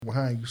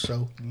behind you,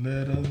 so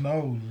let her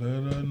know.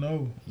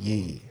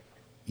 Yeah.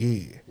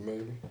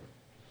 Maybe.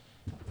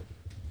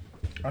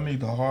 I need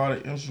the harder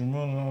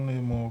instrumental on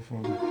that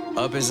motherfucker.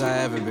 Up as I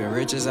ever been,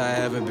 rich as I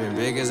ever been,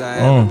 big as I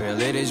ever been,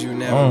 lit as you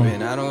never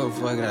been. I don't give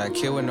a fuck that I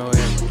kill with no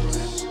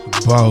evidence.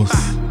 Boss.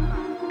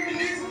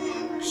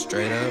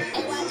 Straight up.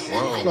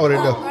 Whoa. Slow that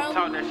up.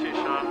 Talk that shit,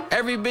 Sean.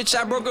 Every bitch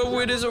I broke up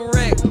with is a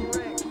wreck.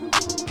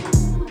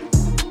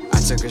 I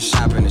took a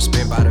shopping and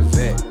spent by the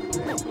vet.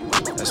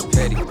 That's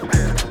petty.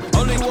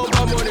 Only one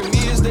bought more than me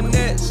is the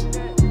Nets.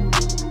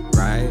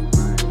 Right?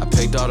 I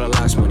picked all the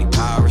locks, money,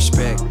 power,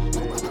 respect.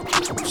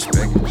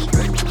 Respect,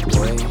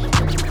 boy.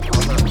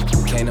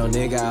 Can't no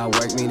nigga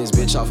outwork me, this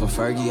bitch off of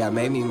Fergie. I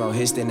made me more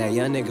hits than that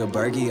young nigga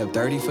Bergie. Up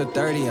 30 for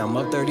 30, I'm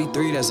up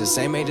 33. That's the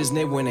same age as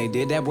Nick when they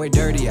did that boy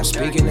dirty. I'm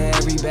speaking to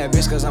every bad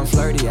bitch cause I'm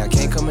flirty. I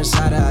can't come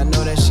inside her, I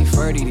know that she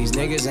flirty. These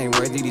niggas ain't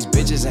worthy, these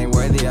bitches ain't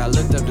worthy. I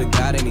looked up to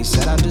God and he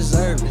said I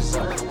deserve it.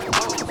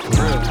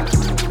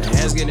 The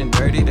hands getting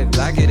dirty, the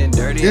Glock getting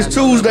dirty. It's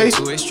Tuesday.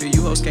 Two history,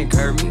 you hoes can't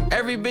curb me.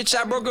 Every bitch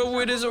I broke up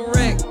with is a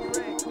wreck.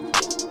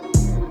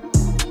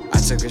 I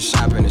took a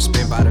shopping and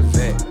spent by the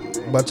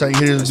vet. By the time you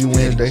hear this, it'll be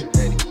Wednesday,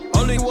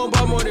 Only one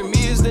bought more than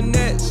me is the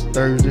Nets.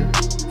 Thursday,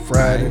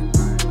 Friday, I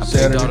picked all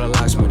Saturday. the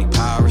locks, money,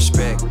 power,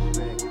 respect.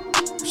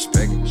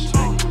 Respect.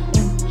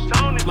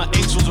 My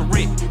ex was a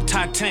wreck,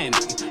 Titanic.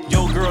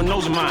 Yo, girl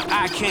knows my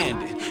eye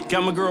candy.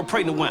 Got my girl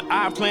pregnant when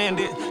I planned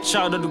it.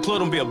 Shout out to the club,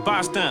 don't be a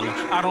bystander.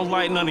 I don't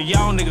like none of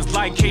y'all niggas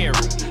like Karen.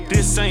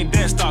 This ain't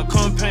that, start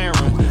comparing.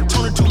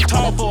 Tony too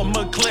tall for a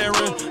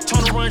McLaren.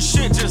 Tony run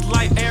shit just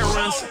like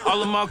errands.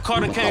 All of my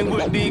Carter came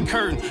with the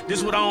curtain.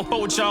 This what I don't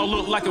fuck with y'all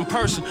look like in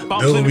person.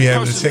 Dude be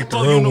having to check the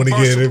room when he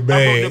get it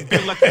bad.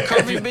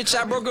 Every bitch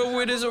I broke up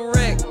with is a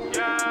wreck.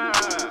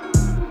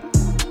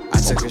 I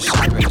took a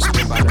shopping and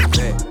spent by the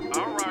vet.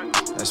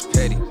 That's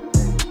petty.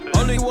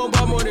 Only one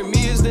bought more than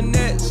me is the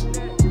Nets.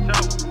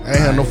 I ain't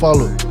had no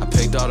follow. I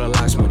picked all the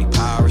locks, money,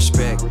 power,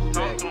 respect.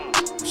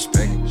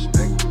 Respect.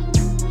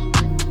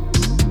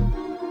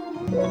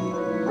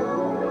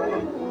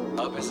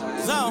 Up as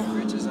I am,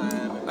 rich as I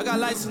am. I got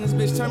lights in this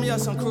bitch. Turn me up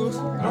some cruise.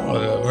 I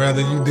would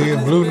rather you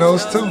did Blue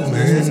Notes too,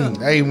 man.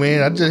 Hey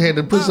man, I just had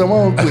to put some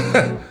on quick.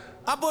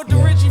 I bought the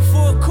Richie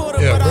for a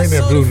quarter, Yeah, but I bring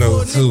that sold Blue it for a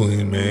Notes nigga. too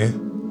in, man.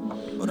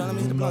 Hold on, let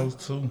me hit the block. Those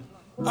two.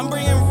 I'm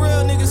bringing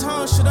real niggas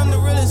home. Shit, I'm the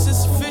realest.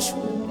 It's official.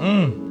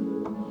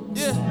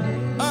 Yeah.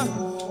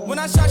 When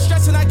I shot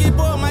stressing, I get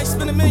bored. Might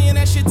spend $1 million.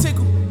 That shit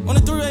tickle. On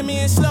the three-way, me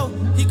and slow.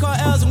 He called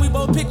L's and we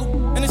both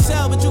pickle. In the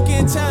cell, but you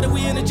can't tell that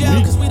we in the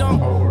jail cause we don't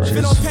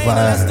feel no pain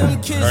unless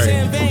them kids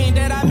say in vain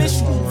that I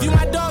miss you. If you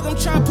my dog, I'm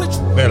trying to put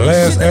you. That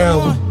last Shit I'm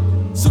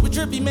album. on. Super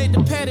drippy made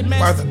the padded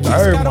match. About the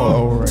third one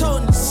already.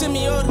 Told him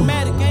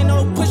semi-automatic, ain't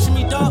no pushing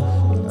me, dog.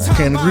 I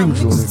can't agree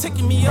with you on Niggas it.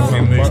 ticking me off.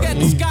 mean, We man, got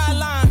the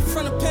skyline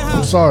from the penthouse.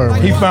 I'm sorry,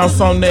 Like man. He found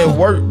something that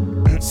worked.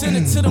 Send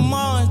it to the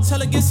mall and tell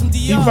her get some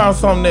He DR. found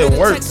something that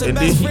worked, and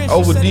then he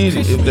overdid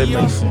it, if that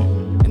makes sense.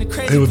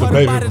 He was a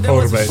baby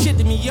before the baby. Shit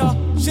to me, y'all.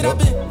 Shit, I've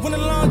been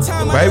winning a long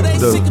time. I know Baby,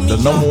 they sick of me, the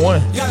y'all. number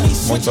one. Got me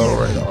Most switching.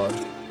 alright.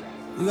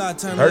 You gotta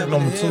turn me Dirt up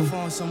number in the two.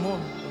 headphones some more.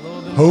 A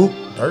little bit. Who?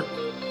 Dirt.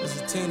 This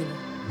is teeny.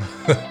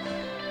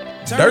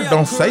 Dirt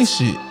don't say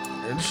shit.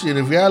 Shit,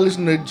 if y'all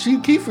listen to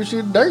Chief Keefer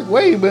shit, Dirt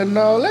way better than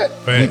all that.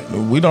 Fact.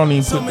 We don't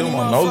even put them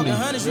on no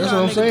list. That's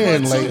what I'm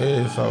saying. Like,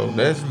 Yeah, so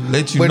that's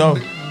let you but know.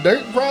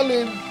 Dirt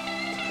probably,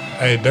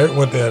 Hey, Dirt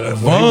went there.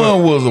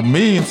 Von was a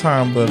million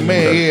times better.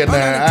 man, yeah, nah,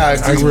 I I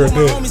agree. agree with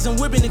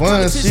that.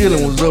 Von's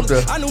ceiling was up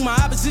there.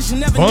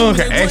 Von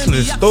can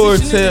actually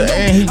storytell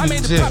and he can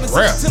just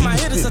rap. He can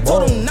spit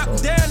bars.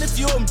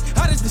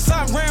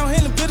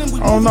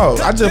 I don't know.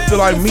 I just feel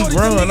like Meek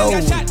run over.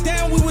 You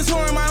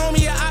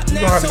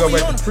gonna have to go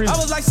back to prison. I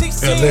was like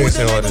 16 Yeah, with Legacy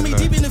them hard at me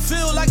this deep in the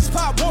field like it's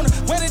pop Warner.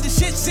 Whether the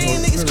shit seeing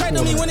niggas cracked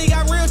on me when they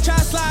got real, try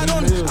to slide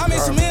on it. I made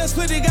some meals,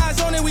 put the guys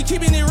on it, we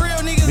keeping it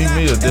real, niggas Meek not.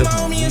 Mill And my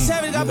definitely- homie and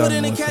Savage got put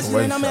in the he casket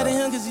done and I'm went mad at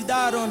to him cause he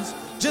died on us.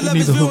 Just He love need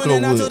his to view hook and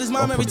then up I with told his a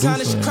mom every time that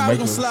producer she and cry, we make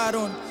gon' a slide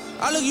on it.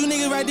 I look you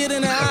niggas right there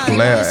in the eye. collab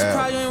You album.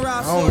 probably ain't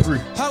ride I don't agree.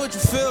 How would you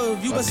feel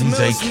if you was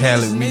DJ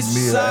Khaled, Meek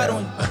Mill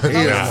album.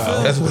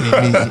 That's what he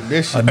needs.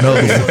 That shit, Another one.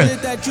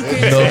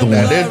 Another one.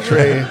 that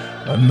trash.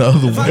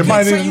 Another It one.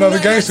 might need another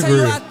gangster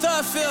group.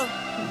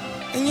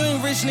 And you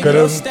ain't rich, nigga, Cut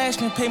no up. stash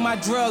and pay my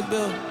drug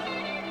bill.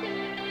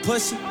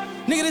 Pussy.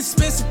 Nigga, this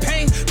expensive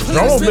pain.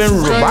 Drama been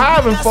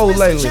reviving folks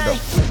lately though.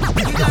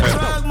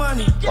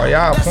 Why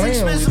y'all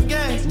playing with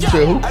it? You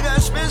said who?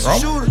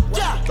 Drama?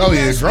 Oh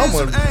yeah,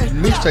 Drama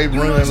mixtape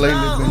run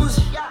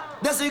lately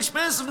That's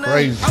expensive been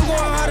crazy. I'm going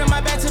hard on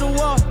my back to the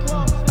wall.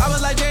 I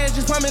was like, yeah,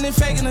 just pumping and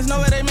faking. There's no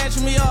way they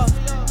matching me off.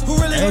 Who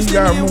really And was you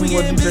gotta stimmy and we remember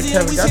what getting DJ busy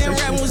and we Khaled got saying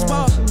this rapping shit was from.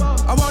 ball.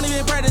 I won't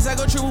even practice. I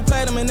go triple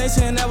platinum and they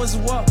saying that was a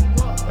walk.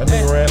 That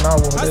nigga ran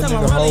out with I that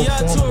tell my nigga whole rollie up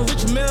to a form.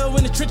 rich mill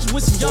in the trenches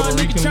with some young Puerto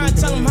nigga Rican trying to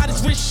tell looking him how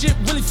this rich shit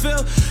really feel.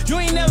 You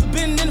ain't never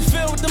been in the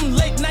field with them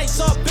late nights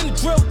off in the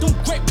drill. Them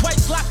great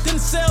whites locked in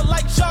the cell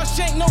like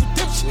Shawshank, no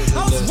dipshit.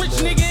 I was a rich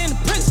nigga in the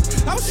prison.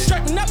 I was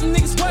strapping up and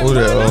niggas Oh,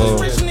 waiting. that, I was a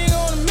rich nigga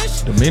on a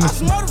mission. I was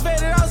Dominican.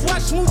 motivated. I was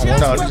watching movies.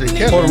 No, this is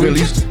Kevin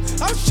released.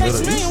 I was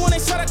chasing million when they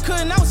said I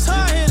couldn't. I was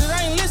hard-headed,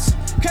 I ain't listen.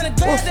 Kinda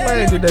glad What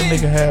flag did that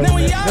nigga have? Now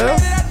we in all that?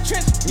 made it out the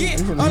trench.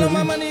 Yeah, all of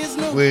my money is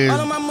new. Well, All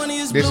of my money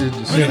is this blue. is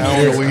the shit. I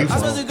don't know where he I'm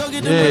supposed to from. go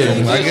get the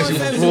Yeah, money. I guess he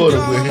from Florida,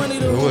 but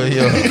Well,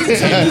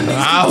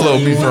 yeah. I'll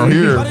love me from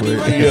here, but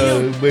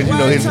yeah, but you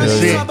know his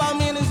descent.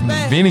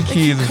 many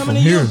kids is from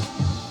here.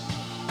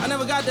 I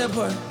never got that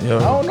part. I Yeah.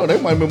 don't know. They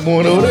might be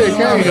born over there.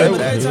 Can't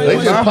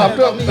they just popped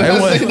up.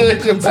 They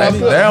just popped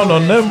up. They don't know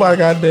nothing about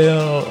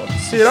goddamn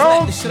shit.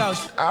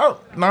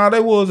 Nah, they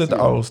was at the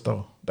old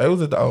store. They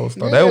was at the old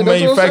store. Yeah, they were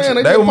that's what I'm saying. manufacturing.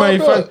 They They were just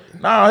popped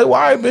manufacturing. Nah, they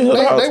wife been here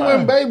the whole They time.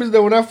 weren't babies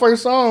though when I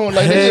first saw them.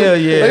 Like Hell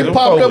yeah, they them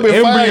popped up folks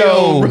in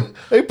 5-year-old. embryo.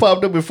 They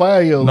popped up in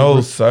 5-year-old.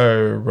 No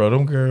sir, bro.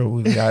 Them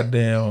girls was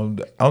goddamn.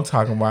 I'm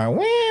talking about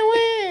win.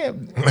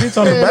 Bitch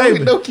on the Man,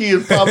 baby. no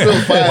kids popped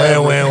up 5.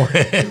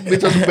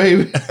 Bitch on the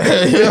baby.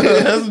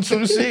 That's some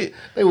true shit.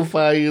 They were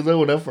 5 years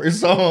old when I first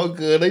saw them.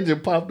 Cause they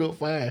just popped up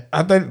 5.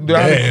 I think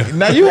Damn.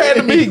 now you had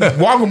to be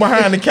walking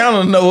behind the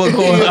counter to know what's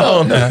going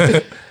on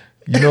now.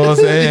 You know what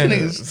I'm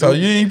saying? So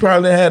you ain't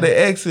probably had the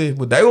exit,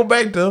 but they were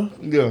back there.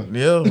 Yeah.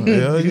 Yeah.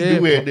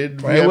 You had that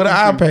Playing with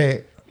an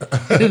iPad.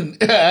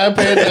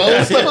 iPad the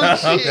old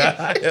stuff shit.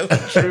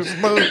 That's a true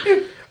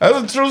story.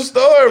 That's a true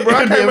story, bro.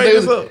 I can't make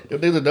this up.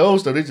 If they was the old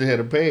stuff, they just had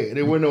a pad.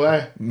 They weren't no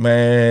eye.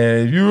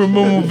 Man, you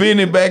remember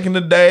Vinny back in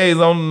the days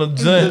on the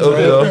joint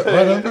over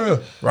there.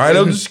 Right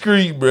up the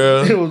street,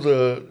 bro. It was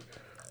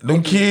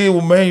Them kids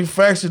were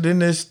manufactured in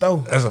this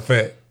store. That's a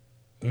fact.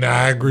 Nah,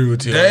 I agree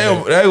with you.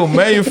 They were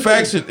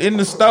manufactured in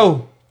the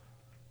store.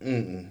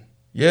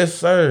 Yes,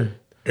 sir.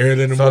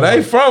 Early in the So morning.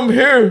 they from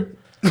here.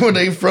 when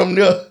they from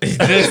there. They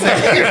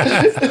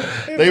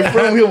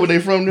from here, but they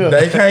from there.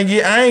 They can't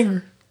get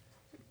angry.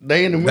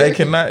 They in the They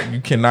cannot.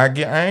 You cannot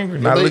get angry.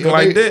 Not If they- looking if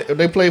like they- that. If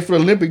they play for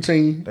the Olympic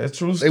team, That's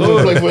true they want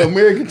to play story. for the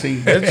American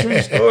team. That's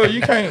true story.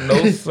 You can't.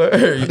 No,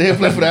 sir. They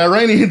play for the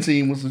Iranian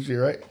team or some shit,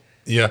 right?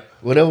 Yeah.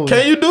 Whatever.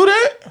 Can you do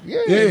that?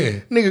 Yeah. Yeah.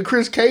 Nigga,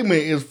 Chris Kaman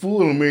is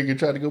full American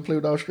trying to go play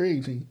with the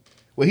Australian team.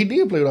 Well, he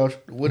did play with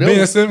Australia.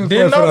 Ben Simmons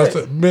Didn't played know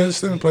for the Ben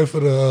Simmons played for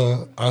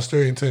the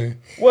Australian team.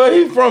 Well,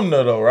 he from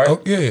there though, right?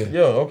 Oh, yeah.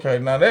 Yeah. Okay.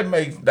 Now that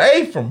makes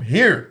they from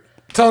here.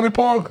 Tony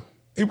Parker,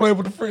 he played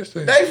with the French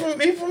team.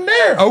 He from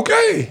there.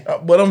 Okay.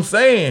 But I'm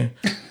saying,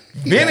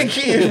 Benny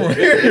kids from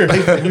here.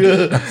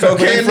 So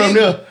can from they?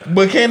 there.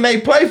 But can they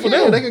play for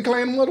Yeah, them they can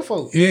claim the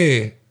motherfucker.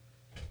 Yeah.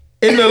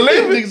 in the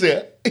Olympics? Niggas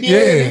said,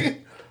 Yeah.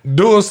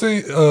 Dual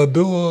citizenship.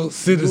 Dual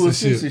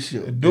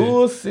citizenship.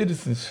 Dual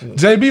citizenship.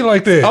 JB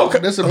like that. Okay.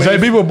 That's a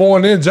JB was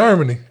born in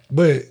Germany,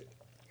 but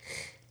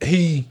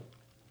he,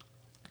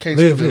 Can't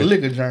Live see the here.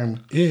 liquor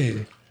German. yeah,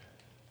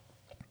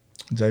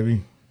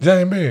 JB.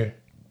 Jane Bear,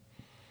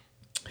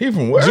 He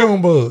from where?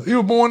 Junebug. He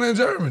was born in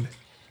Germany.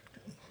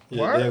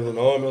 Yeah, they was in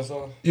the army or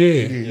something. Yeah.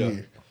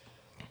 Yeah.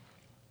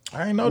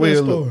 I ain't know that Well,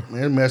 story. look,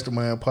 man,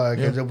 Mastermind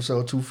Podcast, Yeah.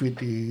 episode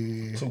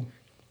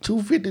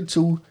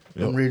 252.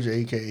 I'm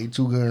Reggie, a.k.a.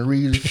 Two Gun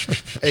Reason,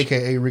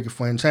 a.k.a. Ricky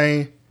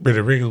Fontaine. Pretty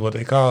Rick is what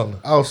they call him.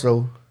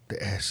 Also,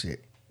 the Asset.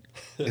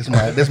 That's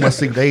my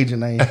secret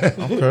agent name.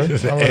 Okay.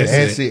 It's I an like The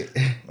asset.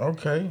 Asset.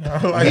 Okay.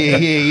 I like Yeah,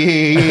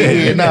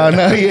 yeah. No,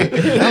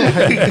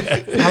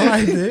 yeah. I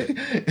like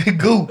that.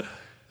 Goop.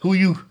 Who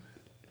you?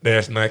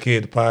 That's N.I.C,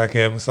 the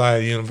podcast Messiah,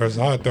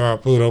 Universal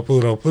Heartthrob,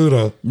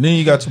 Pluto. Then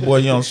you got your boy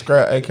Young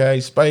Scrap, aka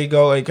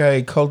Spago,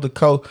 aka Coat to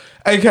Coat,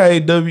 aka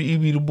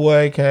WEB the boy,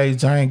 aka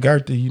Giant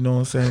Gertha. You know what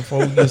I'm saying?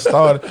 Before we get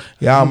started,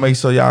 y'all make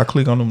sure y'all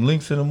click on them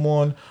links in the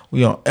morning.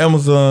 We on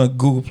Amazon,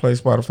 Google Play,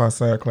 Spotify,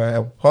 SoundCloud,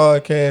 Apple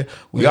Podcast.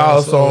 We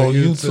also on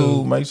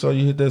YouTube. Make sure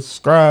you hit that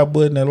subscribe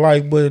button, that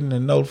like button,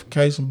 and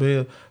notification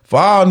bell for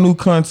all new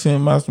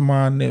content,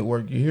 Mastermind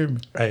Network. You hear me?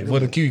 Hey,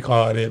 what a cue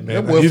card that,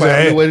 man. That boy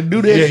found a way to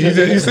do that Yeah,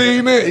 shit. you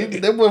seen that?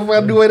 That boy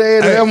found a way to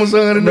add to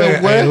Amazon and Man,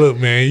 that, boy. hey, look,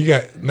 man,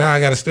 I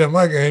got to step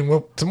my game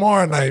up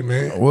tomorrow night,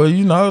 man. Well,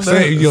 you know that.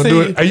 Say, you gonna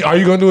do it? Are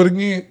you gonna do it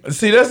again?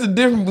 See, that's the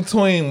difference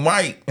between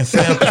Mike and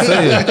Sam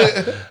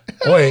Cassell.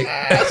 Wait,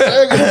 That's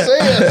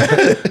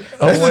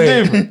the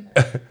difference.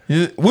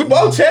 We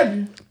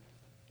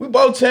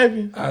both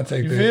champion. I'll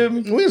take You that. feel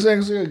me? When's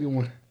Second Cell get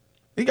one?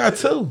 He got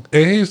two.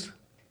 And he's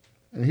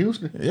In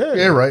Houston? Yeah.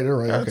 Yeah, right. They're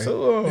right. Got Okay.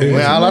 two.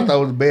 Well, all I thought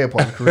was the bad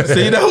part of the career.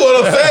 See, that's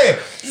what I'm saying.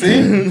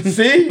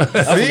 See, I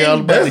forgot all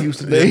about the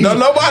Houston days. No,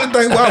 nobody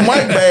think about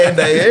Mike bad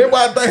day.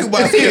 Everybody think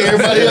about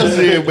Everybody else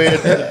said,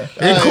 man.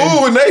 It's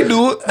cool when they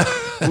do it.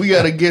 We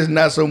got a guest,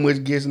 not so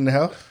much guest in the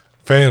house.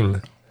 family.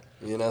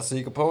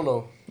 N.I.C.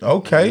 Capono.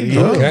 Okay,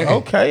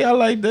 okay, I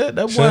like that.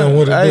 That Showing boy,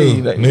 what it hey,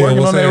 do. they Man, working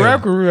what's on that happening?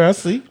 rap career. I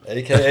see.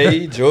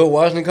 A.K.A. George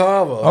Washington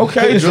Carver.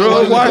 Okay,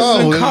 George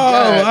Washington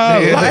Carver.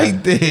 I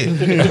like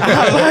that.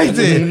 I like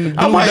that.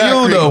 I'm like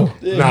you though.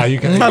 Nah, you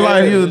can't. I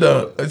like you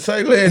though.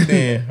 Say that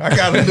then. I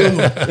gotta do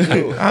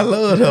it. I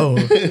love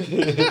those.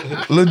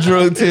 Little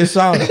drug test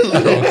shot.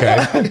 Okay.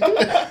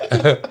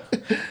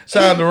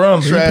 Shout out to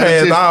Rumble. He Try to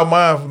passed test- all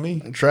mine for me.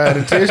 Tried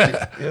and tested.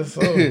 Yes,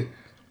 sir.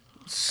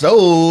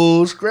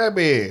 So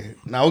scrappy.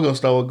 Now we're gonna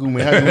start with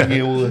Gumi. How you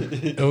again was?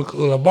 It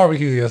was a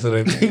barbecue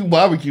yesterday. You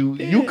barbecue.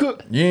 You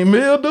cook. You ain't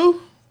meal, dude?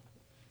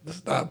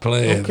 Stop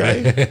playing,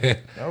 Okay.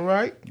 man. All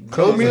right.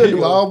 Cold meal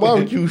do all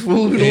barbecue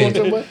food. You know what I'm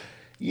talking about?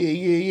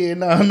 Yeah.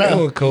 That Nah.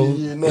 was cool.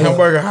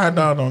 Hamburger hot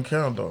dog don't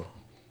count though.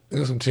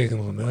 There's some chicken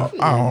on there.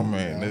 Oh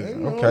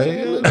man.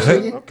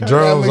 Okay.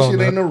 Drums Make on sure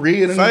they there. no red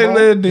in the Say bone.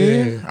 that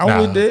then. Yeah. I'm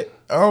Nah. with that.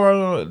 All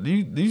right.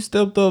 You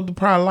stepped up to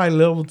probably like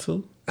level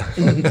 2.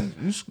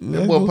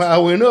 That boy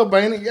power went up,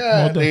 ain't it?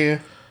 God damn.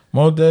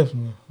 Most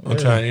definitely. I'm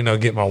trying,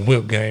 get my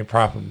whip game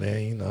proper,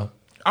 man.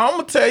 I'm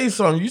gonna tell you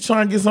something. You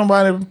trying to get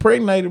somebody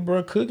impregnated,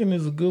 bro? Cooking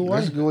is a good way.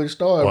 That's a good way to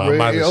start, Well, I bro.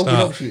 might It have open up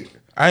stopped. shit.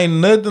 Ain't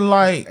nothing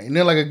like Ain't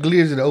that like a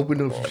glizzy to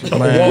open up some shit?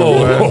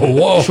 man,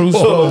 Whoa. true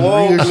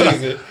story. Real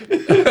shit.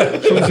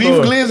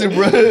 Beef glizzy,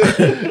 bro.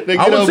 They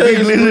I get would on tell beef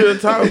you some glizzy. real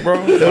talk, bro.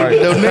 Like,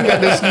 Them nigga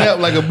got that snap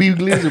like a beef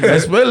glizzy, bro.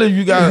 especially if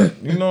you got,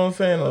 you know what I'm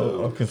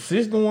saying, a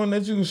consistent one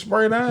that you can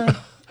spray down.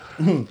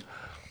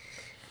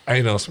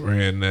 Ain't no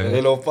spraying that.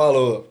 Ain't no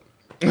follow up.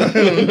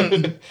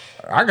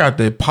 I got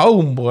that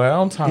potent, boy.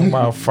 I'm talking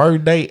about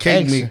first date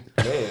Cake action.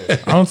 Man,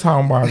 I'm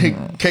talking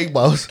about Cake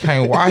boss.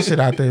 can't wash it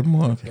out that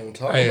month. don't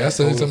talk Hey, I about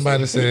seen policy.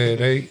 somebody said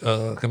they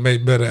can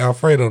make better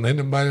Alfredo than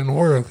anybody in the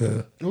world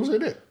could. Who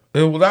said that?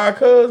 It was our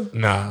cousin.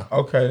 Nah.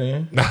 Okay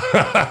then.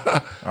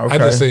 I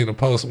just seen a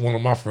post one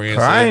of my friends.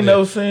 I said ain't that.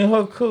 never seen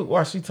her cook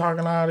while she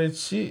talking all that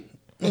shit.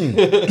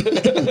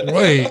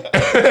 Wait.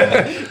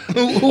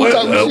 Who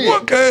talking shit?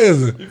 What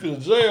cousin? You feel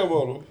jam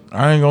on them.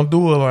 I ain't gonna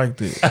do it like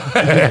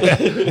that.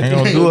 Ain't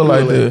gonna do it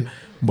like that.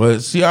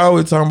 But she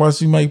always talking about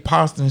she make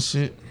pasta and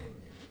shit.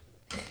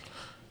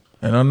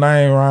 And her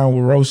name rhyme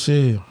with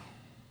Rochelle.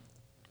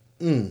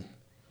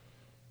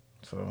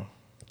 So,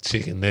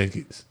 Chicken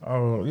nuggets.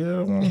 oh yeah,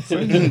 that's what I'm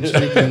saying.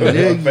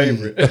 Yeah,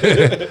 Favorite.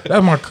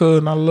 That's my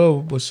cousin. I love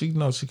her, but she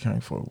knows she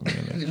can't fuck with me.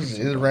 in that. It's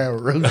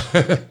around roast.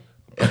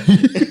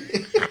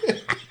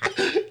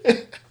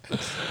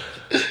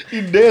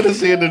 You dare to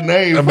say the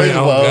name, I mean, first of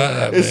oh all.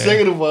 God, And man.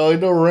 second of all, it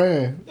don't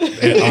rhyme.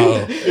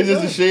 It's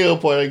just a shell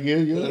part, I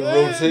guess. You know?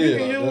 Rotel. You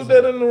can use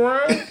that in the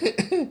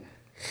rhyme.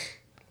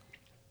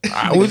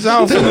 I wish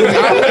I was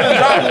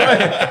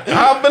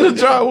finna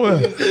drop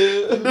one.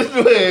 This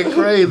man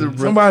crazy, bro.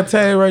 Somebody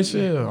tag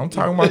Rachel. I'm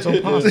talking about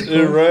your pasta.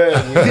 It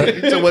ran.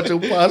 You talking about your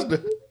pasta?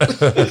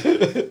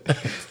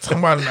 Talking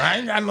about I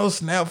ain't got no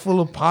snap full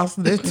of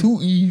pasta. That's too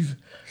easy.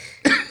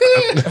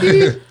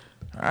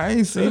 I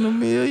ain't seen a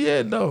meal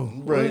yet though.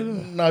 Bro,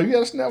 no, you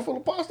got a snap full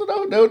of pasta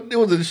though? It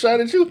was a shot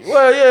at you?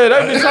 Well, yeah,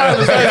 they be trying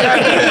to say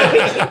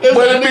that.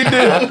 But it be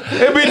different.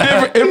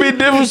 It be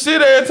different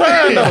shit every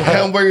time though.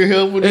 Hamburger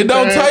help with It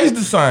don't taste the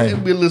It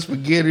same. be a little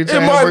spaghetti.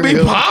 It might be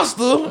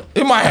pasta.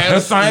 It might have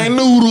the same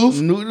noodles.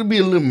 It'll be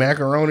a little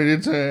macaroni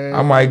at time.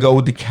 I might go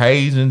with the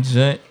Cajun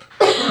joint.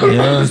 You know what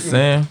I'm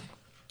saying?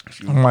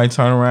 I might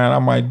turn around. I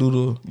might do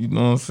the, you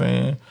know what I'm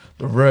saying,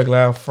 the regular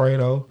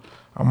Alfredo.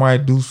 I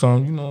might do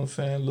some, you know what I'm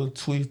saying, a little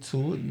twist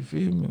to it. You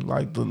feel me?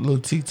 Like the little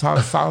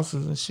TikTok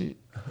sauces and shit.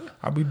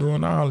 I be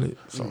doing all that.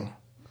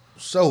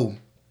 So,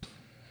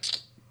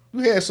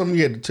 you had something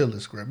you had to tell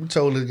us, Scrap. You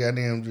told us,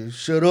 goddamn, just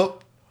shut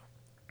up.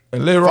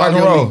 And let it rock and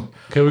Follow roll. me.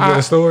 Can we get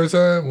a story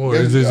time? Or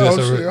is this just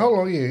shit. a... Hold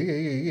on, yeah.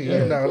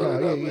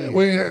 No, yeah.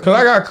 We ain't- Cause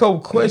I got a couple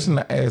questions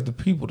to ask the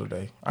people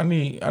today. I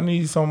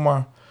need some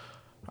of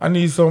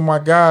my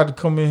guys to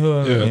come in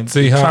here and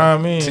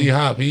chime in.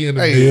 T-Hop, he in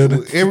the Hey,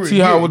 building. See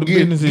how with the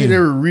business get is.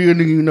 every real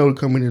nigga you know to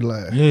come in here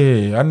live.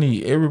 Yeah, I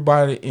need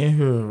everybody in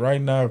here right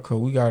now because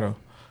we got a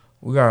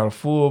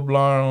full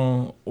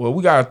blown. Well,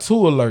 we got 2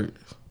 alerts.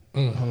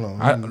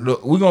 Hold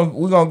on. We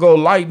gonna go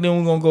light, then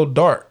we gonna go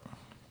dark.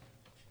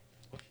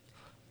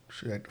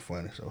 Shit acting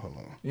funny, so hold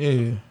on.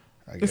 Yeah,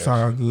 I it's got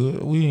all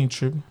good. We ain't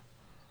tripping.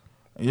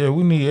 Yeah,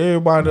 we need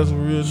everybody that's a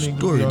real nigga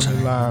to be on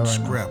the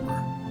live right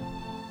now.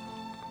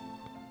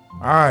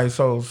 All right,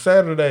 so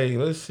Saturday,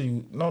 let's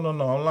see. No, I'm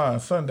lying.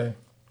 Sunday,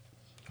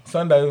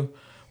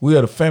 we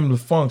had a family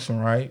function,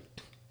 right?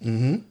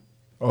 Mm-hmm.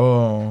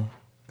 And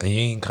you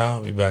ain't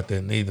called me about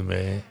that neither,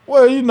 man.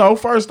 Well, you know,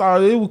 first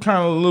off, it was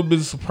kind of a little bit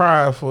of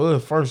surprise for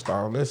us. First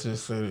off, let's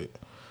just say it.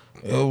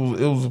 It was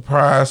a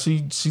surprise.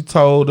 She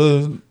told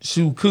us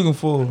she was cooking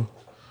for us.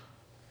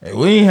 And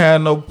we ain't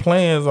had no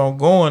plans on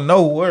going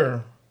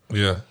nowhere.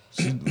 Yeah.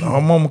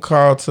 Her mama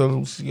called, tell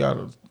her she got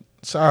a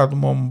shout out to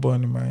Mama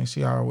Bunny, man.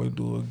 She always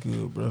do it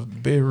good, bro.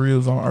 Best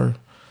ribs on earth.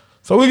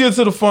 So we get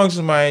to the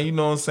function, man. You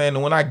know what I'm saying?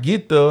 And when I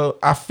get there,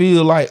 I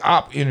feel like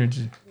op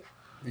energy.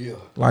 Yeah.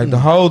 Like the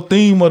whole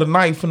theme of the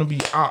night finna be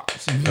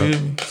ops. You feel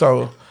me?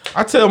 So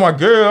I tell my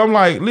girl, I'm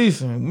like,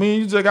 listen, me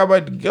and you just got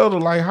back together.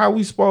 Like, how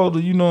we supposed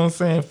to, you know what I'm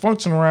saying,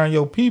 function around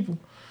your people?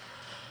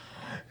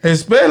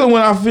 Especially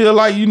when I feel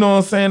like, you know what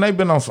I'm saying, they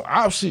been on some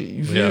op shit.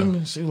 You feel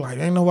me? She like,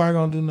 ain't nobody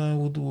gonna do nothing.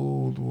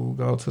 We'll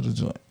go to the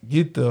joint.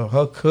 Get there.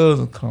 Her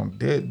cousin come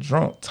dead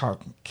drunk,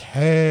 talking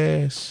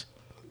cash,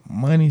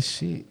 money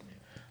shit.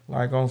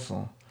 Like on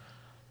some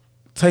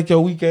take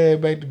your weak ass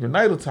back to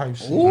Grenada type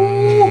shit.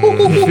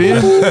 You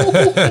feel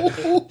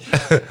me?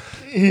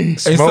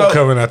 Smoke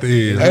coming out the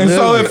ears. And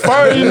so at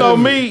first, you know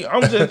me,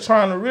 I'm just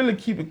trying to really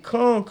keep it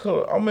calm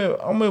cause I'm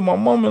at my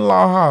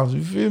mom-in-law house.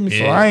 You feel me?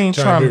 So I ain't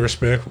trying to be to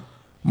respectful.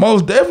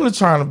 most definitely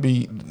trying to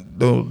be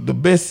the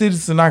best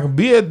citizen I can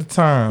be at the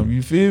time.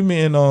 You feel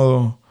me?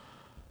 And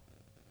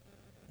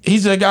he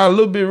just got a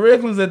little bit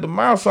reckless at the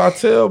mouth. So I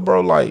tell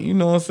bro, like, you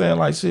know what I'm saying?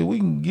 Like, shit, we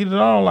can get it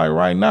on like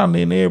right now, and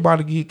then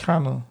everybody get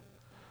kind of,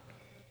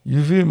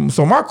 you feel me?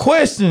 So my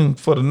question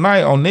for the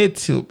night on that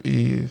tip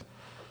is,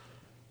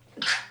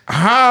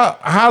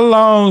 how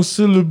long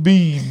should it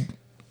be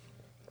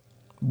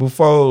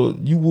before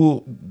you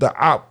will the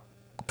op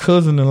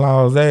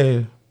cousin-in-law's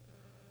ass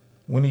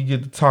when he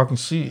get to talking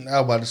shit? I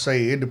was about to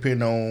say, it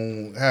depends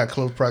on how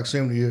close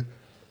proximity is.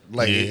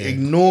 Like,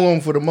 ignore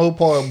them for the most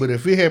part, but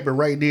if it happened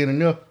right then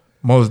and there,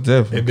 most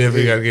definitely. It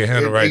definitely got to get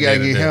handled right then. It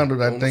got to get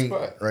handled, I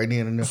think, right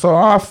then and there. So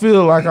I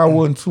feel like I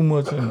wasn't too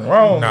much in the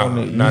wrong on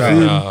it.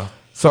 Nah.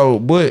 So,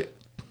 but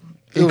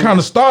it kind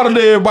of started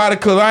everybody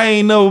because I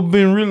ain't never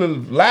been really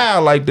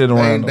loud like that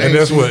around them. And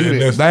that's what,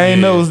 They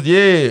ain't know,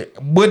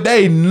 but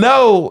they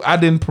know I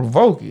didn't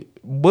provoke it.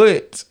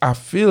 But I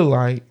feel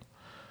like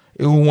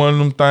it was one of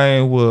them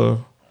things where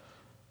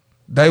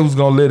they was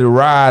gonna let it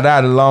ride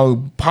out as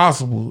long as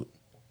possible.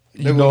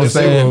 You know what I'm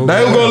saying?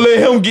 They were gonna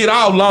let him get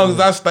out as long as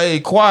I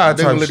stayed quiet.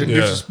 They gonna let the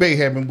disrespect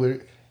happen,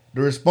 but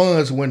the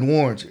response wasn't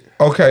warranted.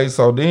 Okay,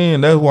 so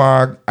then that's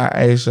why I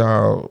asked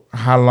y'all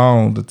how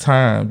long the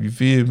time. You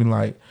feel me?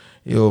 Like,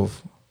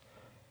 if,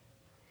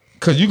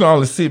 cause you can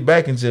only sit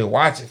back and just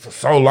watch it for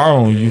so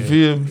long. You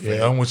feel me?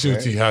 Yeah, I want you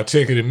to see how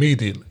check it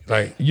immediately.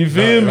 Like, you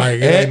feel me?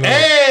 Like,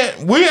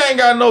 and we ain't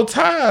got no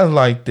ties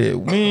like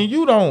that. Me and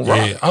you don't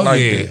rock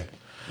that.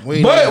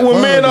 But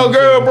when me and no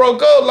girl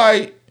broke up,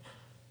 like,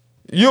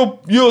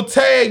 you'll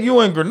tag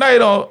you in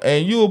Grenada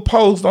and you'll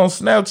post on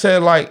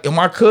Snapchat like, if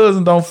my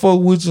cousin don't fuck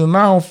with you and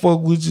I don't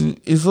fuck with you,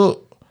 it's up.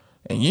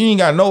 And you ain't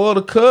got no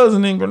other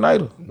cousin in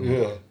Grenada.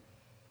 Yeah.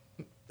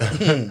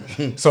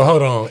 So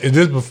hold on, is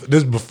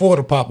this before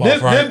the pop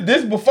off, right?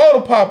 This before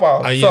the pop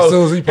off.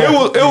 So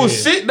it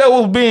was shit that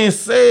was being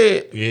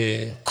said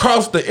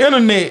across the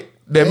internet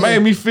that made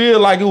me feel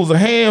like it was a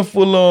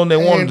handful of them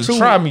that wanted to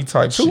try me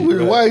type shit.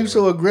 Why you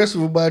so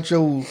aggressive about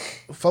your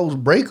folks'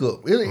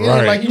 breakup? It ain't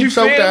like you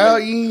choked her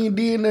out, you ain't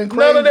did nothing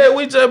crazy. None of that,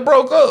 we just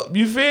broke up.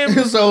 You feel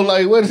me? So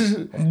like, what is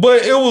it?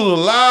 But it was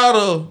a lot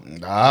of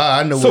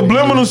I know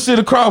subliminal shit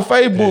across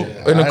Facebook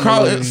and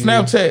across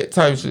Snapchat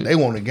type shit. They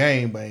want a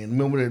game, man.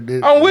 Remember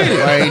that? I'm with it.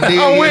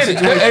 I'm with it.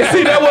 And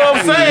see, that's what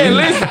I'm saying.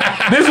 Listen,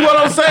 this is what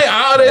I'm saying.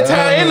 All that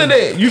time into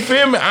that. You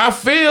feel me? I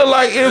feel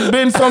like it's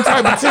been some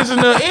type of tension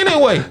there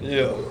anyway.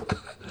 Yeah.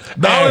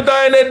 The only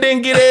thing that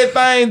didn't get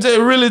everything just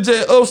really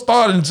just up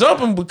started and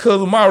jumping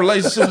because of my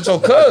relationship with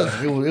your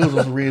cousin. It was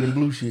some red and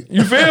blue shit.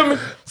 You feel me?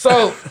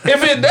 So if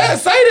it's that,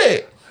 say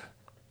that.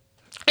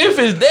 If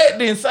it's that,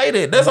 then say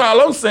that. That's all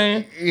I'm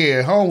saying.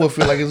 Yeah, home will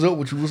feel like it's up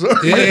with you.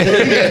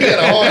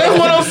 That's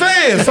what I'm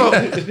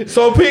saying.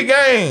 So pick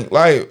game.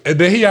 Like, and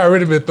then he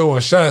already been throwing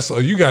shots, so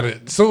you got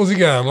it. As soon as he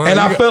got a line, and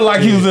I felt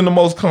like he was in the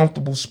most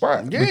comfortable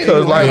spot. Yeah,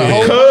 because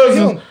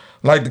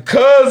like the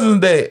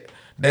cousins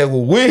that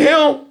were with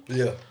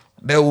him,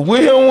 that were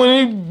with him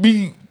when he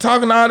be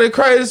talking all that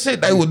crazy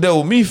shit, they were there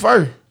with me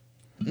first.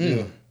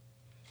 Yeah.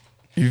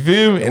 You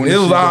feel me? And it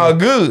was all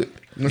good.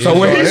 So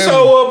when he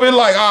show up, it's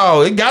like,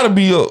 oh, it gotta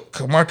be up.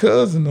 Cause my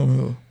cousin them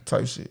here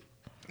type shit.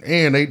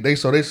 And they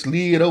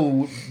slid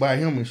over by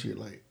him and shit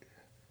like.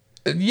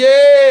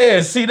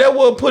 Yeah, see that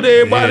would put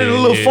everybody in a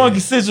little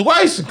funky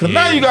situation. Cause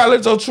now you gotta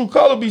let your true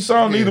color be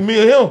shown, either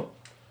me or him.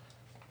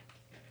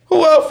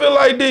 Who else feel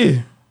like this?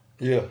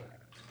 Yeah.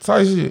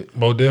 Type shit.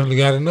 Bo definitely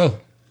got enough.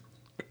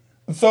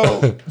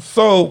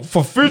 So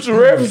for future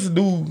reference,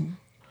 dude,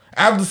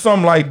 after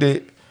something like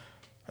that,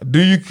 do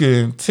you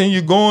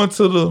continue going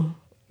to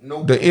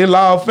the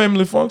in-law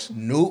family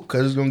function? Nope,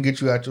 cause it's gonna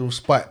get you out your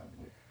spot.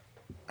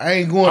 I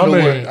ain't going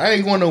nowhere. I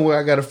ain't going nowhere.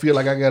 I gotta feel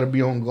like I gotta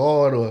be on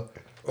guard or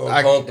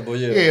uncomfortable.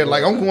 Yeah,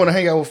 like I'm going to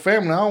hang out with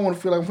family. I don't want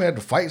to feel like I'm gonna have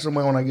to fight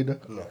somebody when I get there.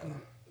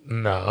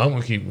 Nah, I'm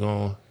gonna keep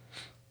going.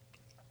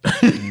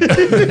 But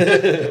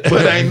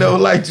ain't no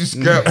like you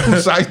scrap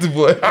shiesty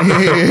boy.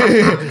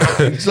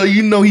 So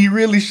you know he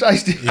really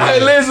shiesty. Hey,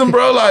 listen,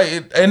 bro,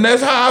 like, and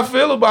that's how I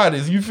feel about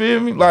it. You feel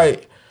me?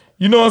 Like,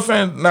 you know what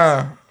I'm saying?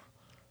 Nah.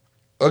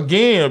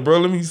 Again, bro,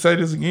 let me say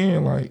this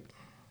again. Like,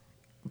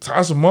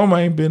 Tasha mama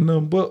ain't been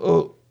nothing but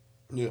up.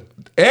 Yeah.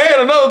 And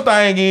another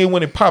thing is,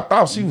 when it popped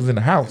off, she was in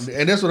the house.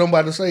 And that's what I'm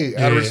about to say.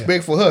 Out of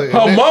respect for her.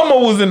 Her mama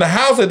was in the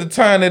house at the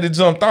time that it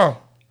jumped off.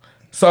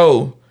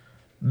 So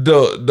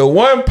the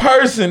one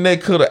person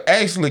that could have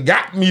actually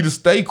got me to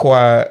stay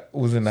quiet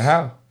was in the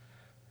house.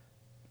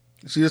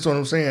 See, that's what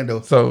I'm saying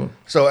though. So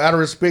out of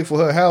respect for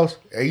her house,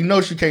 and you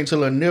know she can't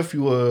tell her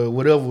nephew or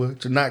whatever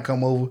to not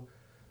come over.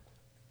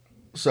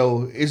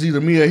 So it's either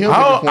me or him.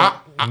 Nah,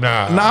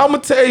 I'm gonna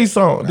tell you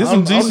something. This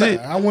some G shit.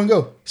 I wouldn't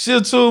go.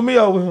 She'll chew me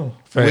over him.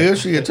 Well,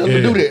 she'll tell her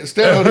to do that.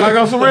 Stand on like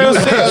on some real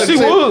shit. She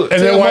would.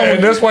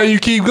 And that's why you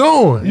keep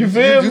going. You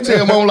feel me? You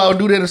tell mom to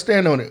do that and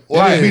stand on it.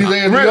 Or beat his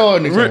ass in the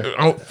yard next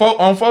time.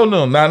 On phone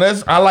them. Now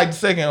I like the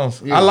second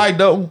answer. I like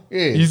that one.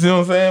 Yeah. You see what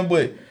I'm saying?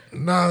 But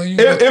no, if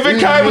it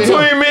came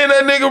between me and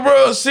that nigga,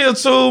 bro, she'll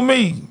chew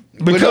me.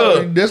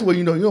 Because that's what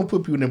you don't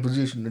put people in a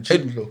position to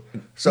choose though.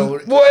 So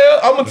I'm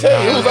gonna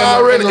tell you, it was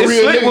already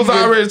Slick was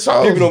already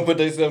chosen. People don't put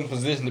themselves in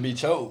position to be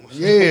chosen.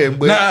 Yeah,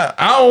 but now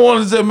I don't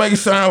want to just make it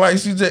sound like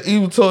she just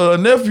evil to her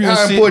nephew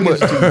and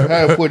shit.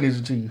 How important is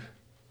it to you?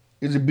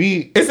 Is it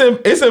big?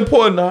 It's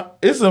important.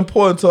 It's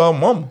important to her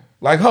mama.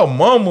 Like her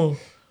mama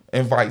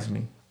invites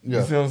me.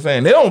 You see what I'm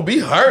saying? They don't be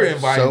her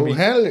inviting me. So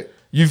handle it.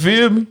 You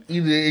feel me?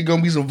 Either it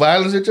gonna be some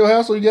violence at your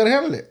house, or you gotta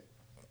handle it.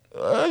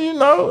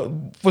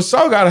 For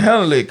sure gotta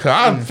handle it, cause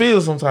I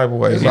feel some type of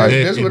way.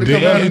 That's what it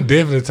comes down to.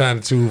 Definitely trying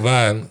to choose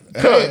violence.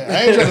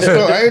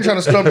 I ain't trying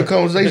to stump the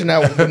conversation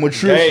out with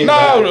mature shit.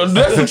 No,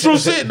 that's the true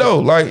shit though.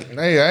 Like,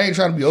 hey, I ain't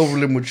trying to be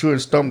overly mature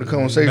and stump the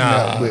conversation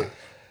out, but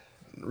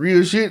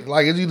real shit,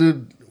 like it's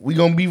either we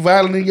gonna be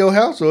violent in your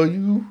house or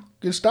you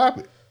can stop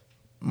it.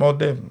 Most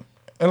definitely.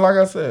 And like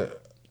I said,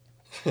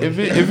 if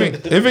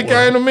it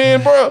came to me,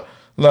 bro,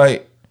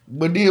 like.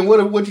 But then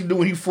what you do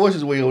when he forces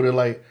his way over there?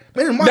 Like,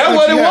 man, that's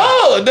what it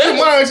was. That's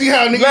why I see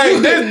how niggas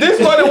like this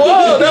what it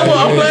was. That's what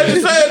I'm glad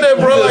you said that,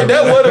 bro. Like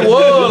that's what it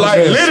was. Like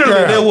literally,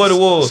 that's what it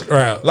was.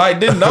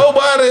 Like didn't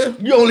nobody.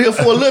 You only here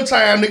for a little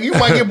time, nigga. You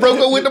might get broke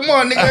up with the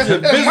money,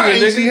 nigga. That's my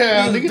see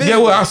how, nigga. Yeah,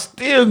 well, I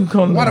still can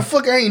come. Why the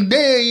fuck I ain't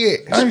dead yet?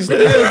 I ain't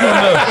still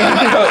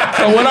come.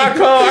 So when I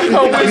come with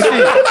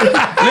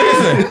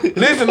shit.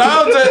 Listen.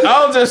 I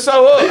don't just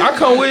show up. I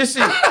come with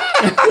shit.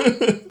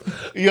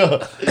 Yeah.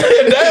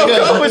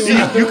 Come with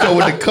shit. You come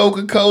with the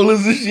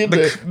Coca-Colas and shit,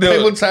 the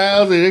paper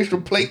towels and extra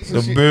plates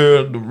and shit. The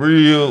beer, the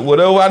real,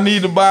 whatever I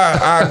need to buy,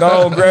 I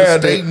go and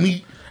grab steak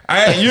meat.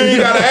 You ain't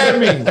gotta ask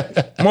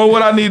me more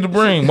what I need to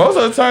bring. Most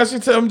of the time she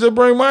tell me just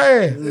bring my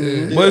ass.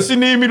 But if she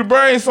need me to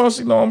bring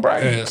something, she know I'm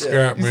bringing. Yeah,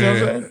 scrap, you man. See what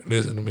I'm saying?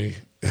 Listen to me.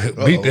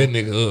 Beat that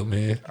nigga up,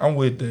 man. I'm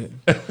with that.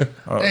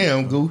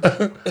 Damn, Goo.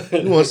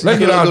 Let's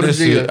get out this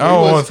shit. I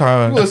don't want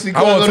time. I want to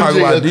talk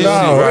about this shit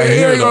right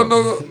here.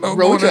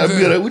 Bro, we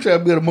try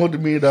to build a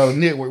multi-million-dollar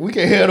network. We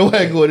can't have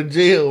nobody go to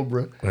jail,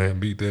 bro. Man,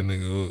 beat that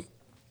nigga up.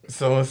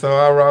 So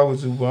I ride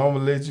with you, but I'm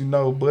gonna let you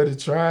know, buddy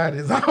tried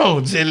his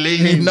own. Just let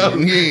you know.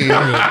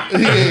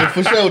 Yeah,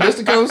 for sure. That's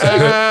the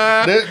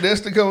conversation. That's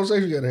the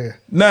conversation you gotta have.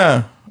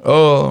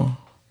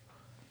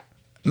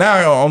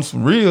 Now on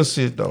some real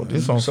shit though.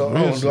 This on some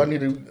real shit. Do I need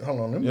to hold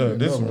on? Let me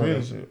this some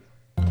real shit.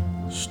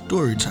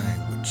 Story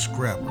time with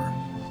Scrapper.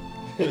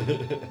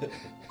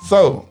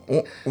 So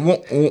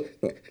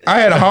I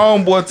had a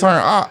homeboy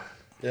turn op.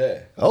 Yeah.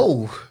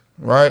 Oh.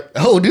 Right.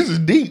 Oh, this is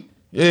deep.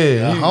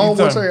 Yeah.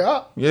 Homeboy turn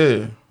op.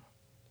 Yeah.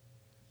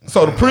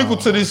 So the prequel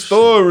to this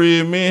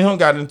story, me and him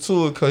got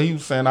into it because he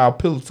was saying our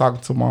pillow talking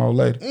to my old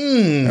lady,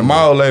 and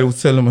my old lady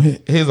was telling him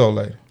his old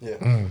lady.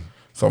 Yeah.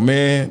 So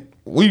man,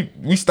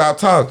 we stopped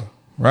talking.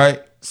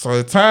 Right? So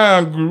as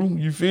time grew,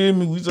 you feel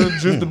me? We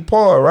just drifted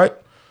apart, right?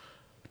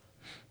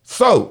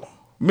 So,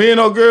 me and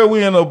our girl,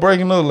 we ended up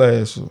breaking up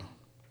last year.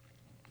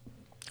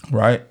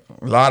 Right?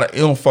 A lot of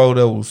info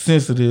that was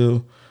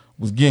sensitive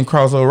was getting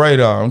across her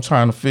radar. I'm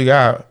trying to figure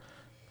out.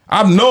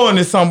 I'm knowing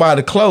it's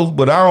somebody close,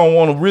 but I don't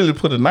want to really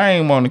put a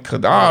name on it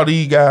because all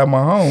these guys my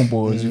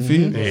homeboys, you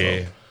feel me?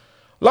 Yeah. So,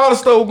 a lot of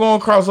stuff was going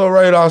across her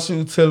radar she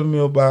was telling me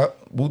about.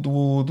 We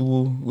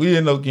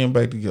ended up getting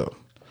back together.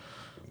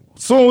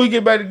 Soon we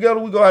get back together,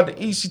 we go out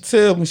to eat. She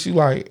tell me, she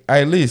like,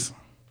 hey, listen,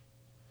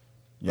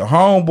 your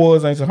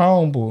homeboys ain't your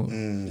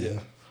homeboys. Yeah.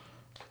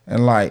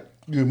 And like,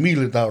 you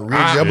immediately thought, Reggie,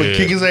 I'm gonna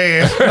kick his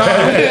ass.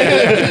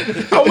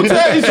 I'm gonna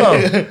tell you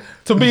something.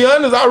 To be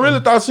honest, I really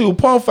thought she was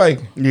pump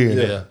faking.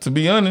 Yeah. To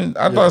be honest,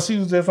 I thought she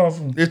was just on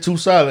some. It's too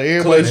solid.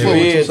 Everybody's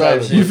too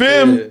solid. You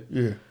feel me?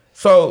 Yeah.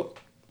 So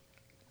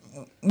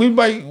we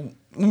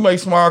make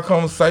small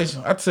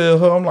conversation. I tell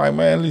her, I'm like,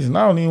 man, listen,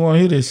 I don't even want to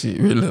hear this shit.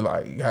 Really,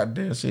 like,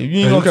 goddamn shit.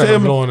 You ain't gonna tell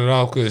me. Blowing it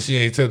off because she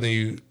ain't telling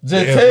you.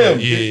 Just tell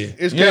me. Yeah.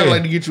 It's kind of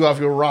like to get you off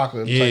your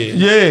rocker.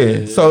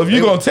 Yeah. So if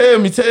you gonna tell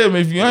me.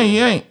 If you ain't,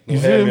 you ain't. You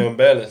feel me? On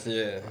balance,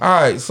 yeah.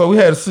 All right. So we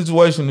had a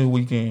situation this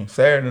weekend,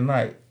 Saturday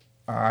night.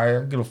 All right,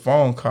 I get a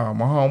phone call.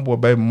 My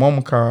homeboy baby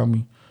mama called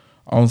me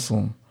on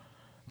some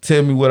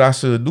tell me what I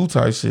should do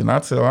type shit. And I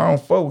tell her I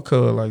don't fuck with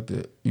cuz like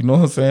that. You know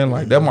what I'm saying?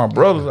 Like, that my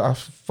brother. I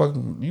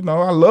fucking,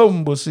 I love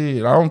him, but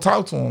shit, I don't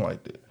talk to him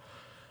like that.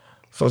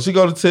 So she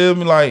go to tell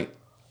me, like,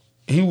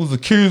 he was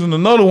accusing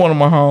another one of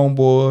my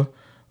homeboy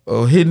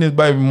of hitting his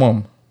baby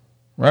mama.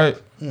 Right?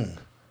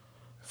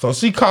 So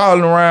she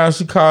calling around,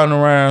 she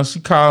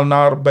calling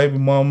all the baby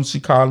mamas, she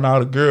calling all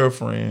the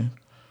girlfriend.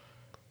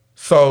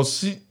 So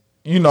she,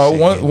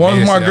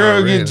 once my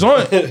girl get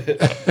joint,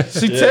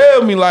 she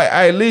tell me, like,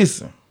 hey,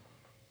 listen.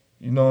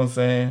 You know what I'm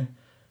saying?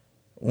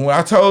 When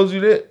I told you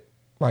that,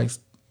 like,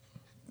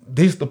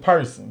 this the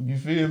person. You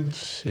feel me?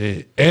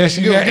 Shit. And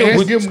she give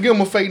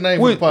him a fake name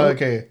for the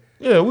podcast.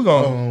 Yeah, we're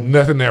gonna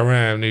nothing that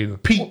rhyme neither.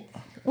 Pete.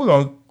 We're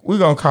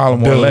gonna call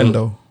him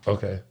Orlando.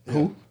 Okay.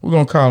 Who? We're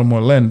gonna call him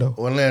Orlando.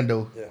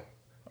 Orlando. Yeah.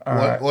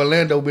 Right.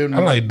 Orlando been.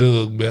 I like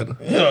Doug better.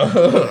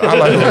 I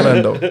like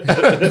Orlando.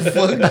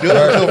 Fuck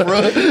Doug,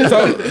 bro.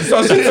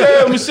 So she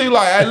tell me, she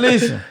like, hey,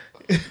 listen.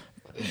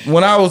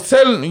 When I was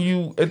telling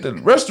you at the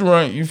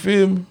restaurant, you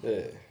feel me?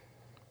 Yeah.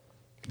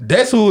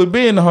 That's who it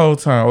been the whole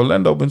time.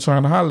 Orlando been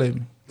trying to holler at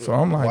me. So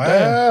I'm like,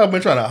 damn. I've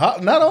been trying to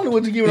not only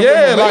was you giving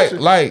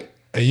like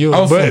and you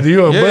a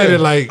buddy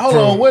like hold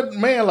on, what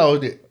man law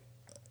is it?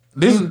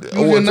 This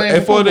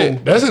name for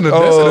that. That's in the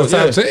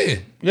top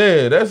 10.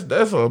 Yeah,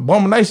 that's an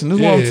abomination. This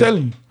is what I'm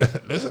telling you.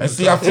 And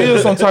see, I feel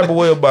some type of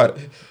way about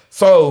it.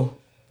 So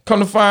come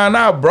to find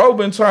out, bro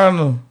been trying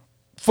to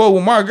fuck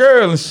with my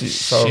girl and shit.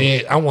 So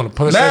shit, I want to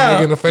punch now, that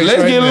nigga in the face.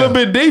 Let's right get now. a little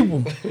bit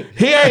deeper.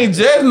 He ain't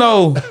just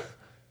no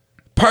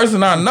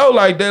person I know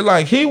like that.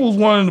 Like he was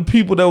one of the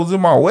people that was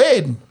in my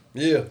wedding.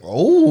 Yeah.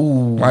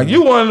 Oh, like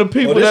you one of the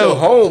people this that your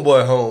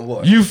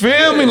homeboy. You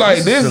feel me?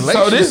 Like this.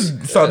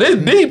 So this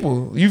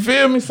deeper. You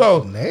feel me?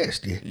 So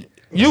nasty.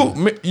 You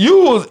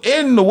was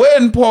in the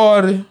wedding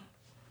party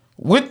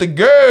with the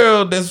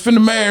girl that's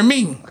finna marry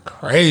me.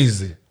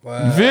 Crazy.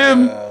 Wow. You feel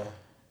me?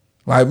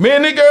 Like me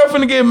and that girl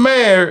finna get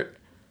married.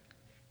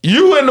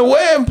 You in the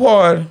wedding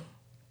party.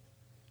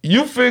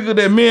 You figure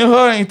that me and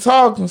her ain't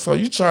talking, so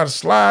you try to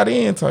slide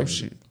in type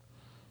shit.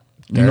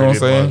 You know what I'm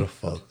saying?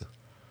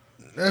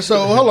 And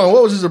so hold on,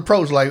 what was his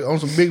approach like on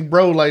some big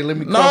bro? Like let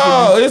me.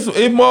 No, it's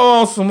more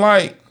on some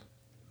like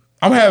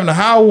I'm having a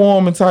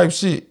housewarming type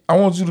shit. I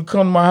want you to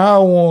come to my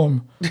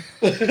housewarming.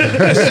 Listen.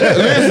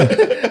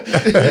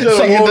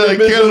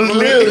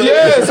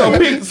 Yeah, so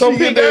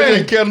peak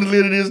game.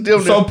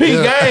 So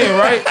peak game,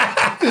 right?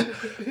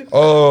 You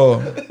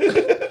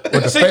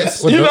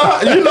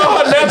know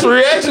her natural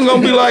reaction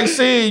gonna be like,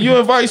 shit, you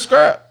invite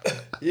scrap?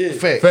 Yeah.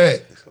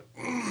 Fact.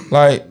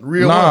 Like,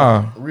 real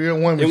woman.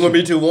 It wouldn't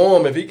be too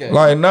warm if he came.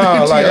 Like,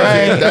 nah, like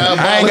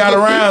I ain't got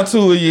around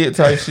to it yet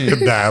type shit.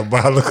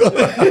 Diabolical.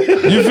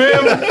 You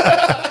feel me?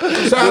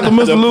 Shout out to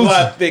Mr. plot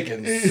Lucy.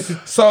 thickens.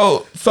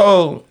 So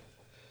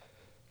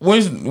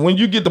when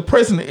you get the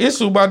pressing the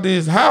issue about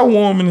this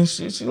housewarming and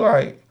shit, she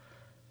like,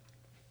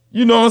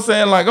 you know what I'm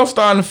saying? Like I'm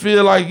starting to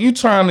feel like you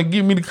trying to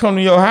get me to come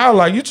to your house,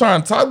 like you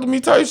trying to talk to me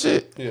type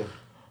shit. Yeah.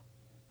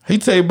 He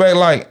take back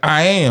like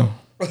I am.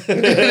 You feel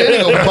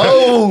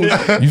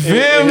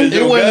me?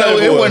 It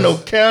wasn't no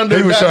calendar.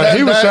 He was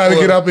trying to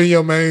get up in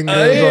your main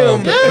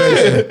girl.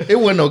 It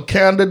wasn't no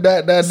calendar.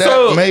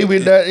 So, maybe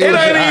that. It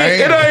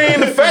ain't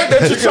even the fact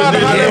that you're trying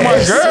to holler at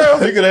my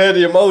girl. You could have had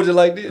the emoji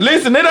like this.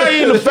 Listen, it ain't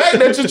even the fact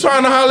that you're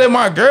trying to holler at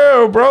my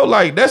girl, bro.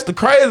 Like that's the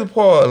crazy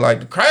part. Like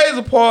the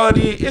crazy part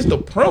is it's the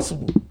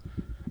principle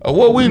of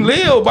what we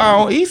live by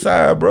on East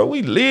Side, bro.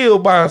 We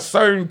live by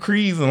certain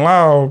creeds and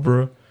laws,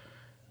 bro.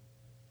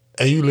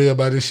 And you live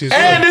by this shit.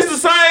 And it's the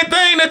same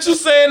thing that you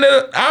saying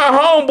that our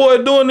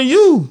homeboy doing to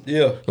you.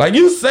 Yeah. Like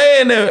you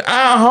saying that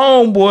our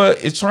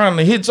homeboy is trying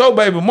to hit your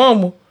baby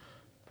mama,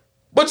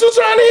 but you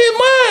trying to hit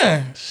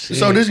mine. Shit.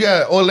 So this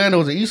guy Orlando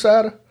was an East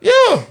Sider?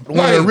 Yeah.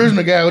 One of the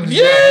original guys.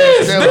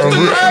 Yes, this is the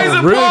crazy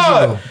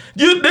part.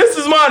 This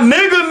is my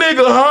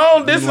nigga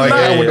home. This like is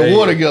not with the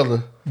war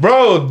together.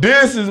 Bro,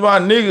 this is my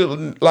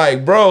nigga.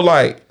 Like, bro,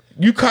 like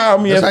you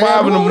called me at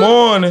 5 in the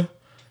morning.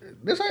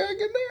 This how y'all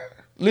get there?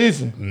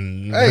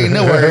 Listen, I ain't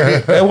never heard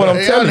that. That's what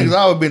I'm telling you. I've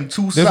always been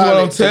too this solid.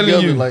 What I'm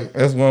telling you. Like,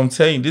 that's what I'm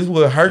telling you. This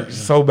what hurt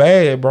so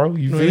bad, bro.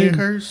 You feel it me?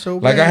 hurts so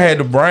bad. Like I had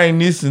to bring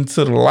this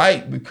into the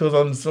light because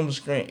on the summer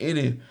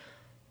screen,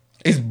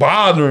 it's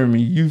bothering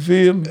me. You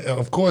feel me?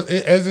 Of course,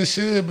 as it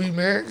should be,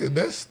 man.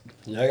 That's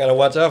Y'all gotta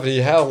watch out for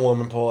these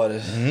housewarming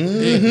parties.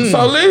 Mm-hmm.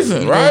 So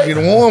listen, right? Get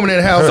warm in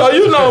that house. So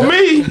you know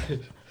me.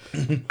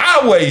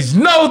 I waste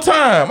no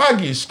time. I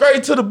get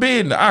straight to the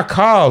business. I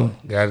call him.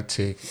 got a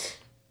ticket.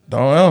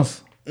 Don't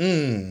answer.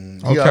 You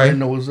Okay. already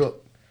know what's up.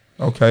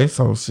 Okay,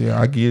 so shit,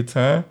 I get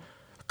time.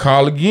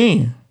 Call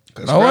again.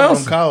 No Scrap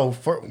answer. don't call.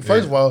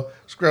 First of all,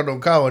 Scrap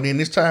don't call. And then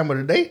this time of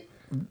the day,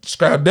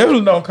 Scrap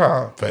definitely don't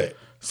call. Fact.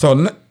 So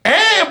and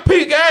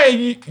Pete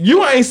Gang,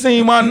 you ain't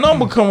seen my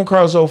number come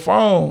across your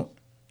phone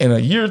in a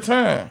year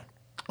time.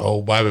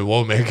 Oh, Bobby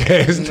Womack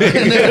ass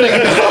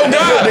nigga. Oh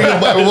God,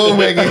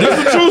 this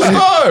is a true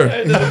story.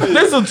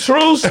 This is a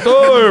true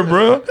story,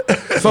 bro.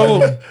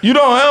 So you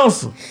don't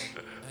answer.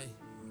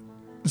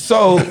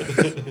 So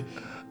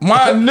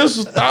my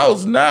initial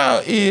thoughts now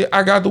is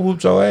I got to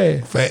whoop your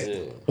ass. Fact.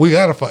 We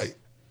gotta fight.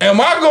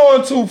 Am I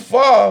going too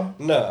far?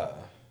 Nah.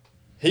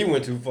 He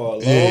went too far a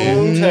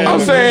long time. I'm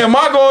saying, am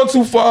I going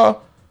too far?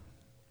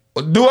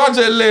 Do I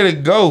just let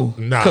it go?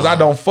 Nah. Because I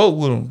don't fuck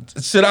with him.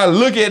 Should I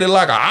look at it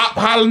like a op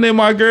hollering at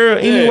my girl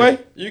anyway?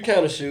 You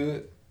kind of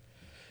should.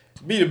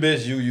 Be the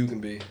best you can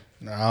be.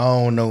 nah,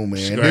 I don't know,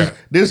 man. Scrap.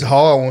 This is a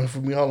hard one for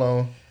me. Hold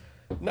on.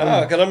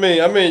 Nah, cause I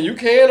mean, you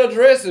can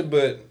address it,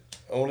 but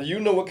only you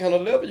know what kind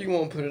of level you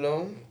want to put it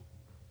on.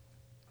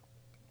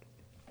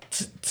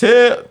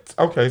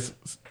 Okay,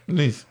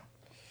 listen.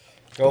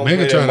 Go on, Nigga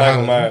play tryna that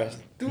Michael holler. Myers.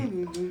 Nah,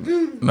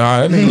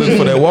 that nigga look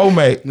for that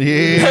Womack.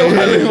 Yeah,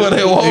 That nigga look for that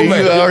you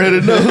Womack.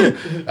 already know.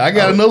 I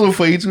got another one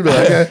for you too,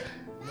 though.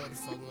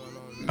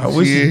 I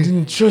wish Yeah. you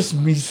didn't trust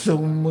me so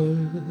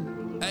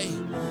much.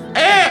 And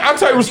I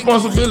take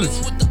responsibility.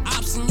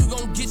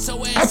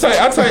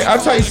 I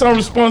take some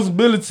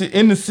responsibility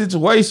in the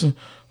situation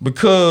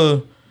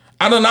because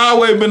I done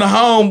always been a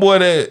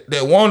homeboy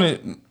that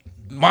wanted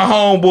my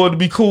homeboy to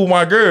be cool with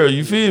my girl.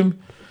 You feel me?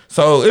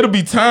 So it'll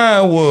be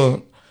time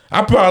where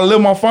I probably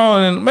left my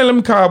phone and man, let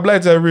me call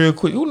Blackjack real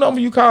quick. Who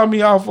number you call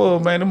me off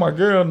of, man? That's my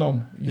girl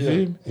number. You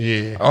feel me?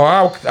 Yeah.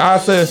 Oh, I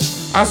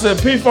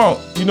said P-Funk.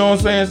 You know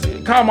what I'm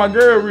saying? Call my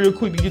girl real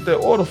quick to get that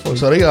order for you.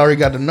 So they already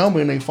got the number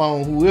in their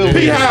phone. Whoever.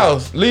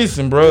 P-House,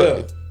 listen,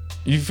 bro.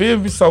 You feel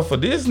me? So for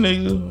this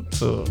nigga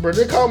to... Bro,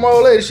 they call my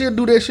old lady. She'll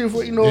do that shit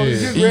for, just grab You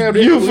that. feel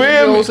me? You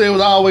know what I'm saying? It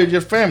was always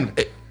just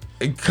family.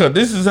 Cause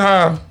this is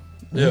how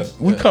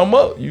we come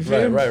up. You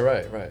feel me?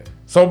 Right.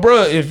 So,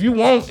 bro, if you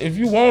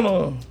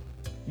wanna,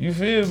 you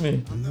feel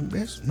me? The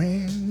best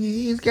man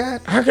he's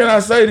got. How can I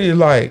say this?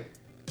 Like,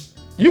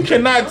 you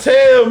cannot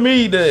tell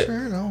me that.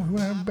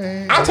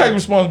 I take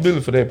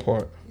responsibility for that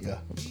part. Yeah.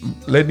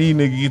 Let these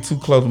niggas get too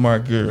close to my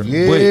girl.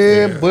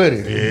 Yeah, buddy.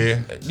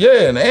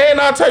 Yeah,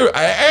 and I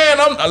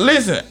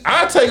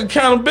take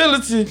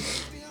accountability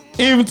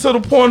even to the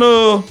point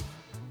of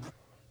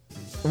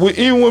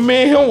even when me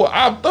and him were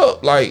opt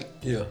up, like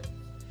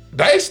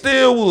they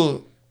still were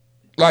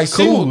like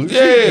cool. She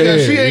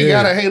ain't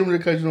gotta hate him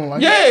because you don't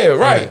like him.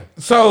 Right.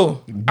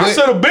 So I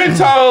should have been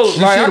told.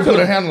 Like I could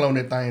have handle on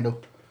that thing though.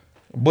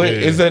 But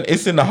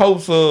it's in the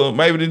hopes of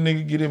maybe this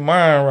nigga get his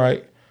mind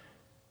right.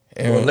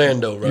 And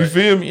Orlando, right? You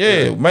feel me?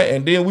 Yeah, man.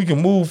 And then we can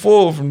move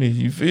forward from this.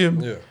 You feel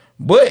me? Yeah.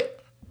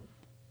 But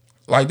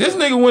like this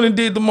nigga went and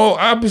did the most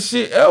opposite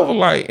shit ever.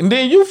 Like, and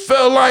then you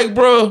felt like,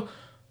 bro,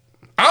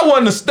 I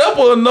wasn't a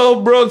stepper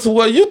enough, bro, to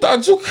where you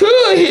thought you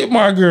could hit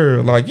my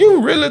girl. Like,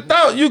 you really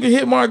thought you could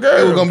hit my girl.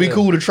 It was gonna be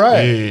cool to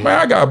try. Man,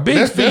 I got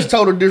big feet. That's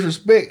total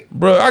disrespect.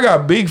 Bro, I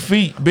got big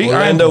feet. Big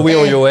Orlando, we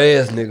on your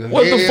ass, nigga.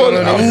 What the fuck?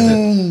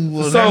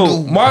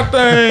 So, my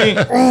thing...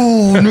 this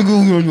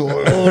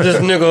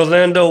nigga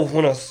Orlando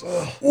when I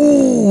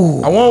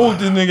want with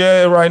this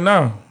nigga ass right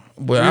now.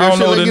 But I don't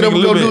know this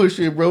nigga go do this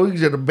shit, bro. He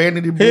just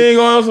abandoned it. He ain't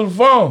gonna answer the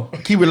phone.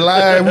 Keep it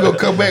live. We gonna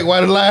come back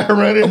while the line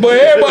running. But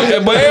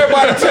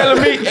everybody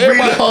telling me,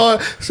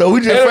 hard. So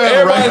we just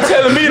everybody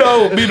telling me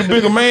though, be the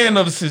bigger man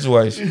of the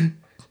situation.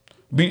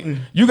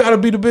 You gotta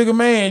be the bigger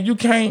man. You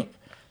can't.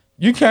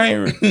 You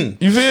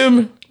feel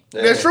me?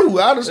 That's true.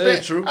 I understand.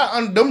 That's true.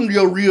 Them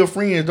your real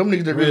friends. Them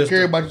niggas that really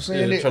care about you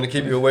saying that. Trying to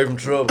keep you away from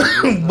trouble.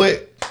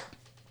 But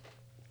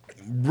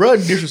bruh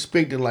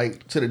disrespected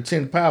like to the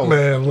 10th power.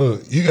 Man,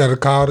 look, you gotta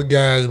call the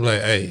guys and be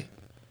like, hey,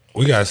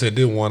 we gotta set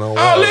this one on.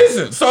 Oh,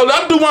 listen. So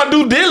I do my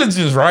due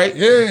diligence, right?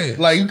 Yeah.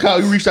 Like you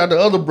reached out to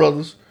other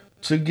brothers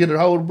to get a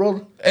hold of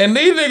brother. And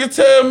these niggas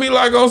tell me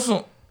like on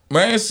some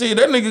man shit,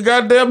 that nigga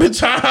goddamn bitch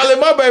trying to holler at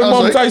my baby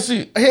mama type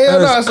shit. Hell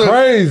no. That's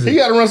crazy. He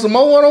gotta run some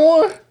more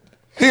one-on-one.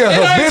 He a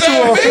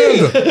habitual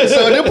offender.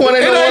 So at this point,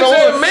 it ain't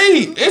just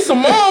me. It's some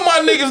more of my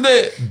niggas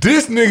that.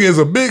 This nigga is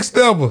a big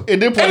stepper.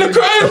 And the crazy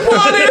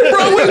part is,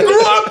 bro, we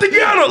grew up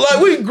together.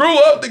 Like, we grew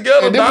up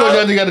together, and dog.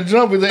 Y'all just got to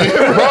jump his ass.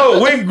 Bro,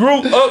 we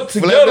grew up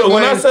together.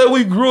 When I say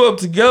we grew up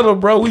together,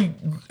 bro, we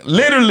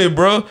literally,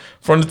 bro,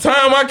 from the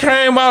time I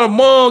came out of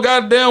mom,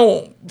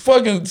 goddamn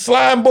fucking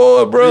slime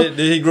board, bro. Did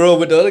he grow up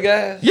with the other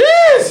guys?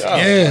 Yes.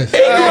 Yes. He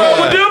grew up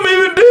with them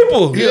even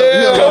deeper.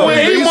 Yeah. Cause when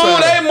he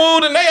moved, they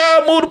moved, and they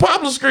all moved to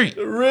Poplar Street.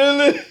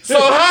 Really? So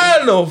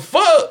how in the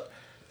fuck,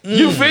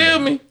 you feel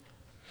me?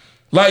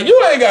 Like,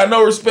 you ain't got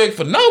no respect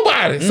for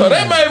nobody. So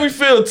that made me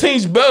feel a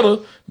tinge better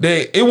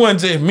that it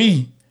wasn't just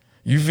me.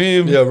 You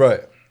feel me? Yeah,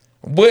 right.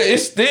 But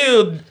it's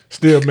still made you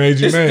mad.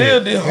 It's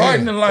still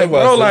disheartening. Like,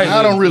 bro, like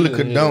I don't really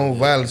condone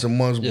violence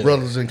amongst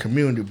brothers in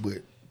community,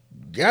 but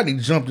y'all need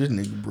to jump this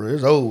nigga, bro.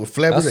 It's over.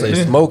 Flap his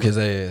ass. Smoke his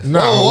ass. No,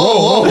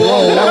 whoa.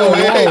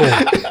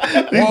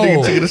 This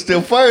nigga took it a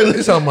step further.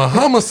 It's on my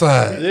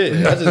homicide.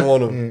 Yeah, I just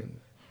want to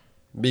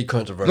be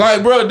controversial.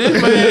 Like, bro,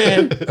 this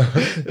man,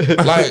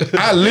 like,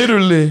 I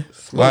literally,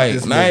 like,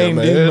 this named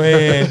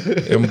nigga,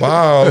 this man and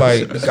ball,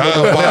 like,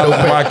 Godfather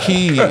for my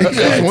kids.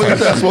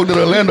 I smoked the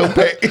Orlando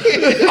pack.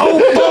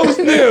 Oh, folks,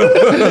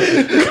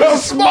 nigga. Come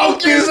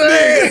smoke his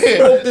ass.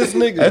 Smoke this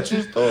nigga. That's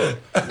true story.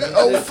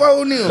 Oh,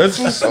 phone him. That's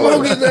true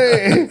Smoke his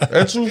ass.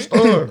 That's true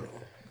story.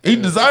 He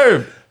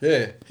deserved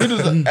it. Yeah. He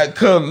deserved.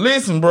 Cause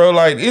listen, bro,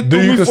 like, it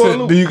Do threw me for a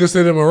loop. you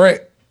consider him a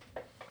rat?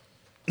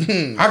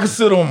 I can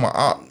sit on my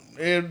op.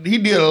 And he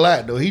did a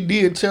lot though. He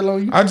did tell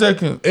on you. I just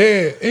can.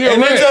 Yeah,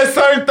 And it's just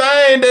certain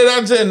thing that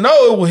I just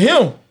know it was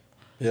him.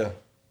 Yeah.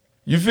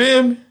 You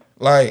feel me?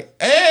 Like,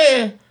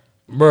 and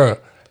bruh,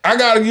 I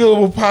gotta give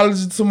an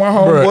apology to my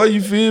homeboy. You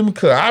feel me?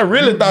 Cause I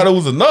really thought it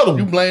was another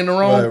You one. blame the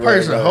wrong Right,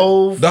 person. right.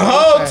 The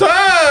whole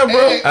time,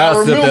 bro. Hey, I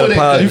accept remember that that.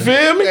 apology. You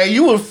feel me? And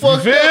you was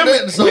fucked You feel up. me?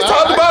 That, so We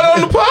talked about it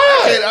on the pod.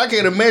 I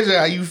can't imagine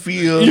how you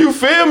feel. You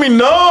feel me?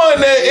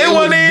 Knowing that it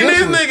wasn't even this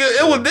different.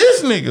 nigga, it was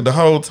this nigga the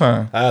whole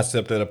time. I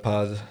accept that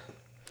apology.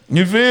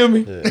 You feel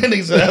me? And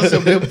he said, I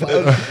accept that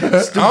apology.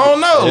 I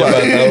don't know. It's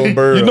like that old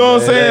bird, you know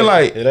what I'm man. saying?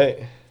 Like, It ain't.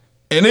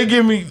 and it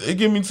give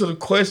me to the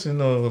question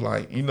of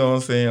like, you know what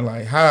I'm saying?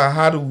 Like,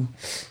 how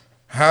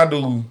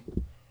do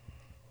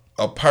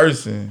a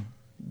person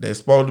that's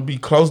supposed to be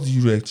close to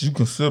you that you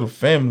consider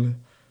family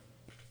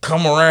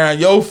come around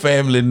your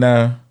family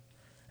now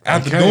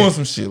after doing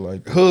some shit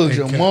like that? Hug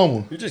your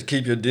mama. You just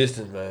keep your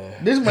distance,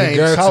 man. This man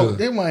got talk. to.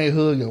 This man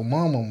hug your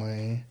mama,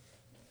 man.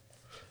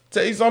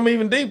 Tell you something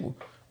even deeper.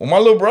 when my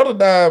little brother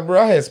died,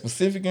 bro, I had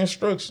specific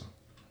instruction.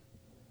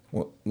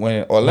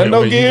 When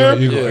Orlando get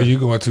here, you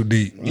going too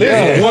deep.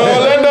 Listen, when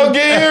Orlando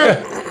get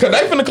here, cause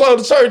they finna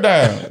close the church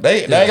down.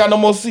 They ain't got no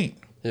more seat.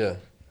 Yeah.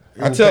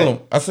 I tell them,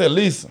 I said,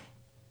 listen,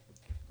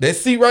 that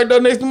seat right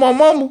there next to my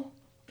mama,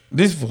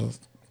 this for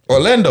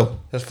Orlando.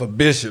 That's for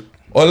Bishop.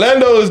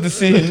 Orlando is the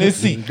seat in this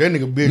seat. That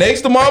nigga Bishop.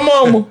 Next to my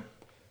mama.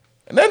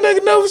 And that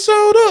nigga never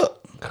showed up.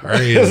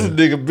 Crazy. That's a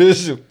nigga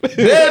Bishop.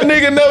 That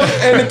nigga never.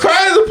 And the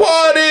crazy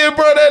part is,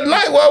 bro, that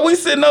night while we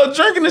sitting up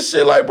drinking and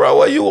shit, like, bro,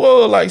 where you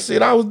were? Like,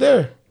 shit, I was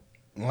there.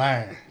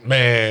 Lying.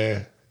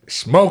 Man,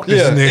 smoke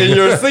this Yeah, nigga. in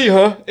your seat,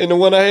 huh? In the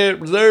one I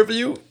had reserved for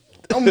you.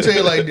 I'm gonna tell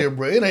you like this,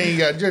 bro. It ain't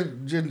got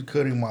just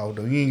cut him out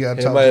though. You ain't got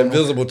to talk my to him.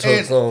 invisible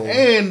trucks on.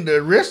 And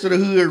the rest of the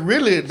hood,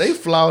 really, they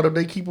flawed if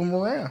they keep him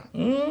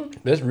around.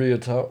 That's real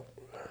talk.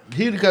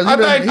 He done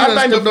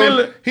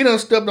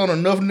stepped on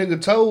enough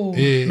nigga toes.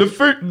 Yeah.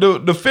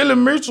 The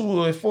feeling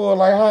mutual is for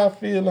like how I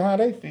feel and how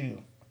they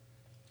feel.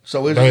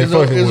 So it's They ain't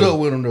up fucking with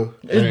with him though.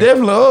 It's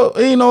definitely up.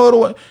 Ain't no other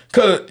way.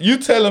 Cause you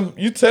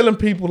telling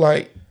people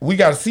like we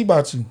gotta see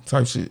about you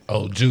type shit.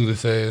 Oh,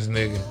 Judas ass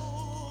nigga.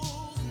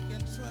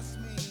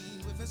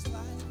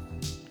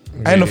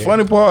 And the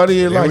funny part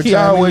is like Every he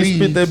time he always leave.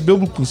 spit that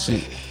biblical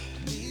shit.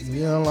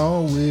 Yeah,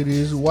 along with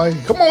his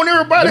wife. Come on,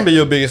 everybody. Them be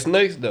your biggest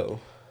snakes, though.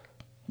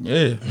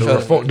 Yeah.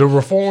 The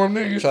reform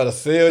nigga. Try to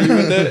sell you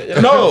in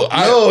that.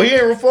 No, He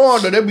ain't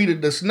reformed though. That be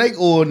the snake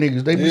oil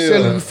niggas. They be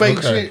selling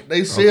fake shit.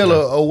 They sell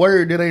a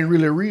word that ain't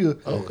really real.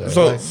 Okay.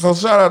 So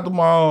shout out to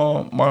my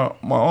uncle.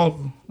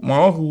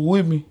 My uncle was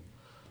with me.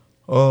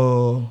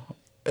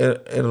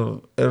 At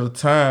a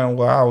time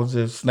where I was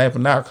just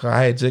snapping out because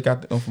I had just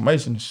got the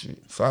information and shit.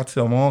 So I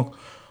tell my uncle.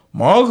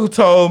 My uncle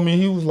told me,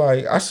 he was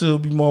like, I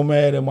should be more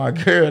mad at my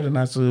girl than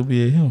I should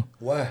be at him.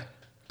 Why?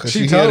 Cause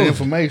She she told had you.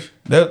 information.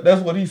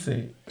 That's what he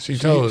said. She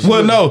told us.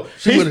 Well, no,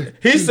 would've-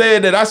 he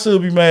said that I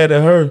should be mad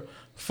at her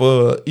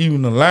for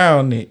even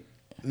allowing it.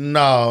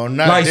 No,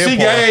 not Like that she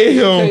part. gave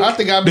him I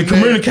think I'd be the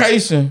mad.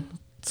 communication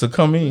to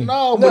come in.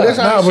 No, but that's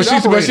how But she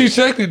operated.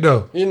 checked it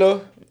though. You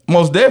know?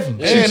 Most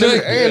definitely.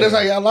 And that's how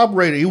y'all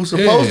operated. He was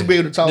supposed to be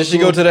able to talk. Did she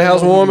go to the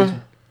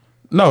housewarming?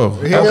 No. Hell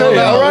Okay,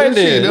 no, all right that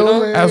then, shit, you that know?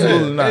 was-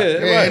 Absolutely not.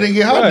 Yeah, it didn't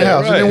get hot in the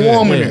house. It didn't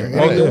warm in there. It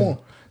didn't get warm.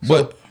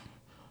 But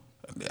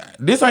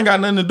this ain't got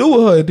nothing to do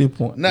with her at this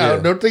point. Now,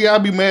 the thing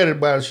I'd be mad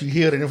about is she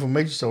held that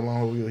information so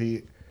long over your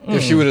head.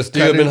 If she would have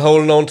still been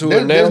holding on to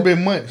it now. That's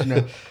been months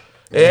now.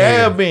 It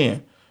have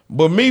been.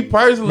 But me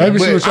personally, Maybe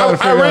she was trying to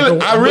figure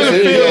out I really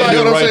Yeah, feel yeah, like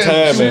yeah. what right I'm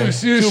saying? time, man.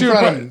 She was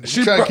trying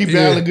to keep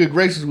y'all in good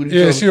graces with each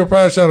other. Yeah, she was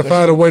probably trying to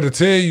find a way to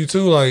tell you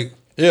too, like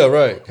Yeah,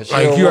 right. 'Cause she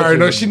you don't want already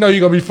know. to. She know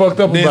you gonna be fucked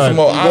up then about some it.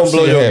 more You gonna blow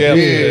options your happen. gap.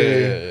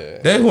 Yeah.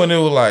 That's when it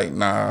was like,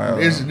 nah.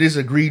 This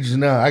egregious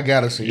now. I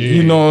gotta see it.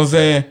 You know what I'm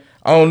saying?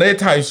 On that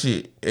type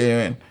shit.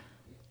 And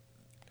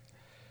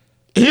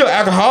he an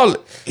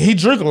alcoholic. He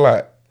drink a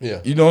lot. Yeah.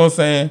 You know what I'm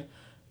saying?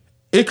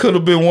 It could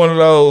have been one of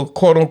those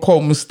quote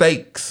unquote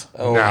mistakes.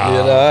 Oh,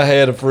 yeah, I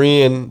had a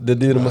friend that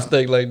did a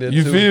mistake like that.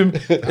 You too. feel me?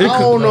 I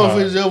don't know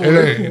if it's ever.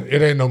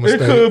 It ain't no It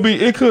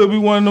mistake. could be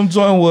one of them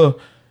joint where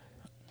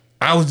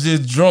I was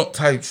just drunk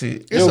type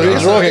shit. You'll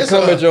get drunk and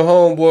come at your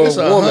homeboy It's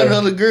 100 woman.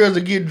 other girls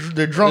that get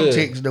the drunk Yeah.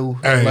 text though.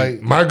 Hey,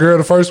 Like, my girl,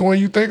 the first one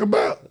you think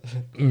about?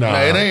 Nah.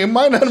 it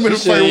might not have been the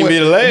She shouldn't first even one. be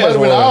the It last might have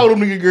been one. all them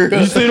nigga girls.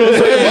 You see what I'm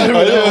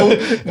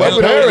saying?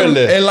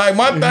 Apparently. And like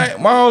my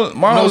thing,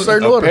 my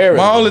certain only, order.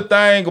 my only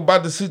thing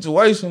about the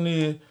situation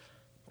is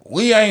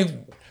we ain't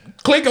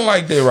clicking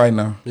like that right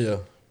now. Yeah.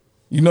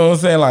 You know what I'm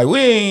saying? Like we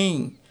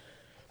ain't.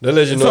 They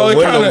let you know So it it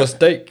wasn't no kinda-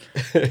 mistake.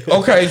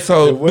 Okay,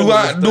 so It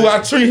wasn't a do I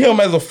mistake. treat him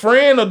as a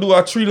friend or do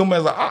I treat him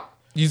as a op?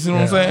 You see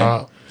what I'm saying?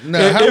 Now,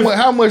 If-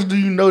 how much do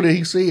you know that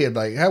he said?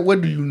 Like,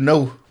 what do you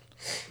know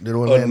that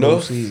Orlando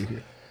Enough.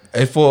 said?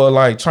 And for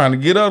like trying to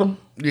get at him,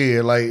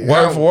 Yeah, like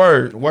word for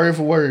word. word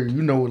for word.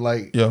 You know,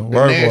 like Yeah, the word for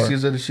word.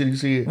 nastiest of the shit he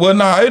said. Well,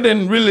 nah, it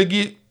didn't really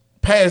get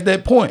past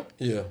that point.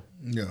 Yeah.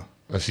 Yeah,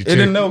 It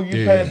didn't never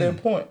get past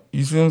that point.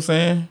 You see what I'm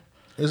saying?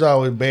 it's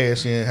always bad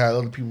seeing how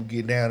other people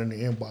get down in the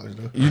inbox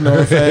though. You know what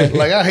I'm saying?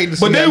 Like I hate to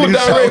see. But they how were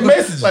niggas direct talk.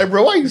 messages. Like,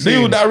 bro, why you They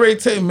saying were that?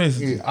 direct text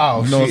messages. Yeah.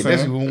 Oh You know what shit, I'm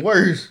that's saying? even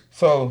worse.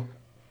 So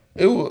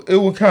it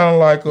was kind of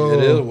like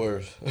It is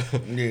worse.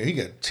 Yeah, he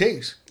got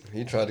text.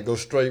 He tried to go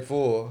straight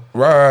for her.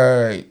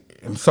 right.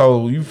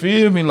 So you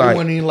feel me? It Like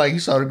wasn't even like he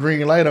saw the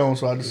green light on,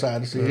 so I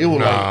decided to see it. It was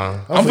like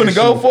I'm finna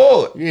go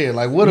for it. Yeah,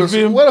 like what if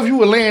feel me? you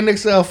were laying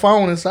next to her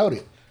phone and saw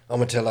it? I'm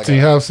gonna tell like T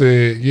House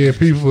said, yeah,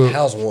 people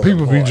Housewarming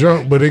be party.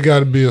 drunk, but it got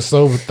to be a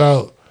sober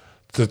thought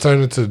to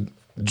turn into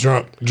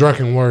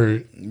drunken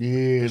word.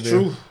 Yeah, It's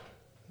true.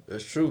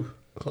 That's true.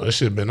 So that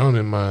shit been on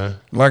in mind.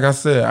 Like I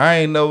said, I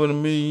ain't never in a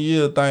million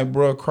years think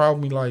bro cross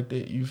me like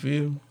that. You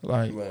feel me?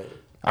 Like Man.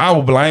 I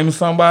was blaming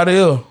somebody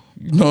else.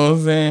 You know what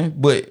I'm saying?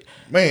 But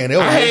Man, that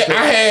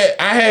was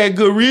I had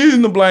good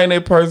reason to blame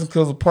that person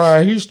because of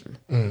prior history.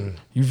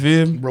 You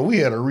feel me? bro. We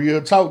had a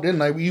real talk that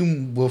night,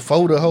 even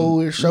before the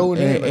whole show,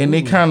 And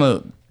it kind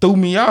of threw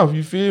me off.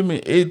 You feel me?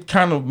 It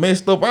kind of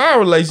messed up our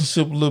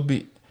relationship a little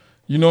bit.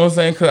 You know what I'm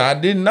saying? Because I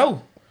didn't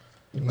know.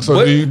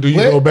 So do you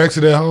go back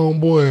to that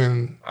homeboy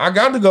and I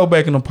got to go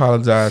back and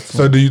apologize to him.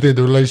 So do you think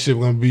the relationship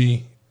gonna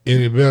be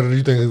any better? Do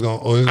you think it's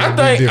gonna? Or it's gonna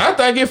be different? I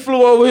think it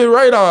flew over his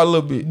radar a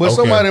little bit. But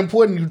somebody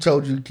important you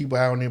told you to keep an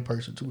eye on that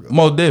person too, though.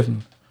 Most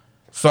definitely.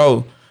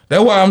 So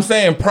that's why I'm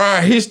saying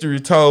prior history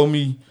told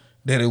me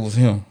that it was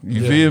him.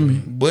 You feel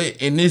me? But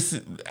in this,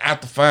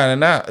 after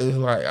finding out, it's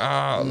like,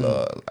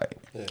 Lord, like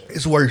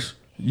it's worse.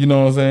 You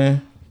know what I'm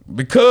saying?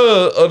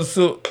 Because of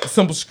the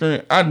simple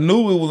screen, I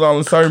knew it was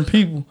only certain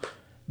people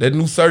that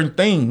knew certain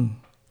things.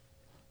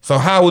 So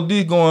how would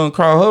this go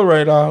across her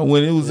radar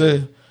when it was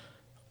a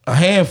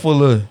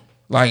handful of,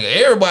 like,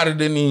 everybody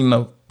didn't even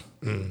know?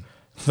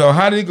 So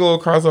how did it go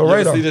across her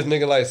radar? You see this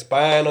nigga like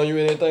spying on you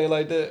and anything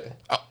like that?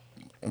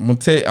 I'm gonna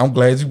tell you, I'm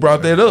glad you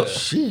brought that up.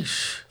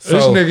 Sheesh. So,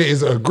 this nigga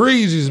is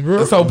egregious,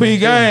 bro. So P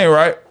gang,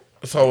 right?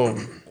 So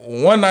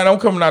one night I'm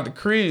coming out the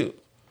crib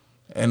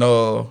and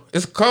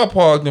it's a car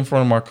parked in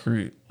front of my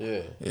crib.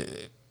 Yeah.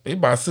 It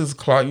about 6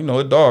 o'clock, you know,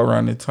 it's dark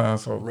around that time.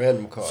 So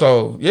random car.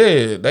 So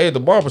yeah, they at the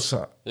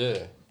barbershop.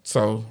 Yeah.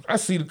 So I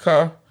see the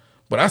car,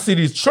 but I see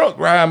this truck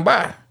riding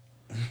by.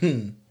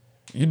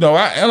 You know,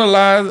 I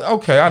analyze,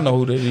 okay, I know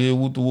who that is,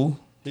 woo the woo.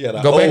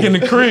 Go back in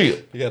the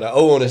crib. He got an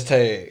O on his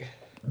tag.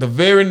 The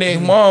very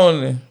next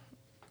morning,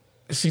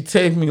 she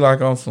text me like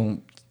on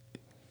some,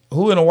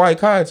 who in a white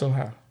car at your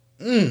house?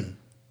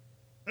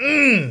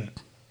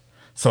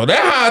 So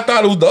that's how I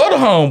thought it was the other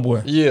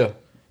homeboy. Yeah.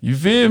 You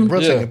feel me?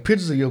 Bro, taking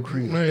pictures of your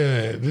crib.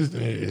 Man, this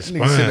is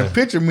nigga sending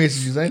picture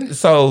messages, ain't it?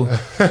 So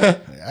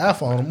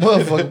iPhone,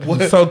 motherfucker,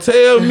 boy. So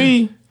tell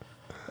me,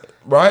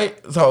 right?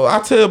 So I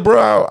tell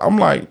bro,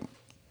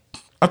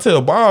 I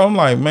tell Bob, I'm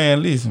like,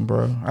 man, listen,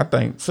 bro. I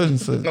think such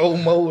and such. No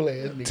more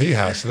ass nigga.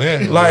 T-House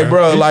snapping. Like,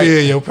 bro, like,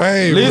 feel your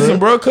pain, listen,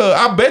 bro, cause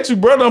I bet you,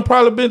 bro, done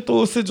probably been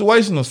through a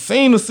situation or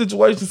seen a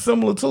situation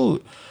similar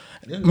to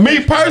it.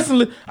 Me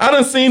personally, I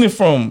done seen it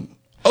from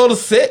other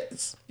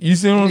sets. You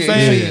see what I'm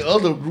saying?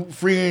 Other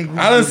friend groups.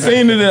 I done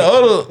seen it in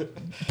other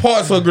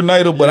parts of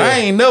Grenada, but I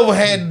ain't never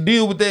had to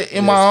deal with that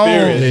in my own.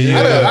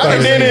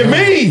 And then in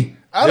me.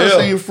 I done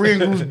seen friend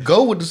groups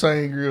go with the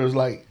same girls,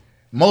 like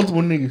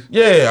multiple niggas.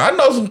 Yeah, I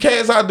know some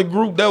cats out the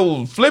group that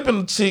was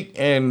flipping the chick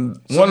and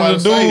one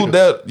of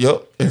the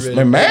dudes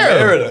and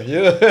married her.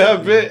 Yeah, I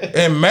bet.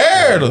 And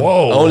married her.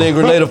 Whoa. Only in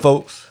Grenada,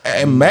 folks.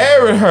 And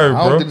married her, bro.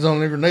 I don't think it's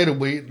only in Grenada,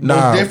 but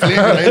nah. definitely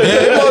in Grenada.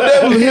 Yeah, most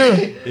definitely here.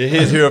 It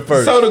hits here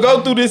first. So to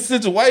go through this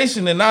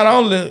situation and not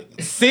only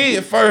see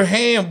it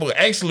firsthand, but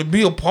actually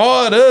be a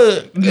part of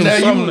it.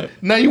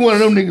 Now you one of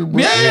them niggas,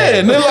 bro. Yeah,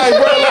 and they're like,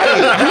 bro,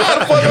 like, how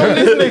the fuck on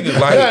this nigga?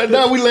 Like,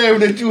 now we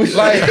laughing at you.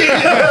 Like,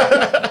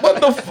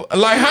 what the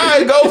like, how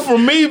it go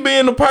from me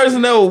being the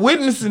person that was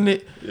witnessing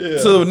it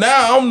to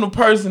now I'm the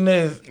person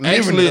that's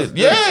actually, and I'm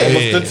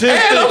the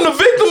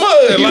victim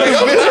of it. Like,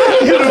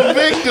 you're the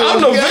victim.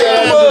 I'm the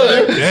victim of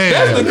it.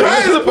 That's the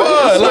crazy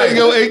part. Like,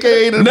 go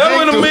AKA the never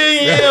victim. in a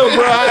million years,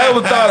 bro, I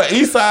ever thought an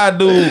East Side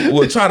dude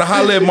would try to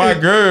holler at my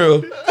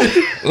girl.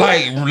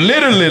 Like,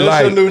 literally, that's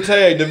like. your new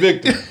tag, the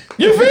victim.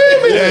 You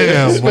feel me?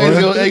 Damn,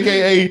 boy.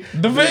 AKA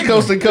the victim.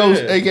 Coast to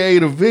coast, AKA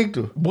the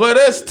victim. Boy,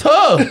 that's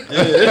tough.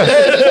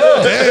 That's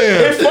tough.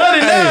 It's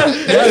funny now.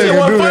 That shit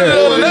wasn't funny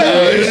the other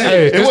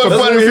day. It wasn't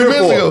funny a few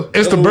minutes ago.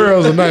 It's the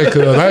Burrows tonight,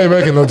 cuz I ain't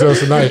making no jokes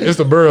tonight. It's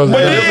the Burrows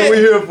tonight. That's what we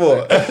here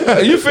for.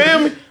 You feel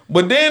me?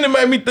 But then it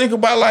made me think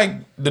about like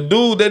the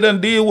dude that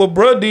done did what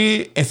bruh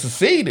did and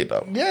succeeded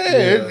though.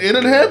 Yeah. It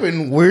done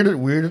happened.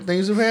 Weird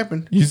things have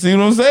happened. You see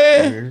what I'm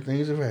saying? Weird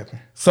things have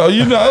happened. So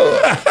you know.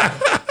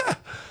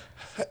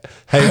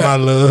 Hey, my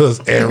loves,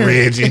 and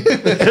Reggie.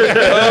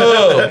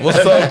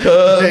 What's up,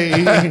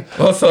 cuz?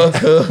 What's up,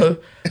 cuz?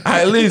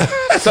 At least,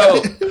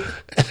 so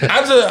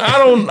I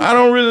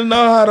don't really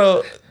know how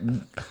to.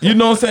 You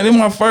know what I'm saying?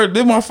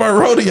 This my first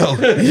rodeo.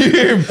 You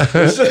hear me?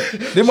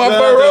 This my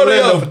first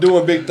rodeo for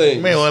doing big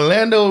things. Man,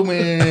 Orlando,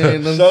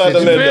 man. Shout out to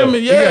you feel me?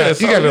 Yeah,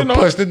 you gotta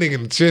punch the nigga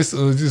in the chest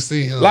or just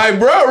see him. Like,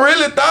 bro,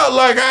 really thought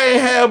like I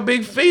ain't have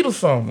big feet or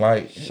something.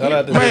 Like, shout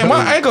out to man,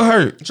 my ankle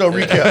hurt. So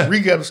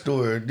recap the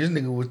story. This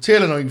nigga was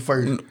telling on you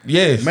first.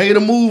 Yes, made a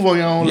move on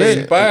your own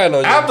lady. Spying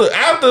on you.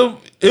 After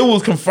it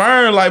was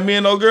confirmed, like me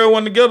and no girl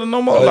wasn't together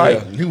no more.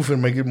 He was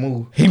finna make it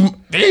move. He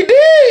did.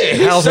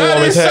 He shot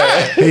his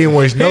shot. He ain't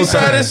waste no time. He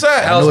shot his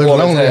shot. I know it's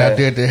lonely out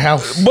there at the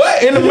house.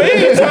 But in the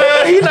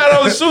meantime, he not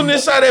only shooting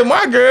this shot at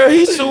my girl,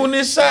 he shooting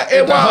this shot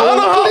at my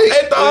other hoe,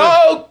 at the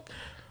whole.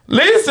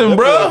 Listen,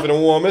 bro. Everybody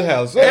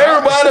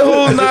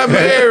who's not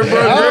married,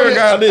 bro, girl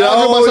got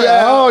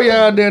all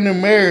y'all down there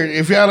married.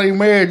 If y'all ain't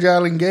married,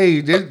 y'all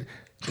engaged. That's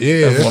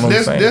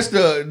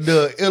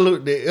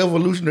the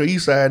evolution of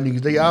East Side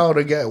niggas. They all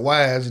got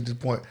wives at this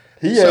point.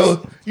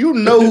 So you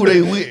know who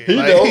they with.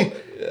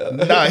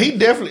 Nah, he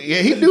definitely.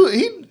 Yeah, he do.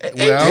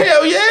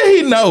 Hell yeah,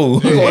 he know.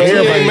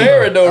 Everybody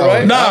married though,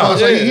 right? Nah,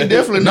 he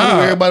definitely know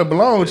who everybody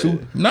belong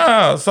to.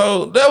 Nah,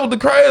 so that was the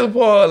crazy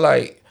part.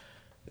 Like,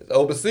 it's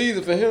open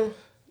season for him.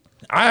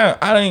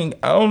 I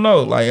don't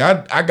know. Like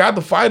I got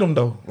to fight him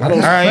though.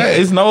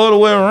 It's no other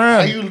way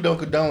around. I usually don't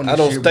condone this I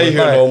don't shit, stay here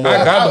like, no more.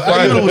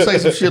 I usually would say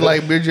some shit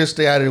like, "Bitch, just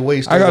stay out of the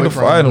way." I got to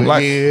fight him.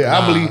 Like, yeah,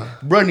 I believe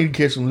bro need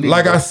to catch some lead.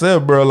 Like I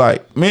said, bro.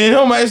 Like me and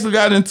him actually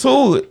got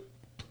into it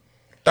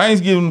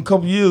Thanksgiving a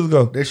couple years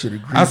ago. That shit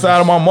egregious.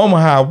 Outside of my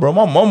mama house, bro.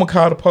 My mama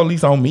called the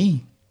police on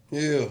me.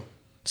 Yeah.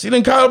 She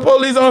didn't call the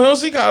police on him.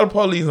 She called the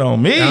police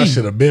on me. I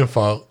should have been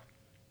fought.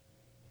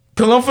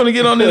 Cause I'm finna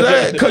get on his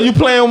ass. Cause you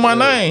playing with my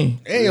name.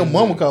 And your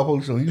mama called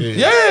police on you.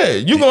 Yeah,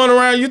 you going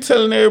around, you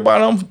telling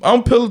everybody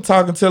I'm pillow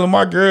talking, telling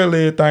my girl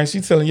everything. She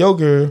telling your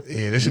girl.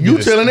 Yeah, this should You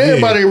be telling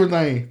everybody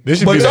everything. This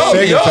should be the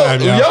second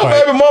time y'all your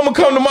fight. baby mama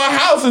come to my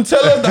house and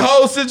tell us the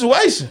whole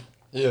situation.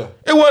 Yeah.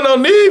 It wasn't no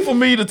need for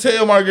me to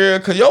tell my girl,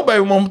 cause your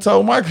baby mama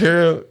told my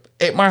girl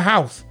at my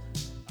house.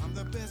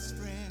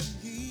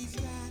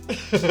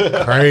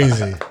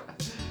 Crazy.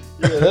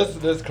 Yeah,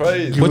 that's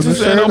crazy. What you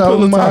saying? I'm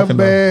pillow talking.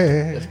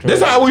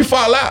 This how we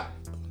fall out.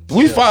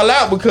 We fall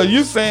out because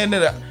you saying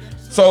that.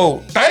 So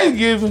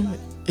Thanksgiving,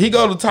 he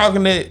go to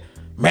talking that.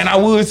 Man, I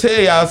would tell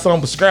y'all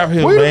something, but scrap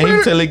him, man.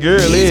 He tell the girl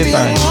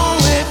everything.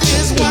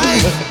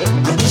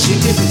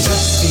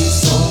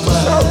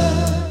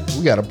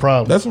 We got a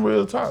problem. That's some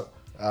real talk.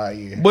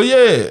 Yeah. But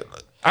yeah,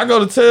 I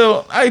go to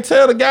tell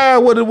the guy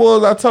what it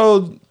was I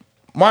told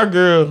my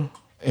girl,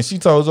 and she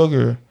told your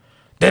girl.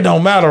 That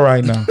don't matter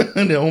right now.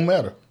 That don't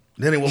matter.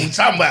 That ain't what we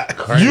talking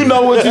about. You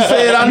know what you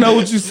said. I know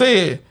what you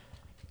said.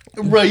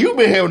 Bro, you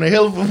been having a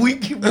hell of a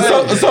week.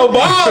 So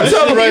Bob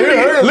tell him,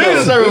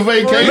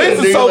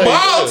 listen, so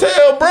Bob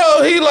tell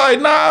bro, he like,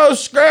 nah,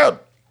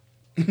 scrap.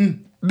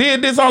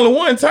 Did this only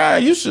one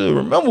time. You should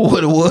remember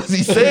what it was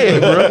he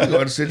said, bro. You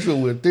gotta sit you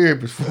with a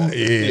therapist.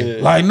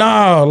 Yeah. Like,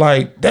 nah,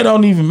 like, that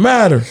don't even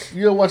matter.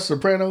 You ever watch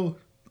Sopranos?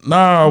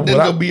 Nah, That's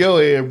but gonna be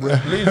your head, bro.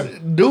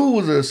 Dude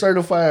was a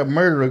certified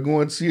murderer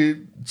going to see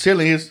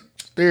telling his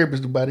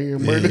therapist about his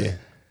murder. Yeah.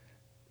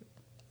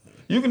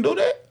 You can do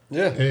that?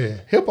 Yeah.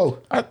 Hippo.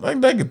 I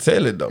think they can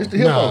tell it though. It's the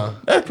hippo. Nah.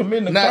 That's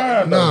committing a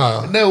crime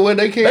though. No, what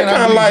they can. They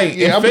kind of like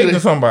infecting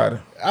somebody.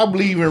 I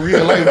believe in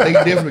real life they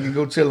definitely can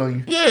go tell on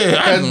you.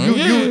 Yeah,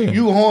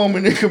 you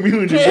harming the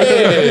community. Yeah,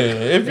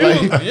 if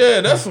you,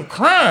 that's a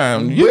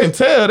crime. You can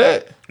tell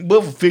that.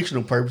 But for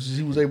fictional purposes,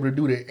 he was able to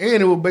do that,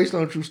 and it was based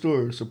on a true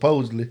story,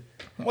 supposedly.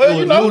 Well,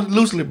 it was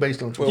loosely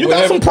based on true. You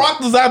got some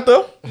proctors out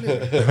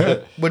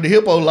there. But the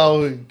hippo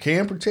law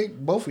can protect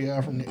both of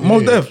y'all from that.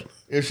 Most definitely.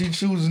 If she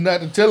chooses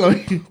not to tell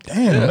on you.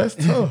 Damn, that's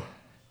tough.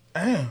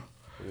 Damn.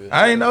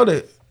 I ain't know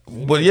that.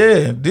 But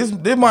yeah, this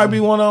might be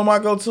one of them I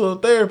go to a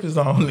therapist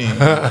on then.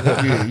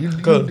 Yeah, you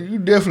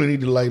definitely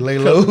need to like lay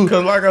low.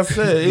 Because like I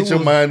said, get your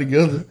mind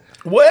together.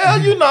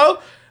 Well, you know,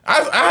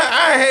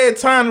 I had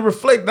time to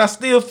reflect. I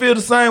still feel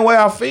the same way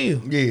I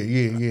feel.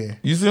 Yeah.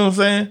 You see what I'm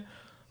saying?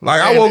 Like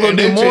I woke up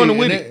this morning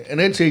with it. And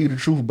they tell you the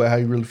truth about how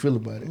you really feel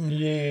about it.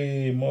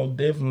 Yeah, most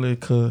definitely.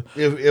 Cause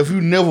if you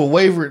never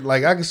wavered,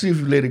 like I can see if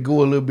you let it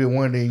go a little bit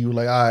one day, you were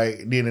like, all right.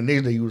 Then the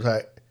next day you was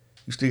hot.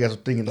 You still got some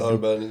thinking to do.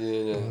 About it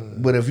again, yeah.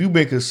 But if you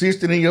been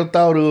consistent in your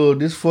thought of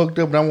this fucked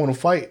up and I want to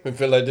fight. I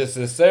feel like this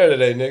is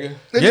Saturday, nigga.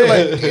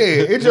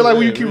 It's just like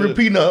when you keep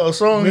repeating a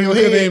song in your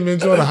head. You couldn't even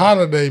enjoy the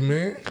holiday,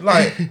 man.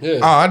 like,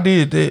 I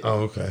did that.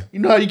 Oh, okay. You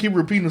know how you keep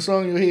repeating a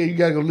song in your head? You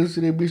gotta go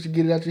listen to that bitch to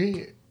get it out your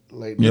head.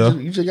 Like,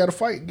 you just gotta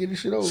fight, get this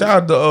shit over.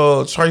 Shout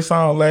out to Trey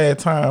Songz last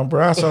time,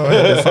 bro. I saw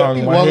that song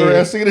in my walking head.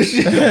 around singing this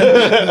shit.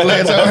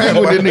 Last time I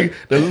hang with that nigga.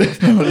 The last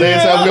time we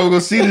ever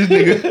gonna see this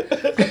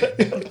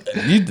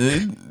nigga. You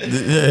did,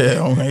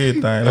 yeah, on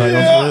everything. Like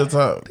on real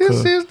talk.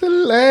 This is the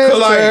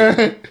last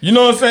time. You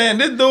know what I'm saying?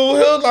 This dude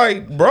here,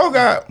 like, bro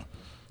got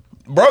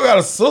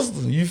a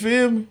sister. You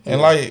feel me? And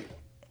like,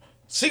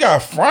 she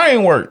got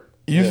framework.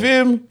 You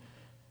feel me?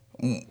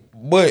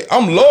 But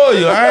I'm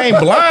loyal. I ain't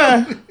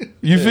blind.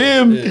 You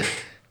feel me?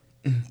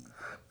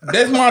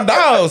 That's my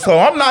dog. So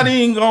I'm not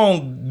even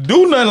gonna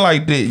do nothing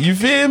like that. You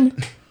feel me?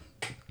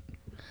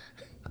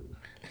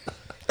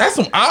 That's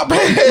some op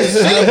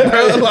shit,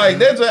 bro. Like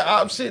that's just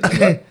op shit.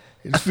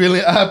 It's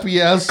feeling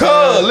oppy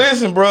outside. Cuz,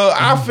 listen, bro.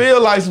 I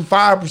feel like some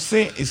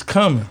 5% is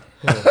coming.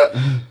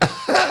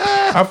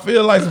 I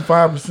feel like some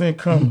 5%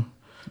 coming.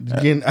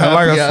 Getting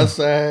oppy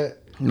outside.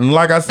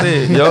 Like I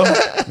said, yo.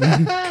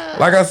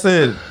 Like I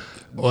said.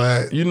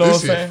 What? You know what I'm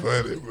saying?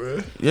 Funny, bro.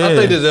 Yeah. I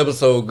think this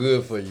episode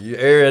good for you. You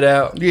air it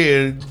out.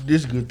 Yeah,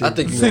 this good thing. I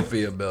think you're gonna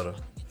feel better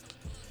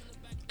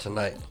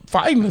tonight.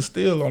 Fighting is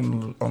still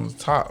on the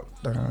top.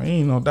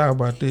 Ain't no doubt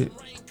about that.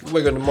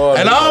 Wake up tomorrow.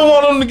 And I don't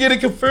want them to get it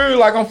confused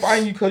like I'm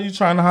fighting you because you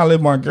trying to holler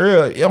at my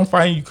girl. I'm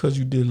fighting you because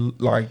you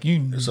did like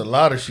you. It's a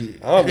lot of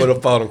shit. I would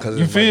have fought him because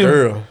it's my feel?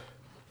 girl.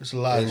 It's a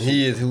lot And of shit.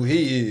 he is who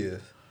he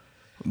is.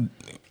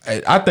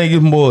 I think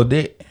it's more of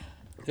that.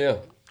 Yeah.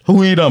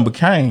 Who he done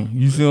became.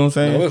 You see what I'm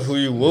saying? That's who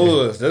you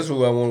was. That's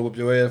who I want to whoop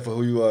your ass for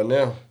who you are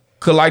now.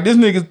 Cause like this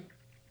nigga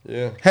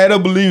Yeah. had her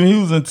believing he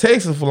was in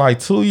Texas for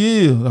like 2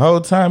 years. The whole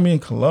time he in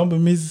Columbia,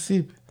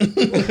 Mississippi.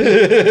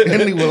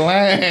 And he was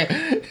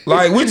lying.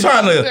 Like we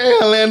trying to,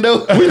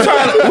 Lando. we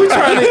trying to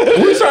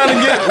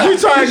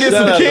get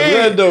some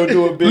kids.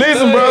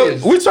 Listen, bro,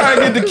 we trying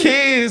to get the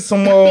kids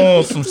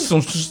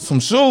some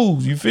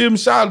shoes. You feel me?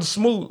 Shout out to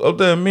Smooth up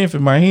there in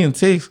Memphis, man. He in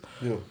Texas.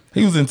 Yeah.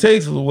 He was in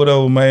Texas or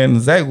whatever, man.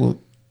 And Zach was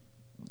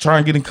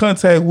trying to get in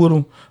contact with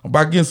him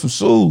about getting some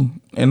shoes.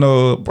 And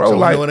bro, so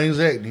like, it ain't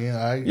Zach,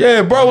 then.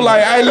 Yeah, bro,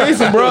 like, hey,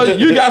 listen, bro,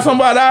 you got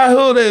somebody out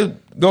here that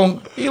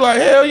he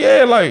like, hell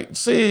yeah, like,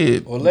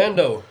 shit.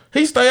 Orlando.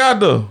 He stay out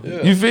there.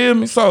 Yeah. You feel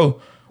me? So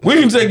we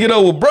can just get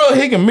over, bro.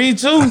 He can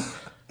meet you,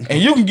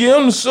 and you can get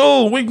him the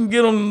shoes. We can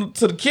get him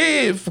to the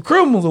kid for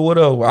Christmas or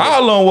whatever.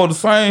 All of them were the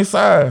same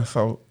size,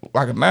 so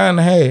like a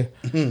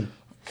 9.5.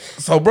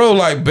 So, bro,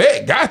 like,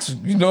 bet, got you.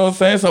 You know what I'm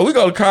saying? So we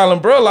go to call him,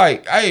 bro,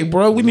 like, hey,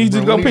 bro, we need you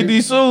to go pick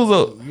these shoes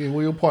up. Yeah,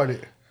 where your party?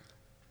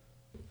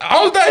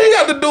 All thing he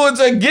got to do is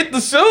just get the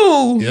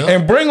shoes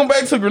and bring them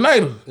back to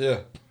Grenada.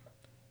 Yeah.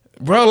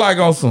 Bro, like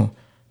on some,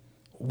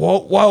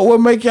 what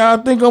make y'all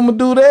think I'm gonna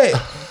do that?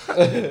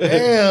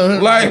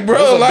 Damn. Like,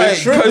 bro,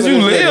 like, cause you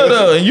live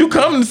there and you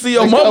coming to see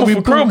your mama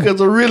for Christmas.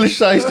 Because I'm really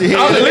shiesty here.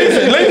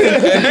 Listen.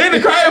 And then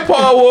the crazy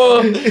part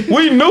was,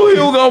 we knew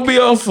he was gonna be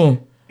on some,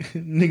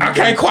 I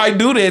can't quite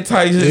do that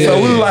type shit. So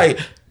we was like,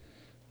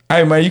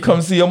 hey man, you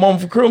come to see your mama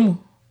for Christmas?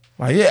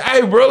 Like, yeah,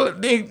 hey, bro, I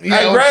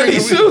grab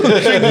these shoes.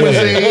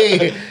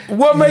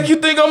 What make you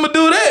think I'm gonna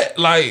do that?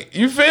 Like,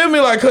 you feel me?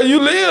 Like, cause you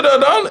live there,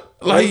 don't it?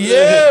 Like,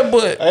 yeah,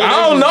 but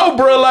I don't know,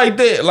 bro, like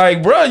that.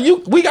 Like, bro,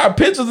 we got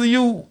pictures of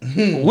you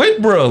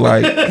with bro.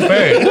 Like,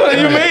 man, what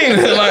do you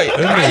mean? Like,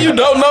 how you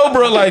don't know,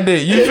 bro, like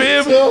that? You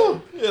feel me?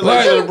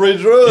 Like, you gotta bring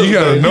drugs. You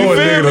gotta know a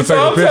nigga to take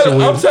a picture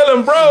with. I'm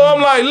telling bro, I'm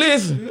like,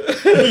 listen.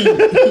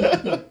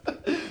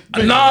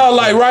 Nah,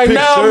 like right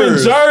now I'm in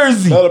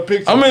Jersey.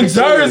 I'm in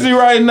Jersey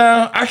right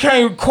now. I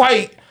can't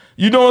quite,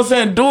 you know what I'm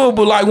saying, do it.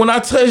 But like when I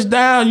touch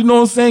down, you know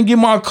what I'm saying, get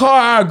my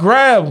car, I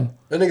grab him.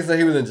 That nigga said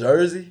he was in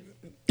Jersey?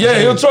 Yeah,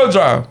 he a truck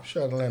driver.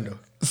 Shout out to Lando.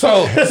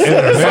 So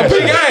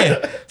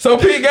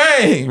P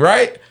gang,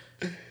 right?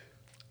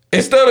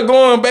 Instead of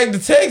going back to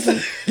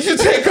Texas, you should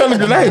take on to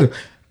Grenada.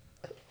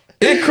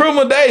 It's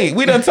Christmas Day.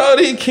 We done told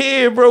these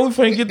kids, bro, we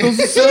finna get those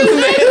shoes.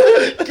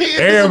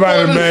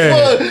 Everybody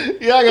mad.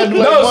 Yeah, I got to do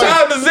no,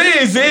 shout out to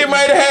Z. Z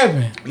made it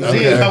happen.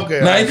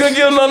 Okay. Now, he couldn't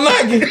give him no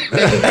Nike.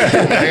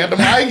 I got the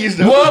Nikes,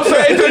 though. Well, I'm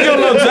saying he couldn't give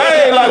him no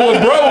Jane like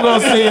what bro was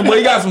gonna send, but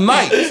he got some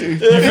Nikes. You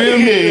feel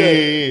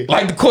me? Yeah.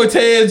 Like the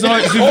Cortez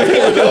joints. You feel me?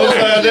 He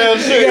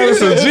got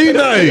some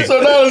G-Nikes. So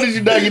not only did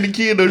you not get the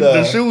kid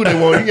the shoe they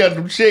want, you got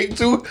them check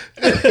too.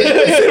 See,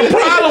 the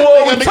problem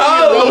was we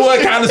told him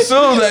what kind of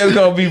shoes they was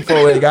gonna be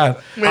for. They got.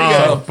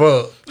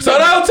 Fuck. So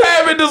that was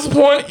time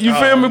disappointed. You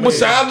feel me? But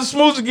shout out to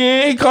Smooch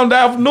again. He come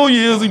down for New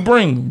Year's. He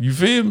bring them. You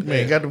feel me?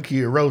 Man, got them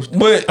kids roasted.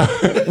 But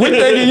we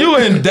thinking you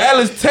in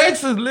Dallas,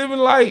 Texas, living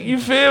like, you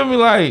feel me?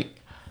 Like,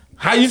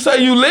 how you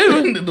say you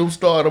living? Them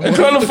start them. And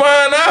come to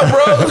find out,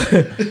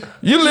 bro,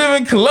 you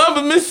live in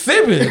Columbus,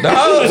 Mississippi the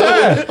whole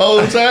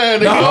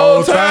time. The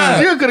whole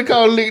time. You could have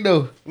called Lick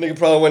though. Nigga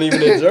probably wasn't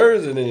even in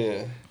Jersey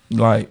then.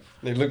 Like.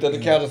 They looked at the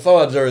counter,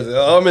 saw Jersey.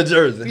 Oh, I'm in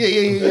Jersey.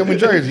 Yeah, I'm in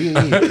Jersey.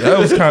 Yeah. That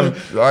was kind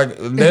of like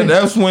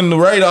that's when the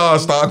radar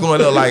started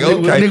going up. Like,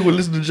 okay, nigga would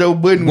listen to Joe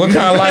Budden. What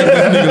kind of life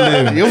this nigga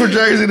living? You from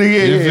Jersey?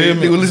 You feel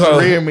me? He would listen to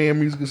Redman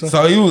music or something.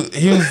 So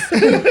he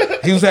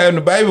was having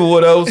the baby or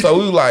whatever. So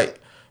we was like,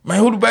 man,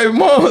 who the baby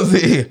mama's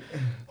here?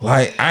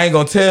 Like, I ain't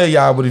gonna tell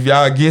y'all, but if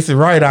y'all guess it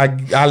right,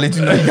 I'll let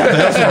you know you got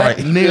the answer right.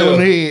 Nail on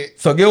the head.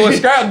 So get what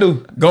Scott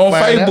do. Go on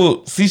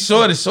Facebook. See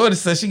Shorty. Shorty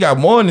said she got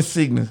morning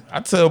sickness. I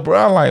tell bro,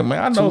 I'm like,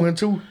 man, I know. 2 and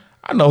 2.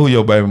 I know who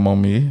your baby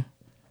mama is.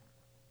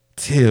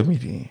 Tell me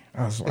then.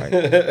 I was like,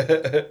 beep.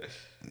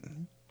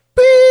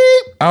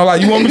 I was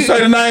like, you want me to say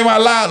the name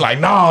out loud? Like,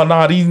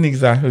 no, these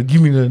niggas out here,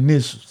 give me the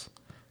initials.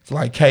 It's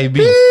like KB.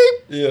 Beep.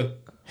 Yeah.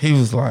 He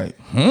was like,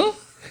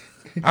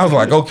 I was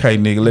like, okay,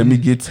 nigga, let me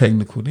get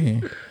technical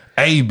then.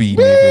 AB,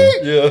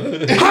 nigga.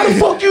 Yeah. How the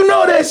fuck you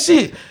know that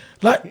shit?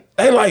 Like,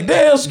 they like,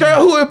 damn, Scrap,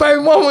 who his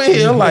baby mama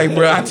is? I'm like,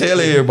 bro, I tell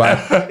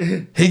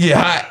everybody. He get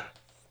hot.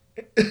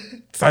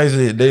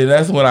 Shit,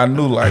 that's when I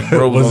knew, like,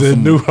 bro was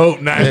in New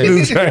Hope, not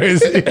New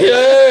Jersey.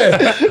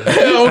 Yeah.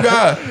 Oh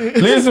God.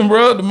 Listen,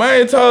 bro, the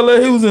man told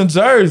her he was in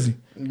Jersey.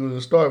 He was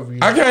in Star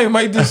Vegas. I can't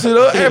make this shit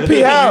up at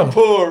P House.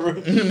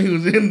 He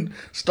was in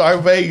Star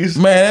Vegas.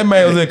 Man, that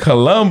man was in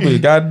Columbia.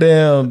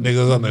 Goddamn.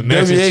 Niggas on the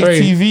next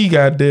WHTV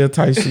goddamn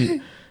type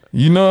shit.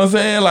 You know what I'm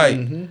saying?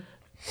 Like,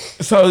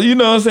 so, you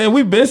know what I'm saying?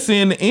 We been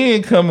seeing the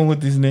end coming with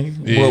this nigga.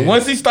 Yeah. But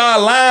once he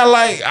started lying,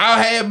 like,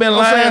 I had been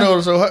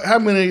lying. So how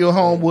many of your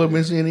homeboys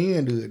been seeing the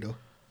end do it, though?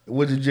 Or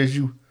was it just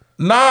you?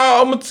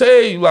 Nah, I'm going to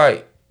tell you,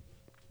 like,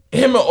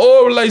 him and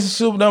oil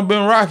relationship done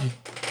been rocky.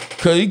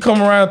 Because he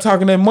come around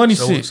talking that money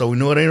shit. So we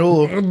know it ain't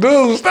oil.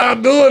 Dude,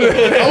 stop doing it.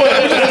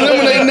 I'm just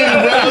eliminating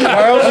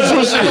That's some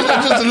true shit.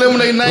 Just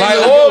eliminate names.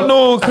 Like old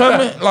dude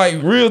coming,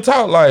 like real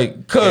talk,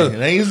 like cause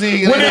when he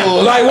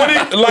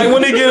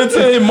get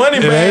into his money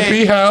bag,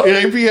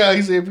 It ain't P House.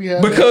 He said P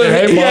House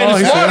because he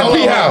ain't smart to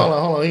P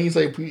House. Hold on. He ain't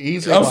say P.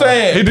 I'm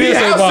saying P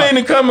House seen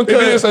it coming. He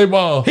didn't say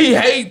ball. He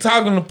hate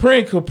talking to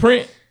Print because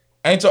Print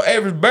ain't your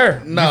average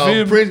bear.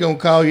 No, Prince gonna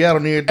call you out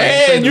on everything.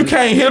 And you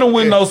can't hit him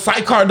with no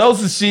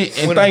psychosis shit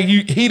and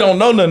think he don't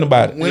know nothing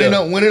about it. When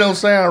it don't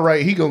sound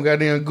right, he gonna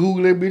goddamn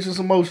Google that bitch and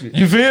some more shit.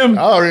 You feel me?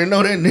 I already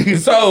know that nigga.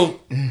 So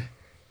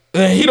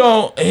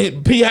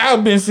P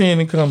House been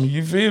seeing it coming.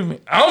 You feel me?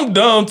 I'm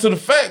dumb to the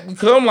fact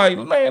because I'm like,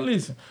 man,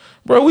 listen.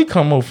 Bro, we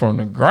come up from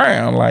the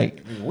ground,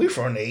 like we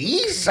from the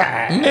east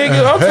side,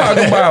 nigga. I'm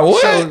talking about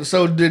what?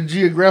 So the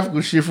geographical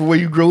shit from where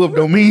you grow up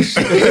don't mean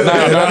shit.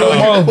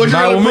 Not with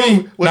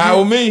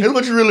me. That's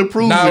what you really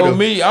prove. Not with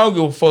me. I don't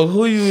give a fuck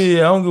who you is.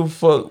 I don't give a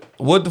fuck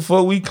what the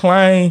fuck we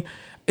claim.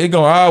 It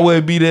gonna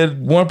always be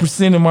that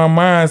 1% in my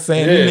mind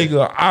saying this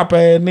nigga an op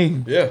ass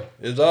nigga. Yeah,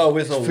 it's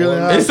always on.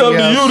 It's up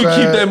to you to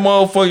keep that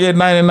motherfucker at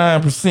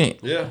 99%.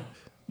 Yeah,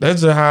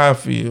 that's just how I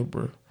feel,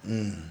 bro.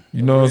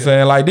 You know what I'm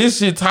saying? Like, this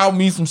shit taught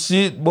me some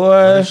shit, boy.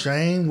 What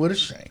a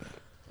shame.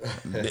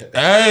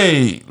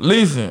 Hey,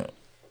 listen.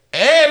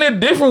 And it's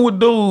different with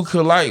dudes,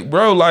 cause like,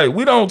 bro, like,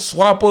 we don't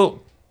swap up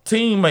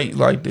teammates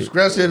like that.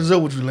 Scratch that is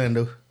up with you,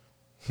 Lando.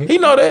 He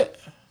know that.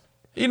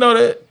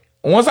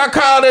 Once I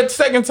called that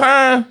second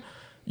time,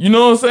 you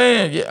know what I'm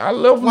saying? Yeah, I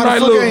love him. Why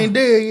the fuck I ain't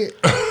dead yet?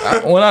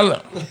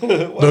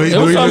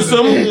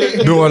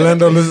 Do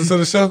Orlando listen to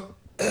the show?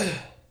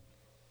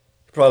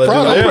 Probably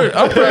would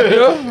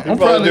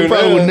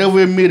never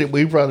admit it, but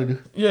he probably do.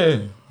 Yeah,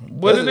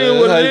 but it is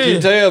what it is.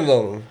 Keep tabs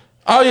on him.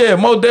 Oh yeah,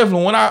 most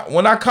definitely.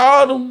 When I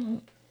called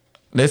him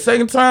that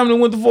second time and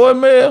went to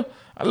voicemail,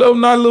 I love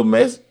him not a little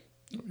message.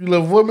 You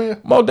love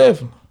voicemail? Most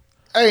definitely.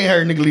 I ain't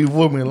heard nigga leave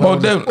voicemail.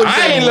 Most definitely.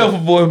 I ain't left a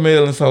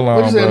voicemail in so long.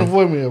 What you say in the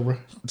voicemail, bro?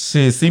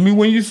 Shit, see me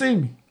when you see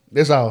me.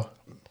 That's all.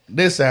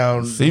 That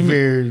sounds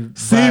very.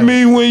 See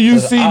me when you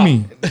see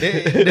me.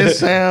 That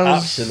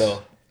sounds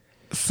optional.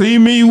 See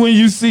me when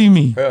you see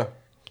me. Yeah.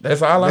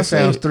 That's all I say.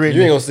 You ain't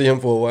gonna see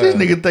him for a while. This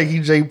nigga think he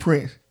Jay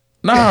Prince.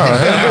 Nah.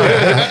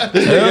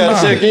 This nigga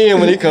gotta check in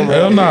when he come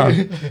around. I'm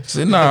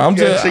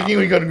just check in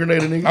when you got to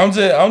Grenada, nigga.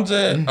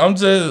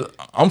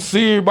 I'm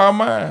serious about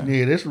mine.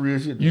 Yeah, that's real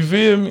shit. You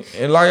feel me?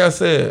 And like I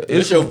said,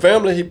 it's your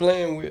family he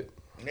playing with.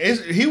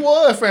 He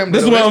was family.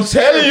 This is what I'm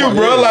telling you,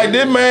 bro. Like,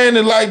 this man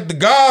is like the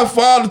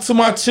godfather to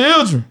my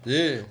children.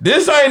 Yeah.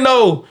 This ain't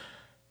no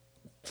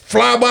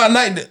fly by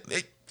night.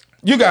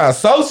 You got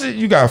associates,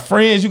 you got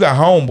friends, you got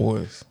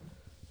homeboys.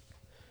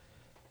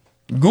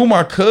 Goo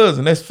my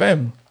cousin, that's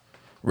family.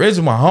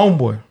 Reggie my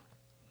homeboy.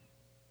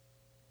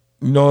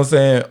 You know what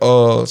I'm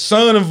saying?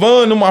 Sean and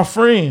Vaughn, them my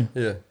friend.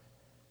 Yeah.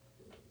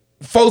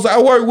 Folks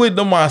I work with,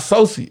 them my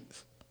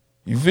associates.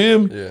 You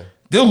feel me? Yeah.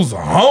 This was a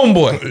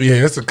homeboy.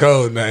 Yeah, it's a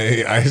code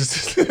name.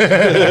 This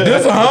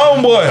a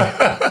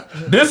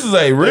homeboy. This is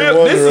a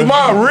real. This is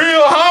my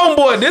real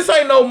homeboy. This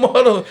ain't no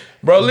mother.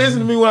 Bro, listen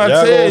to me when I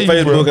tell you, go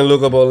on Facebook and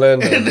look up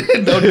Orlando. Don't do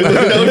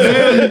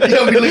it. You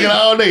gonna be looking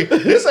all day.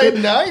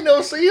 I ain't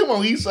never see him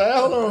on East Side.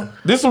 Hold on.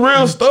 This a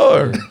real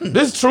story.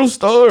 This true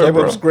story, Type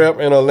bro. up Scrap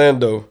in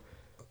Orlando.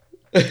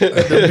 You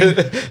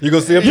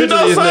gonna see a picture You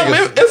know of these something?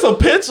 niggas. It's a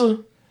picture.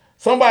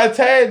 Somebody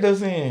tagged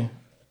us in.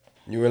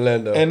 You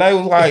Orlando. And they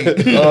was like,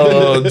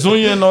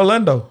 Junior in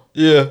Orlando.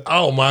 Yeah.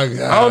 Oh my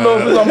God. I don't know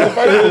if it's on my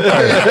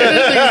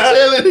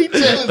Facebook. He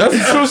telling. That's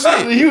some true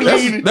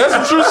shit. That's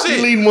some true shit.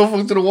 He leading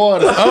motherfuckers to the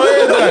water.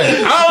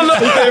 I don't know.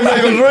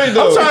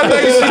 I'm trying to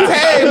think if she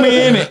tagged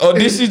me in it or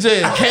did she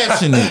just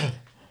caption it.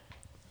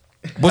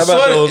 But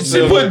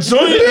she put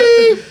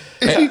Junior.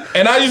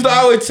 And I used to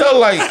always tell her,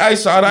 like, hey,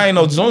 Shawty, I ain't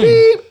no Junior.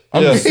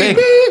 I'm the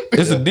second.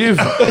 It's a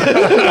difference.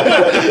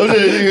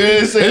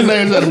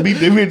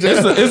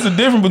 It's a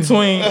difference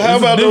between. How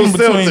about those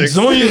Celtics?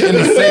 Junior and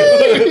the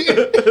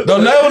second.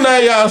 Don't never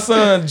name y'all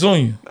son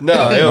Junior.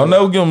 No, don't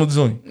never give him a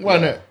Junior. Why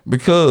not?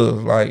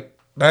 Because like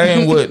that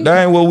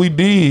ain't what we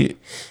did.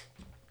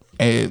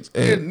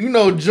 And you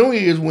know, Junior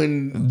is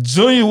when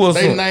Junior was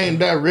they named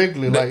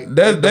directly like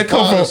that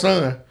come from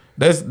son.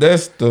 That's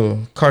the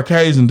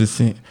Caucasian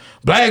descent.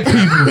 Black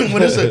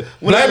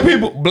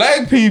people.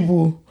 Black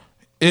people.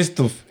 It's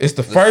the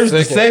first,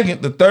 the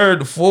second, the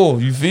third, the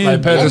fourth. You feel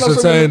like Patrick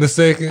Sertain the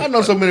second. I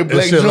know so many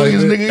black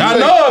Juniors, nigga. I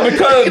know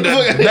because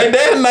they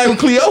daddy name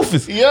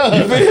Cleophas. Yeah,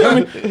 you feel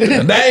me?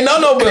 They ain't know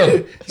no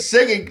better.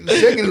 Second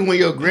is when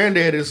your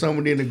granddad is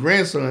someone, then the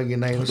grandson get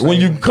named. When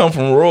you come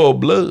from royal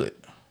blood.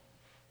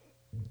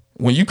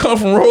 When you come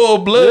from royal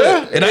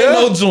blood, it ain't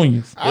no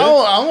juniors. I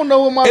don't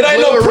know what my it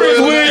ain't no Prince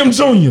William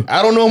Jr.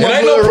 I don't know what my blood. It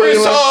ain't no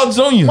Prince Charles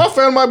Jr. My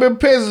family might be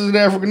peasants in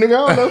Africa,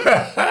 nigga. I don't know.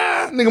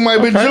 Nigga might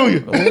be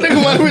Junior.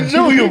 Nigga might be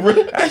Junior, bro.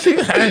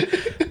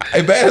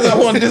 Hey, bad as I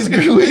want to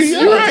disagree with you,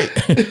 you're right.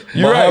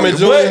 You're Muhammad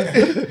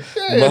right.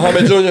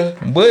 Muhammad Jr.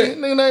 But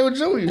nigga name was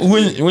Junior.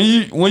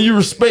 When you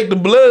respect the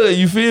blood,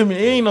 you feel me?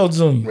 It ain't no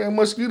Junior. Man,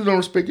 mosquitoes don't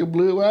respect your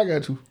blood. Well, I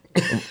got to.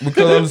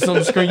 Because on the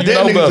silver screen, you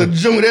that know better. That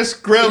junior, that's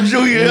Scrap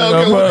Junior.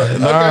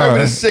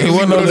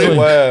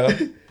 Wow.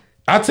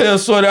 I tell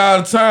Shorty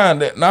all the time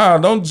that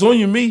don't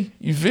junior me.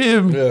 You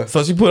feel me? Yeah.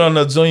 So she put on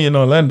the junior in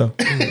Orlando.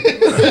 You know what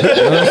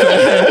I'm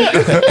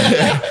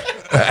saying?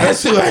 That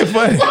shit ain't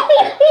funny.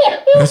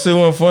 That shit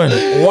wasn't funny.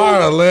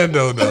 Why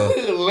Orlando though?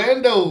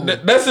 Orlando.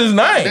 That's his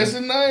name. That's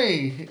his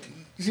name.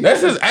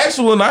 That's his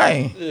actual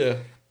name. Yeah.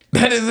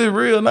 That is his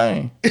real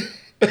name.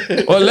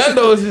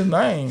 Orlando is his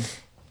name.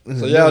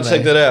 So y'all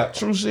check that out.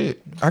 True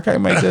shit. I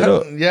can't make that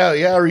up.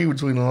 Y'all read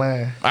between the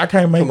lines. I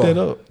can't make that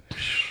up.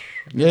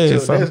 Yeah,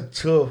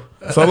 That's tough.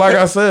 So like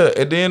I said,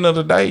 at the end of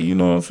the day, you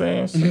know what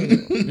I'm saying?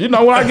 You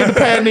know, when I get the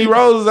pad these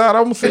roses out,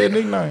 I'm gonna say a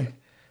nickname.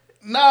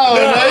 No,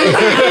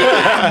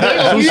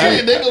 that's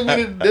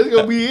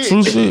gonna be it.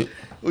 True shit.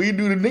 When you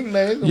do the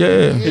nickname,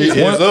 Yeah.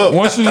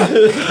 Once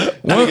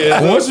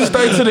you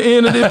stay to the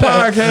end of this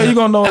podcast, you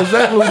gonna know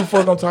exactly what the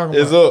fuck I'm talking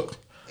about. It's up.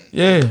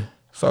 Yeah.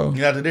 So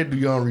after that, do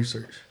your own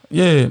research.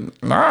 yeah,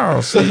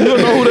 see, you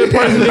don't know who that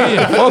person is.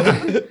 Fuck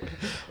him.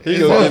 He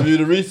gonna give you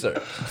the research.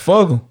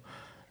 Fuck him.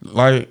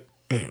 Like,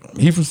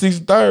 he from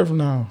 63rd from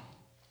now.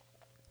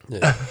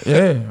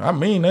 Yeah, I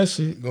mean that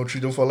shit. Gonna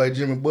treat them for like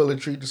Jimmy Butler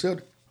treat the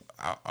Celtics.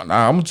 I'm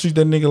gonna treat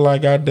that nigga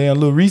like goddamn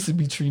Lil Reese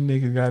be treating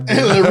niggas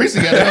goddamn. Lil Reese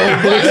got the whole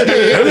bunch.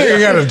 That nigga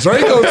got a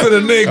Draco to the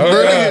neck,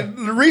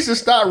 bro. Lil Reese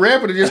stopped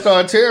rapping and just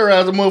started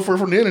terrorizing motherfuckers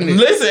from the internet.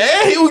 Listen,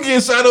 and he was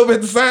getting shot up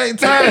at the same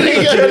time. He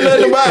got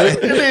nothing about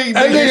it.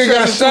 That nigga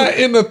got shot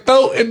in the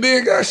throat and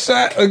then got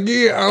shot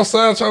again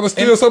outside trying to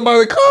steal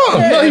somebody's car.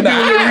 No, he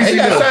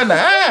got shot in the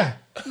eye.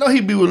 No,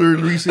 he be with Lil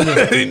Reese. He know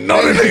that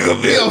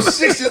nigga He on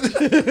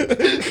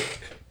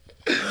 60.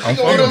 I'm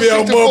gonna be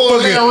on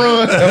motherfucking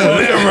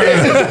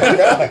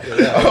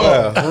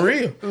run. For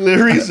real.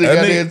 Lil Reese got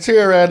that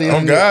terrorizing.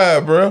 On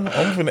God, bro.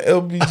 I'm finna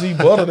LBG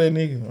butter that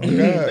nigga. On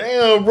God.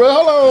 Damn, bro.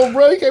 Hold on,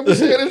 bro. You can't be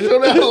saying this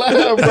shit out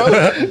loud,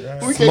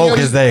 bro. Smoke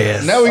his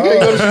ass. Now we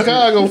can't go to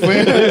Chicago,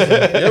 fam.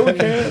 Yeah, we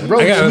can. Bro,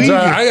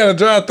 I gotta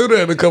drive through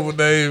there in a couple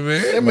days,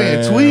 man. That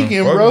man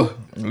tweaking, bro.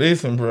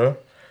 Listen, bro.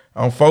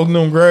 I'm folding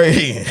them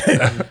grade.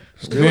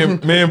 me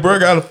and bro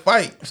got to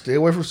fight. Stay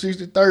away from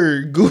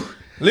 63rd. Go.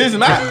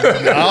 Listen,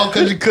 all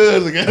cause your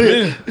cousin got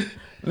it.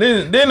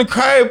 Listen, then the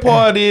crazy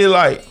part is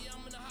like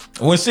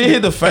when shit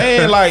hit the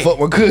fan, like fuck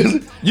my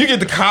cousin. You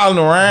get to calling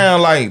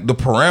around like the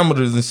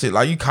parameters and shit.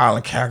 Like you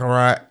calling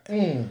Kakarot,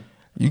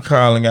 you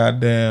calling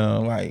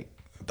goddamn like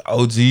the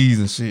OGs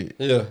and shit.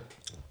 Yeah,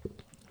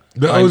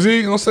 the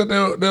OG gonna set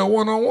that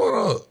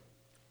one-on-one up.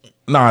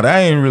 Nah, that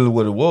ain't really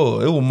what it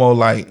was. It was more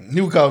like he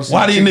would call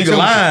why these niggas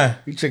lying?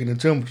 He checking the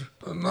temperature.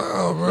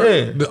 Nah, bro.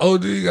 Yeah. The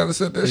OG gotta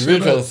set that he shit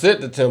really trying up. to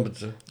set the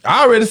temperature.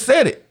 I already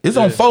said it. It's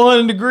on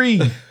 400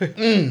 degrees.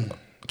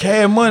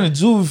 Cash money,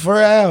 juvie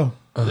for hour.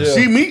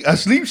 See me? I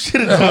sleep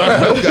shit at the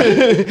time.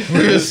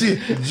 Real shit.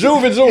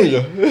 Juvie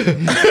Junior.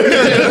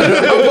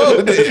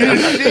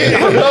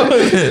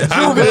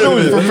 Juvie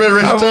Junior for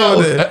Federation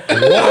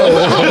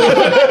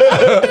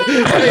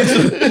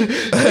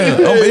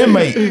I'm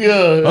inmate.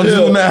 Yeah. I'm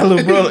juvenile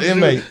little brother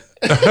inmate.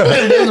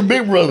 That's a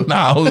big brother.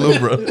 Nah, little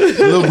brother.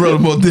 Little brother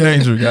more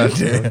dangerous,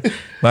 goddamn.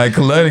 Like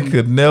Kalani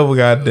could never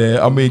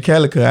goddamn. I mean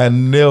Calico, I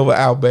never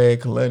outbag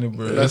Kalani,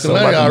 bro.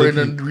 Kalani already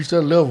done reached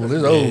that level.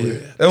 It's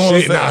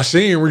over. She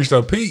ain't reached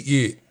her peak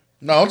yet.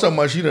 No, I'm talking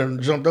about she done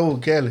jumped over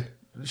Cali.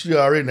 She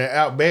already done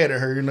outbatted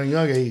her in a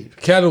young age.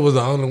 Cali was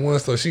the only one,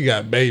 so she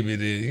got baby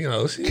then. You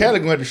know, Cali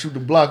gonna have to shoot the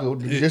block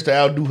just to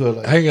outdo her.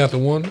 Like. Hang out the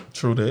one.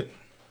 True that.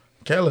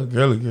 Cali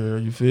girl,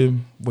 you feel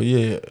me? But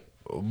yeah,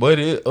 but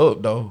it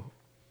up though.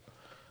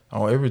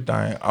 On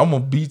everything. I'm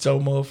gonna beat your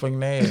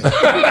motherfucking ass.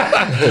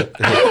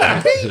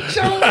 Beat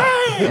your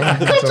ass.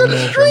 Come to the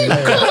street.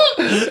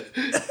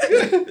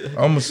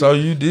 I'm gonna show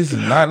you this is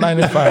not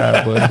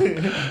 95, but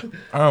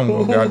I'm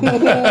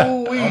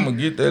gonna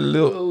get that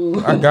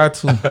look. I got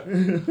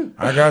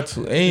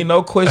to. Ain't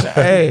no question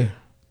asked.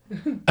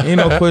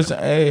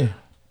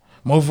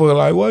 Motherfucker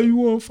like, why you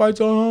wanna fight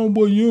your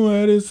homeboy? You don't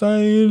have that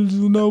same energy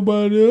with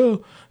nobody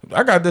else.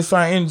 I got that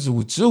same energy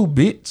with you,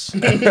 bitch.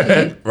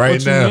 Right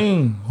what now. You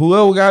mean?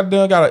 Whoever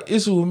got an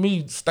issue with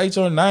me, state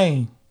your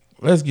name.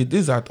 Let's get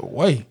this out the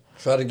way.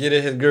 Try to get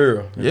at his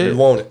girl. Yeah. If you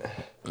want it.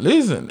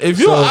 Listen, if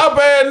you an up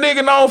ass nigga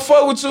and I don't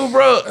fuck with you,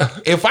 bro,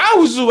 if I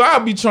was you,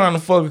 I'd be trying to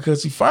fuck her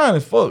because she fine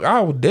as fuck.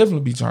 I would definitely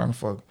be trying to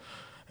fuck her.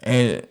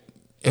 And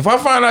if I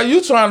find out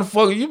you trying to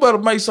fuck her, you better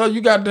make sure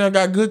you got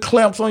good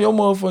clamps on your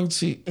motherfucking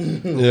shit.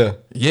 Yeah.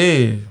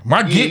 Yeah.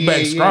 My get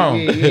back strong.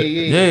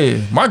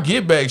 Yeah. My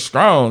get back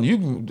strong. I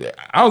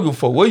don't give a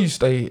fuck where you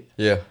stay at.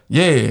 Yeah.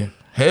 Yeah.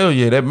 Hell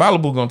yeah. That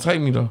Malibu gonna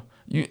take me though.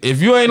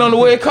 If you ain't on the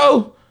West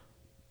Coast,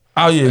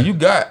 oh yeah, you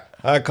got.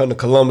 I come to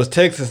Columbus,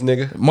 Texas,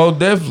 nigga. Most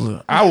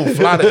definitely. I will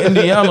fly to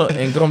Indiana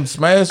and come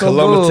smash some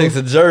Columbus,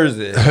 Texas,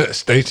 Jersey.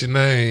 State your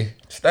name.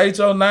 State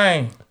your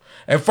name.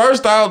 And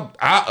first I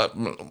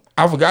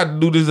forgot to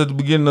do this at the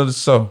beginning of the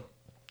show.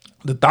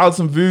 The thoughts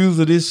and views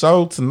of this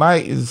show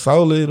tonight is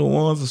solely the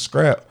ones of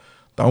Scrap.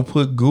 Don't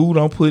put Goo,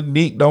 don't put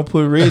Nick, don't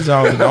put Reg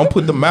on it. Don't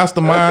put the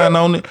mastermind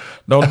on it.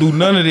 Don't do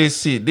none of this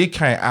shit. This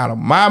came out of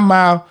my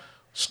mouth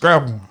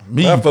Scrap him.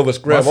 Me. I fuck with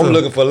Scrap. I'm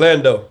looking for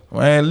Lando.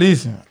 Man,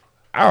 listen.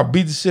 I'll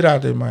beat the shit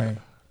out there, man.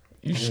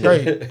 You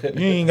straight.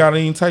 You ain't gotta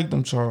even take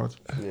them charges.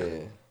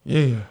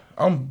 Yeah.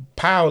 I'm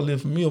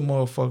powerlifting me a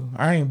motherfucker.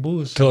 I ain't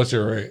bullshit.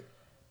 Torture rate.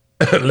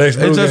 Lex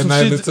Luger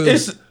 92.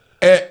 It's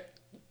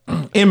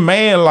in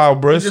man law,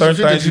 bro. It's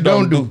certain things you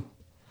don't do.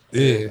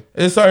 Yeah.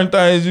 It's certain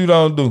things you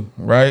don't do,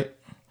 right?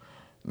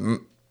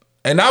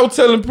 And I was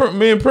telling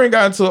me and Prince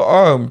got into an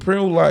argument.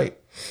 Prince was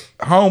like,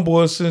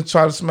 homeboys shouldn't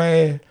try to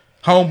smash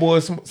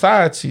homeboys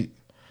side chick.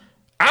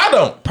 I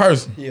don't,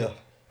 personally. Yeah.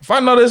 If I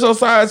know that's your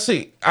side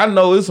chick, I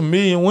know it's a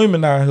million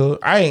women out here.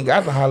 I ain't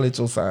got to holler at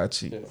your side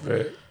chick. Yeah.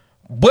 Right.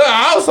 But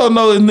I also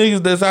know there's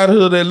niggas that's out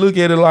here that look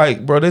at it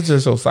like, bro, that's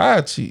just your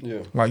side chick. Yeah.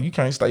 Like, you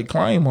can't stake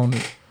claim on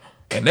it.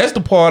 And that's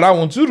the part I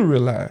want you to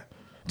realize.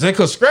 Just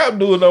because Scrap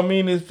do it don't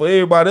mean it's for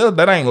everybody else.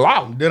 That ain't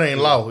law. That ain't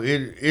law.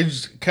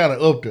 It's kind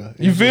of up there.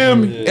 You feel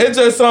me? Yeah. It's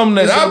just something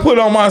that I put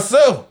on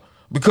myself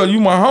because you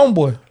my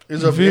homeboy.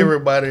 It's up to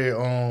everybody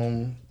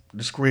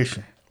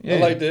discretion. Yeah. I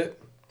like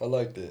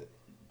that.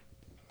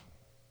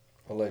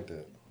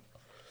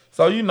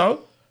 So, you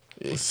know.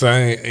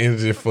 Same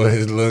energy for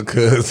his little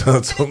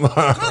cousin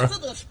tomorrow. Come to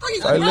the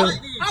streets, I will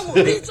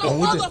beat your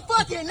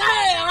motherfucking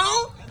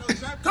ass.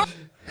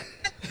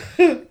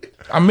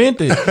 I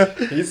meant it.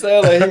 He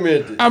sound like he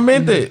meant it. I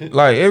meant it.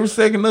 Like, every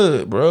second of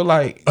it, bro.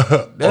 Like,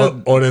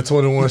 or that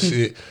 21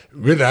 shit.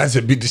 Really, I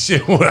should beat the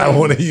shit when I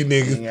want you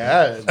niggas.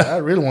 Yeah, I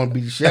really want to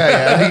beat the shit out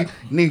of y'all.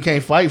 Niggas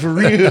can't fight for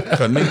real.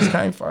 Because niggas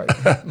can't fight.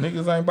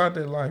 Niggas ain't about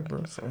that life,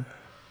 bro. So,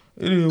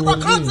 it is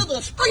what come to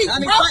the streets,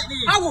 bro.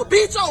 I will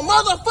beat your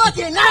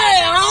motherfucking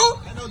ass.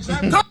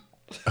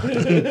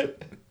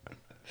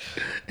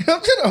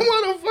 Come to the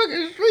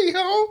motherfucking street,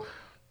 ho.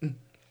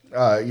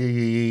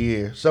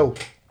 Yeah. So,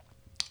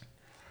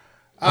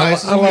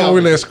 how long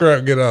we let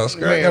Scrap get out?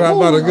 Scrap got out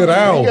about a good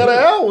hour. He got an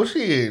hour,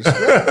 shit.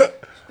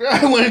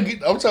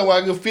 I'm talking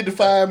about a good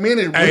 55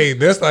 minutes. Bro. Hey,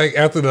 that's like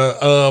after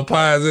the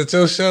pies at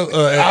your show,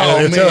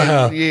 at your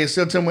house. Yeah,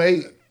 September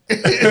 8th.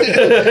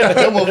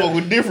 That motherfucker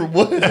was different,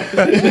 boy.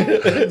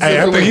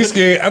 Hey, I think he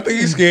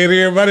scared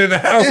everybody in the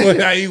house when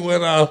how he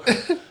went off.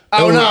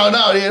 No,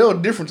 yeah, that was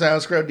different time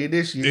Scrap did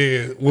this shit.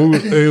 Yeah,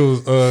 it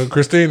was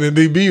Christine and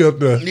DB up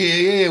there.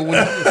 Yeah.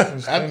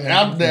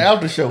 After the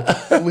after show,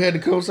 we had the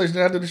conversation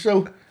after the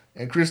show,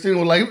 and Christine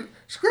was like,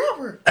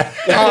 "Scrapper." Oh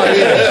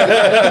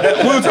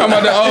yeah, we were talking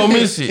about the old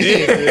miss shit.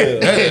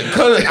 Yeah.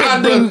 Cause I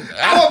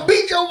will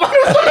beat your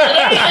motherfucker.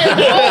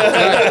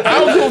 I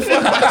don't give a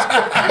fuck.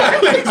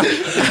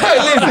 Hey,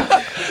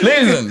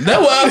 listen.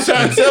 That's what I'm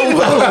trying to tell you.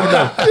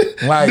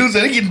 Like, dude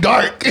said it get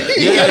dark.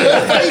 He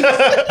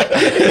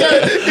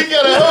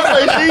got a whole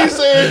face. He ain't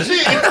saying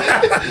shit.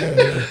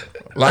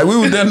 Like, we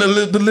was down the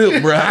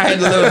lip, bro. I had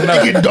to let him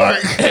know. It get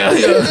dark. Hell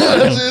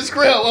yeah.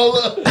 Scrap, hold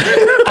up.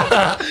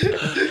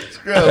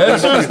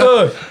 That's true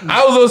stuff.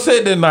 I was on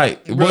set that night,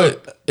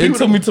 but it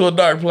took me to a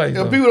dark place.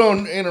 If people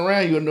ain't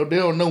around you, they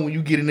don't know when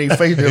you get in their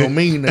face. They don't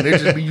mean that. They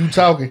just be you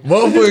talking.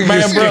 Motherfucker,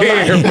 man, bro.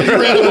 You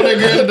ran up with that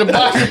girl at the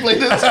box and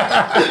played this.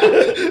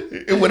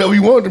 And whatever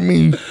you want to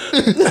mean.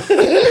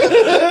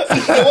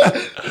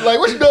 Like,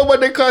 what you know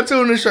about that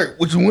cartoon and shirt?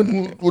 What you want to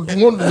mean?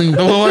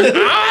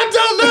 I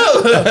don't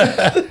know.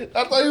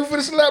 I thought you were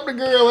finna slap the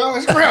girl. I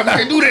was Scrap. You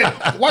can't do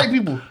that. White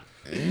people.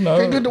 You know,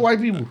 can't do it to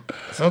white people.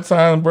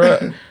 Sometimes,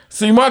 bro.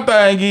 See, my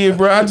thing is,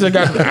 bro, I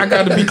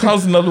got to be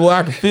close enough to where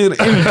I can feel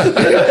the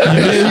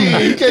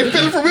energy. You can't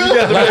feel it from here?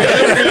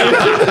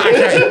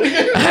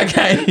 I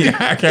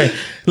can't.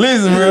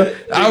 Listen, bro,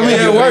 I be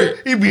at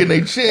work. He be in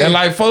their chair. And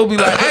like, folks be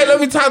like, hey, let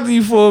me talk to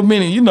you for a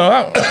minute. You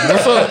know,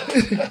 what's up?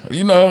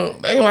 You know,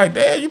 they like,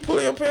 damn, you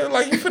pull your pants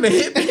like you finna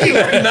hit me.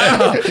 Like,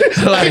 nah.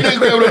 Like, you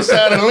grab the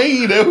side and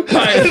lean, though.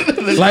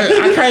 Like,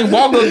 I can't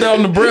walk up there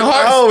on the Bret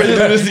Hart. I always do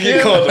this to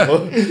get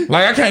comfortable.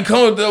 Like, I can't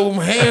come up there with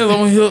my hands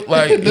on my hip.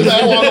 Like, this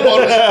how I walk up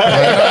on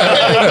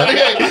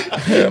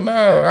hell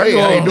no. I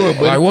ain't do it,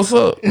 buddy. Like, what's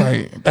up?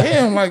 Like,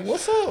 damn, like,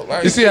 what's up?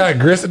 Like, you see how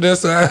aggressive that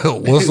side?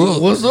 What's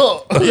up? What's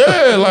up?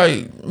 Yeah,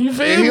 like, you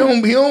feel me?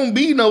 He don't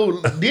be no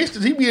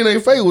distance. He be in their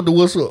face with the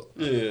what's up.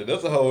 Yeah,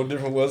 that's a whole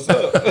different what's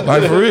up.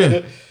 Like, for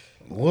real.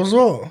 What's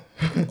up?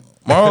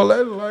 More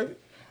later, like.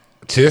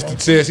 Chest to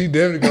chest, he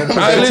definitely gonna put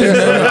I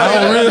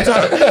don't really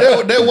talk.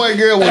 That white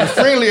girl was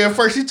friendly at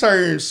first. She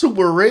turned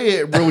super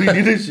red, bro, when he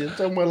did this shit.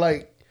 Talking about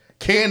like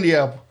candy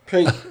apple.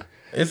 Pink.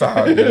 It's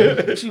all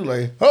good. She was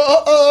like,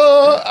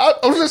 I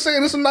was just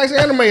saying, it's a nice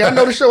anime. I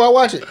know the show. I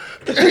watch it.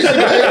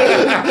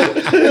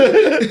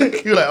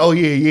 You're like, oh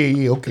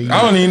yeah, okay. Yeah.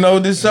 I don't even know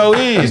what this show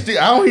is. I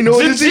don't even know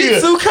what this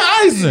is. Jujutsu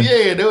Kaisen.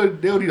 Yeah, I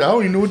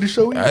don't even know what this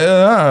show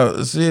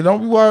is. Shit,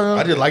 don't be worried.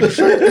 I just like the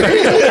shirt.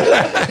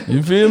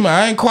 You feel me?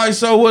 I ain't quite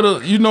sure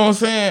what you know what I'm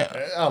saying.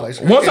 Like,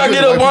 once I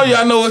get up on you,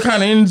 I know what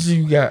kind of energy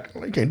you got.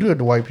 You can't do it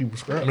to white people,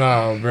 Scrap.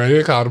 Nah, bro,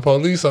 they call the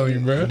police on you,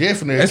 bro.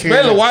 Definitely.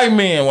 Especially white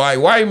men. Like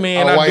white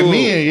men.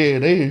 I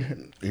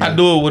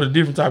do it with a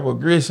different type of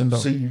aggression, though.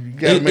 See, you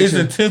gotta make it's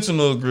sure.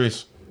 intentional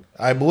aggression.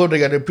 All right, but what if they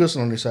got their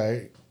pistol on their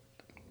side?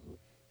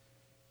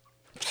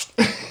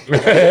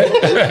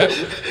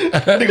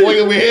 Nigga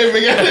wake up with head,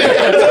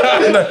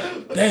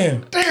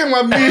 Damn,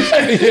 I missed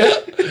it.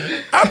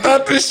 Yeah. I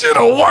thought this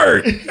shit'll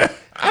work.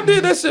 I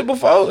did that shit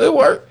before. It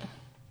worked.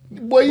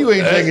 Boy, you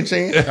ain't taking a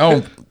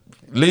chance.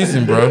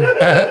 Listen, bro.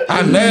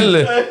 I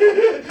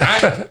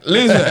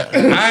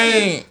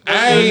ain't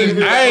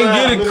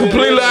get it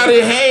completely out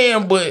of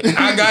hand, but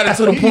I got it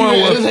to the point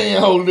where his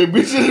hand holding that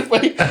bitch in the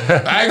face.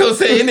 I ain't gonna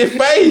say in his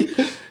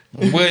face.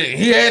 But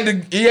he had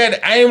to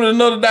aim in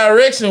another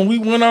direction. We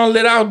went on,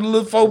 let out the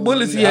little 4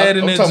 bullets he had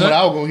in there. I'm talking about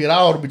I was gonna hit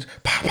all the bitches.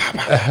 Pow, pow,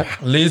 pow.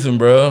 Listen,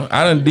 bro,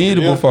 I done did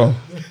it before.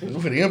 I'm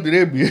finna empty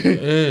that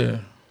bitch. Yeah.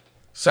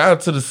 Shout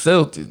out to the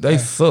Celtics. They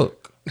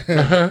suck.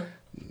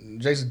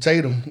 Jason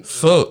Tatum.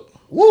 Suck.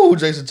 Woo,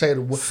 Jason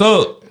Tatum.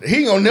 Suck. He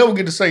ain't gonna never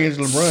get the same as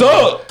LeBron.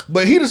 Suck.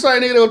 But he the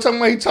same nigga that was talking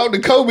about he talked to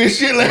Kobe and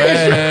shit last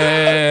year.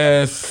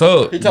 Man,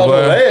 suck. He talked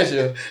to him last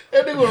year.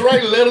 That nigga was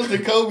writing letters to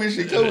Kobe and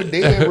shit. Kobe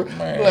dead, bro.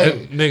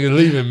 Like, nigga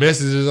leaving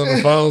messages on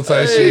the phone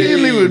type shit.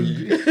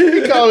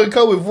 He calling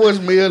Kobe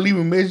voicemail,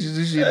 leaving messages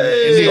and shit.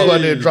 And then go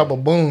out there and drop a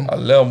boom.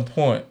 11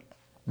 point.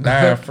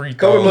 9 free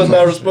throws. Kobe must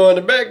not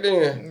responded back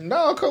then.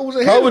 No, Kobe was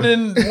a Kobe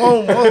didn't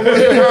want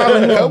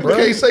Kobe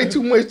can't say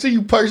too much to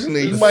you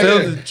personally. You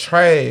might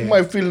trash. You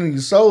might feel it in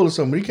your soul or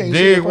something. He can't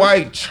Derek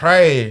White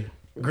trash.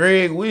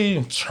 Greg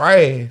Williams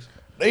trash.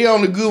 They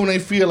only good when they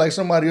feel like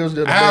somebody else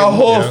did. Al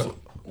Horford.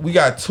 We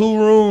got 2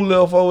 rooms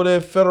left over there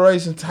at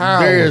Federation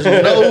Tower. There's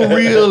no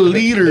real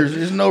leaders.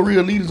 There's no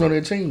real leaders on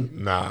their team.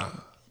 Nah.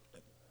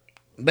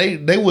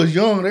 They was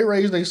young. They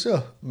raised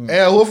themselves.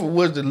 Al Horford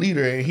was the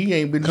leader, and he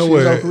ain't been the shit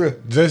his whole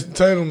career. Jason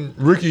Tatum,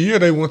 rookie year,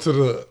 they went to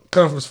the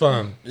conference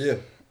final. Yeah.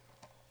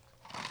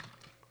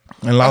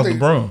 And lost to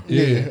Brown.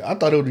 Yeah, I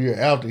thought it was the year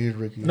after his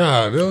rookie year.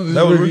 That was his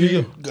rookie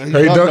year.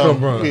 He dunked on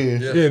Brown.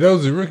 Yeah, that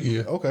was his rookie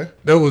year. Okay.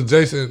 That was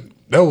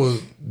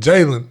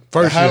Jalen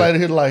first year. Highlight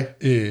of his life.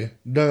 Yeah.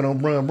 Dunking on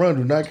Brown. Brown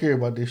do not care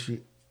about this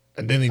shit.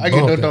 And then I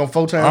get dunked on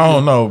 4 times. I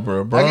don't know,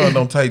 bro. Brown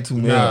don't take too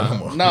many.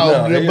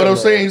 No, but I'm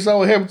saying so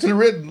what happened to the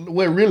red.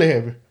 What really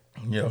happened?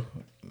 Yeah.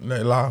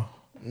 They lie.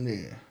 Yeah.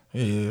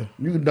 Yeah.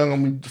 You can dunk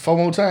on me 4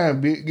 more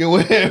times, bitch. Get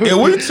what happened. If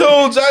we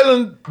chose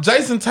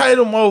Jason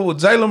Tatum over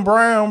Jaylen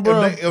Brown,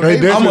 bro,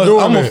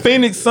 I'm a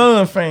Phoenix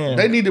Sun fan.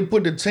 They need to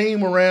put the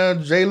team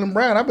around Jaylen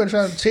Brown. I've been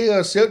trying to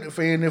tell Celtic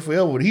fan that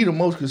forever. He the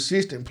most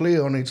consistent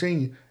player on their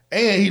team.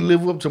 And he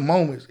live up to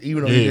moments,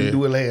 even though he didn't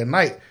do it last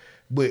night.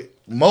 But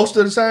most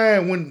of the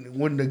time,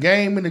 when the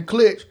game in the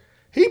clutch,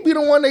 he be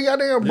the one that got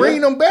there and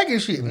bring them back and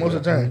shit most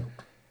of the time.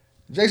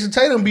 Jason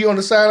Tatum be on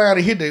the sideline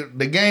and hit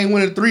the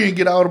game-winning 3 and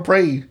get all the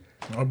praise.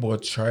 That boy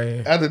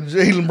trash. After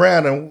Jaylen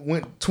Brown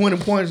went 20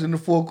 points in the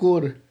 4th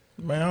quarter.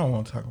 Man, I don't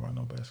want to talk about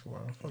no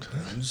basketball.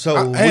 So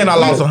I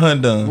lost a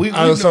 $100. We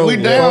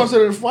down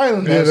to the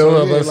finals now. Yeah, that's what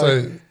I was about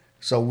to say.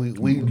 So we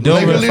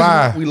Denver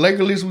 5. We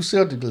Lakerless, we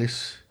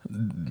Celticless.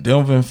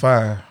 Denver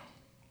 5.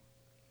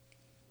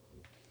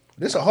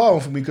 This a hard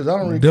one for me because I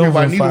don't really care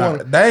about neither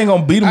one. They ain't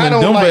gonna beat them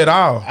in Denver at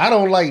all. I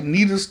don't like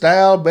neither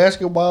style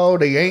basketball.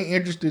 They ain't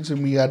interested to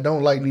me. I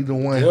don't like neither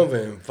one. Denver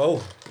in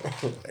 4.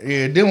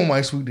 Yeah, Denver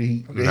might sweep the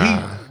Heat.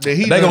 The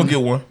Heat they gonna get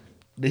one.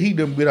 The Heat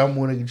done bit out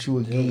more than they can chew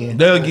again.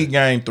 They'll get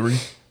game 3.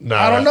 Nah,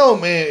 I don't know,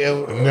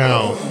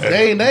 man.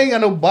 They ain't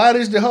got no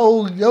bodies to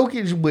hold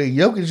Jokic, but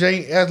Jokic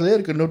ain't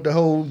athletic enough to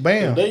hold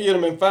Bam. If they get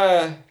them in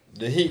 5,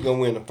 the Heat gonna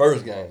win the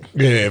first game.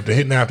 Yeah, if the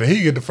Heat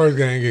get the first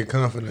game and get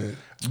confident.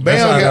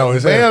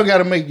 Bam got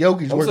to make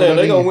Jokic work. I'm saying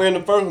they gonna win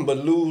the first one, but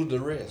lose the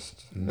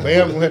rest.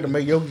 Bam gonna have to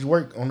make Jokic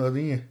work on the other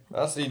end.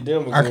 I see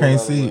Denver. I can't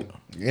see it.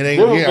 I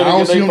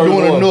don't see him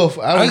doing enough.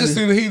 I can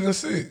see the Heat in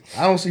 6.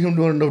 I don't see him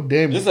doing enough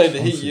damage. This ain't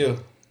the Heat year.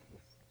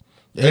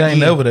 It ain't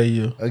never that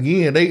year.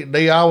 Again,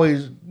 they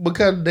always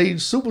because they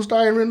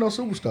superstar ain't really no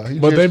superstar.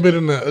 But they've been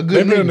in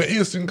the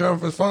Eastern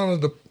Conference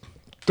Finals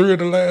 3 of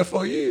the last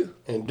 4 years.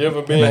 And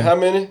Denver been how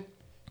many?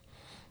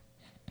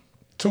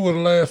 2 of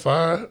the last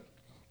 5.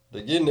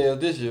 They getting there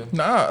this year.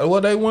 Nah,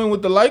 well they won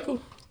with the Lakers.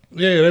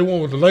 Yeah, they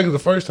won with the Lakers the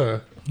first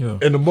time. Yeah,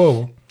 in the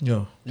bubble.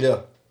 Yeah.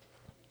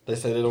 They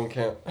say they don't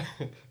count.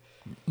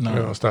 No,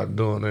 don't stop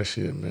doing that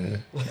shit,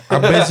 man.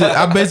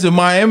 I bet you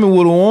Miami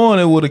would have won.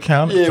 It would have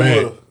counted. Yeah, it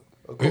would have.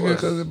 Of course,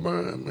 because it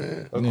burned,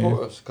 man. Of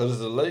course, because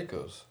it's the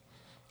Lakers.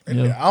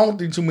 Yeah. I don't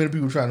think too many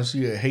people trying to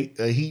see a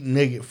Heat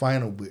naked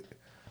final, but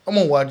I'm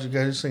gonna watch it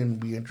because it seems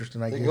to be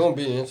interesting. It's gonna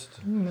be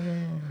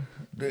interesting.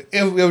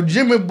 If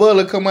Jimmy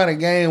Butler come out of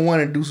game 1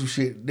 and do some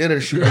shit, that'll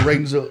shoot the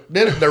ratings up.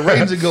 The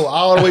ratings will go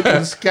all the way to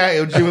the sky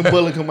if Jimmy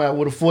Butler come out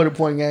with a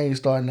 40-point game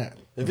starting out.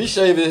 If he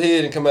shave his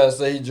head and come out and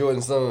say he's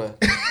Jordan's son,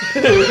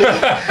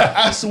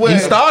 I swear he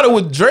started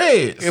with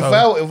dreads. If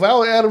I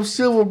was Adam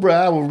Silver, bro,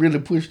 I would really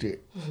push that.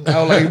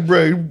 I was like,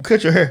 bro, you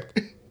cut your hair.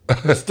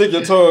 Stick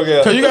your tongue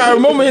out. Cause you gotta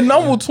remember his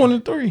number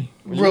 23.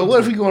 Bro, what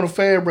if he go on a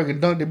fast break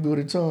and dunk that bitch with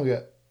his tongue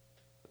out?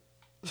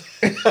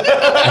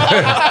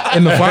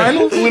 In the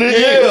finals? With his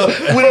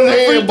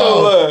hand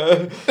ball.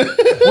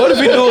 What if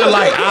he do it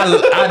like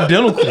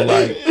identical?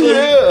 Like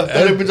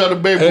that bitch on the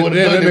backboard.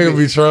 That nigga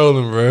be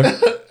trolling, bro.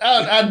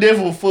 I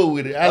definitely fool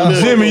with it.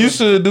 Jimmy, you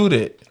should do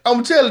that.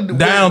 I'm telling you.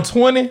 Down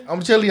 20? I'm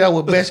telling y'all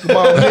what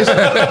basketball is. Throw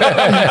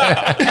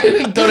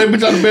that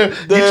bitch on the bed.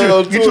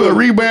 Get you a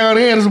rebound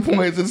and some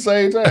points at the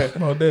same time.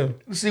 Oh, damn.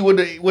 See, what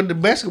the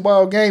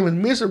basketball game is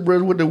missing,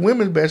 brother, what the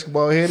women's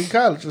basketball had in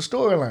college, a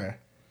storyline.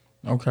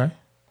 Okay.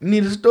 You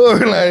need a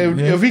storyline.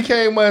 If he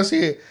came out and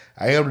said,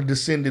 I am the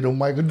descendant of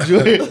Michael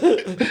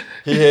Jordan.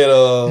 He had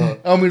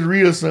I'm his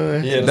real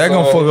son. That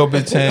gonna fuck up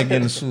his chance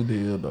getting a shoe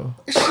deal though.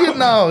 Shit,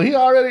 no. He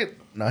already...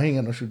 No, he ain't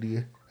got no shoe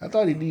deal. I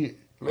thought he did.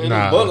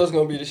 Man, Butler's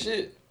gonna be the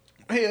shit.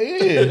 Hell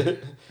yeah.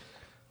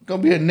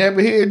 Gonna be a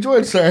nappy head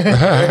Jordan sign.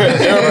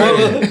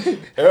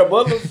 Eric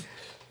Butler.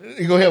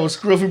 He gonna have a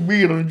scruffy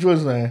beard on the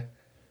Jordan sign.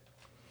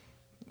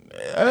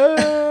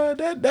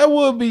 That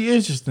would be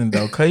interesting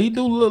though, cause he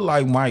do look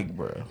like Mike,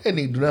 bro. That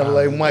nigga do not look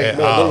like Mike.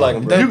 Look like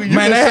him, bro.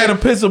 Man, they had a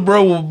picture,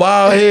 bro, with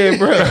bald head,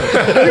 bro. You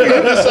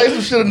can say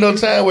some shit in no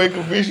time where you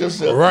convince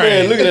yourself. Right.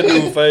 Man, look at that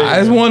dude's face.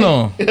 That's one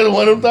on. That's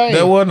one of them things.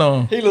 That one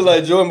on. He look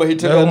like Jordan, but he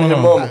took on his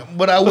mama.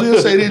 But I will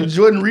say this: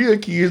 Jordan real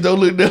kids don't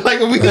look that like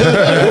him.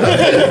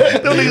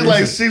 Them niggas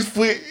like 6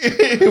 foot,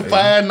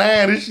 5'9"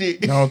 and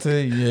shit. I'll tell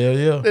you,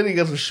 yeah. That nigga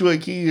got some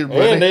short kids, bro.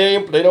 And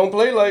they don't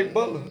play like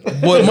Butler.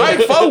 But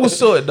Mike Foe was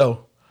short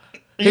though.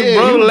 His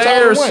brother he was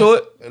Larry taller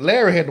short.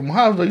 Larry had them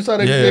hops though. You saw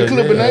that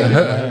clip in there?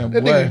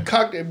 That nigga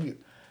cocked that bitch.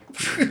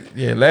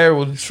 Yeah, Larry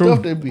was true.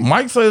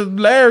 Mike said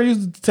Larry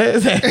used to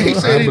test that.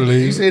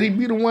 He said he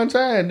beat him one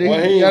time.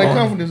 Then he got his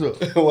confidence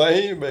up. Why he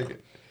ain't make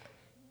it?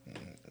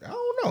 I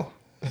don't know.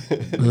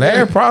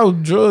 Larry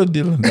probably drug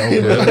dealing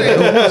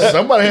though.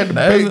 Somebody had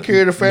to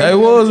carry the family. They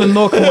was in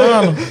North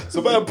Carolina.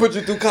 Somebody put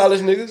you through college,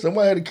 nigga.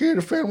 Somebody had to carry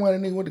the family while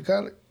that nigga went to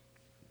college.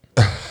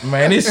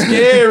 Man, it's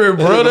scary,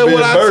 bro. That's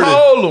what I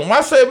told him.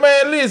 I said,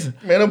 man, listen.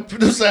 Man, I'm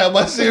side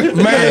by side.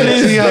 Man,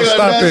 listen. Y'all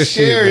stop that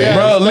shit,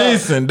 bro,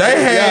 listen. They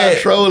had...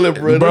 trolling,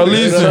 bro. Bro,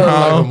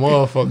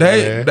 listen,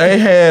 they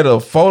had a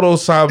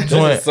Photoshop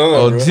joint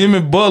of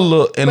Jimmy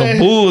Butler in a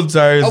Bulls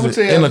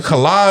jersey and a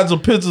collage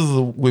of pictures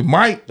with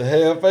Mike. The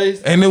hair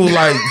face. And it was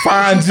like,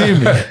 find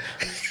Jimmy.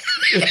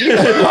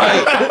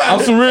 Like,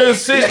 I'm some real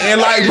shit.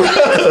 And like, bro,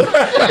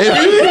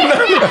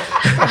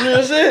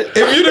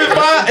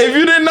 if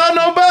you didn't know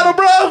no better,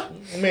 bro,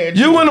 man,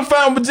 you wouldn't have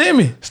found with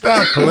Jimmy.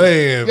 Stop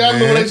playing. Y'all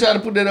remember they tried to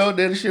put that out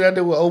there, the shit out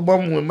there with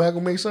Obama when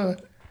Malcolm X's son?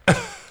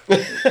 He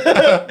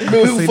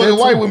was fucking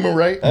white women,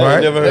 right?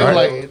 I never heard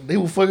like they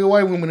were fucking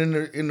white women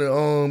in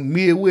the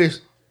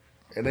Midwest,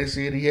 and they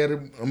said he had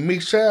a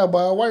mixed child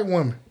by a white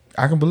woman.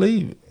 I can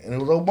believe it. And it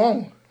was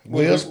Obama.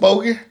 Well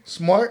spoken,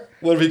 smart.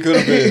 What if he could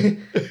have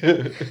been?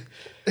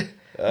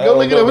 Go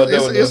look it up.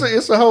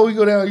 It's a hole. You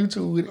go down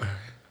YouTube with it.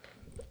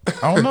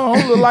 I don't know.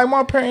 I don't look like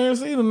my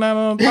parents either.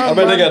 Now I bet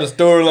they got a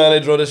storyline. They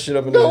draw this shit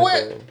up in there. You know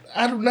what?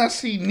 I do not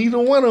see neither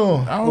one of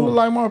them. I don't look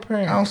like my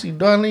parents. I don't see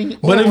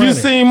Darlene. But if you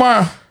see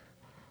my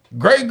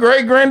great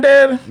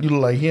granddaddy, you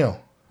look like him,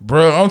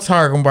 bro. I'm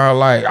talking about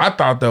like I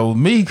thought that was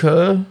me,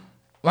 cuz.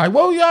 Like,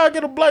 what y'all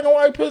get a black and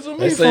white picture of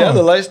me they say I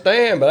look like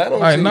Stan, but I don't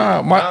see I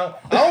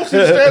don't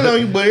see Stan on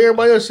you, but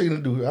everybody else seen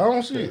it do it. I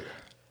don't see it.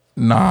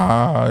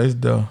 Nah, it's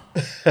dumb.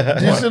 You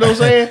see what I'm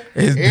saying?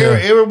 It's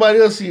everybody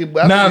else see it.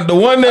 But now, the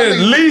one that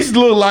least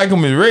look like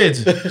him is Reggie.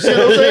 See what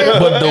I'm saying?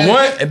 But the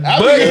one,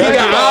 but he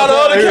got all the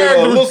other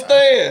characters.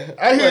 Stan.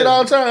 I hear it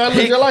all the time. I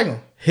look just like him.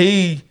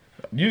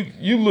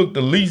 You look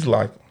the least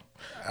like him.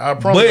 I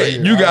promise.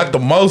 But you got the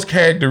most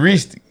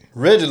characteristic.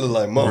 Reggie look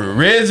like Mom.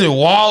 Reggie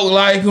walk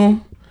like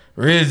him.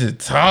 Reggie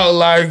talk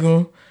like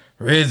him.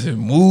 Reggie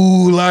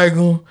move like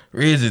him.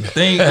 Reggie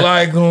think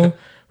like him.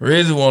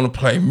 Reggie want to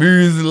play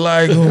music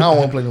like him. I don't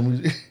want to play no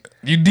music.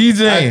 You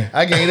DJing.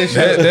 I gave that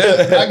shit.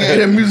 I gave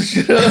that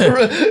music shit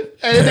up.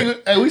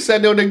 Hey, we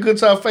sat there with that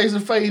guitar face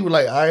to face. He was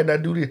like, all right, now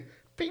do this.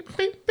 Beep,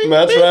 beep, beep,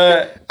 Man, I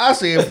tried. I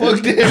said,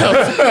 fuck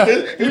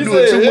that. You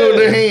doing too much with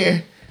their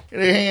hand.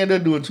 And their hand, they're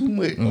doing too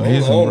much. I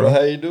don't know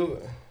how you do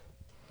it.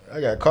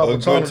 I got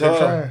carpal tunnel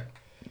trying.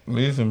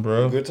 Listen,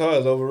 bro. Guitar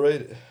is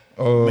overrated.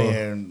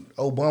 Man,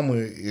 Obama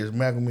is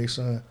Malcolm X's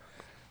son.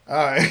 All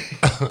right.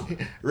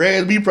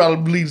 Raz B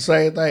probably believe the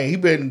same thing. He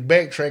been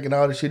backtracking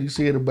all the shit he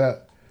said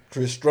about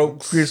Chris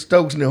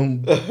Stokes and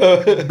him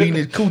beating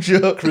his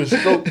coochie up. Chris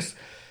Stokes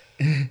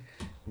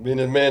being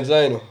his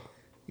mangina.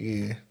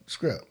 Yeah,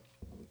 scrap.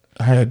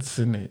 I had to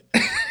send it.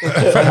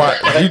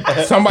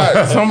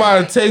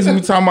 somebody texted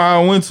me talking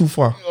about I went too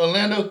far.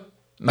 Orlando?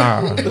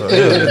 Nah.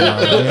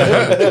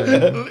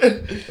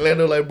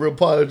 Orlando like, bro,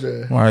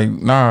 apologize. Like,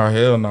 nah,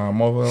 hell nah.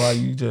 Motherfucker, like,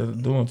 you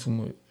just doing too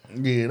much.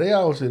 Yeah, they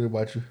always say that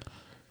about you.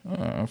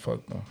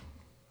 Fuck them.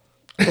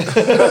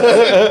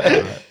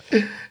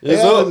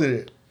 It's up.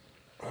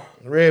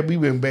 Red B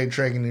been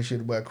backtracking and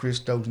shit about Chris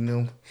Stokes and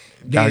them.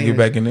 Gotta get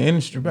back in the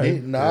industry,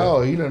 baby. He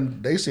done.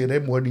 They said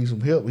that boy needs some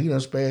help. He done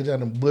spazzed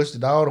out and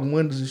busted all the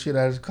windows and shit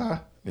out of his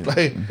car. Yeah.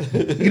 Like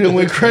he done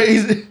went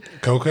crazy.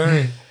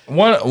 Cocaine.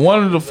 One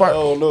of the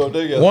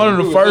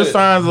first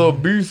signs of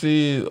abuse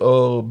is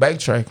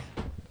backtracking.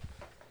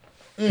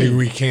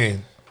 We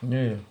can.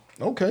 Yeah.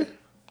 Okay.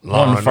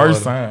 One of the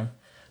first signs.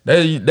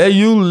 They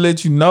usually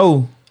let you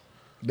know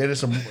that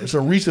it's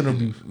some recent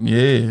abuse.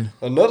 Yeah.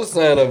 Another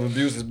sign of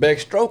abuse is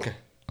backstroking.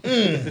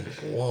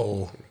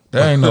 Whoa.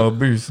 That ain't no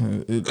abuse.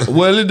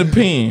 Well, it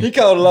depends. He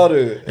caught a lot of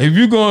it. If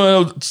you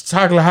going up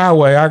Chocolate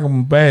Highway, I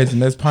can imagine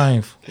that's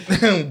painful.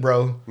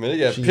 Bro. Man, they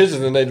got pictures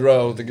and they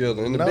draws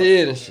together in the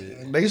bed and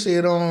shit. They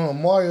said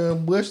on Mario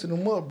busted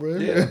him up, bro.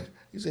 Yeah.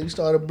 He said he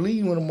started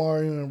bleeding with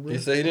Mario, bro. He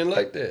said he didn't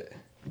like that.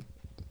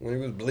 When he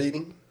was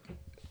bleeding.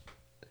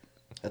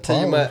 I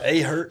tell you, my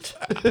A hurt.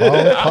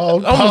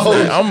 Pause.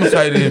 I'm gonna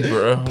say this,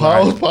 bro.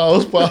 Pause.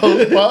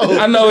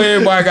 I know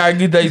everybody gotta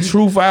get their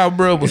truth out,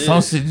 bro, but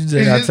some shit you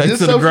just gotta take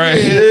to the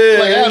grave. Yeah.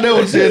 Like I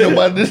never said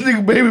about this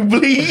nigga baby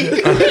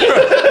bleed.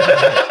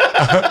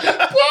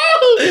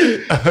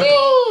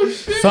 Oh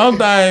shit.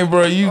 Something,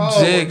 bro, you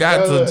just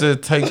got to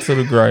just take to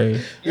the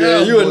grave.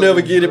 Yeah, you would never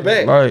get it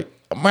back. Like,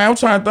 man, I'm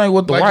trying to think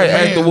what the white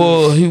actor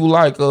was. He was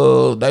like,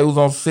 they was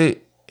on set,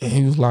 and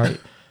he was like,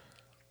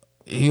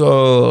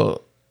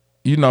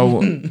 you know,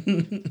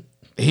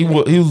 he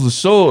was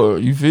ashore.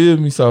 You feel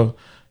me? So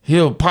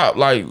he'll pop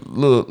like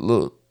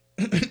look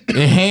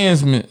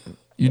enhancement.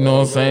 You know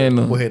what I'm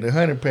saying? Boy had the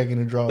 100 pack in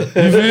the drawer. You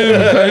feel me?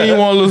 Cause he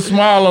want a little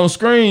smile on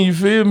screen. You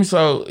feel me?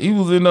 So he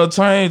was in there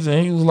changing.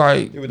 And he was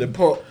like, with the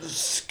pump.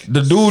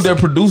 The dude that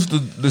produced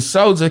the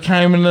show just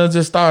came in there and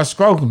just started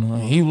stroking him.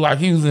 He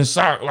was in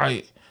shock.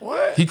 Like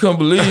what? He couldn't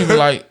believe it.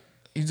 Like.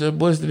 He just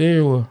busted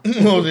everywhere.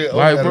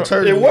 Like, bro,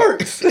 it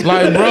works.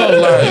 Like, bro,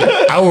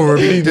 like I will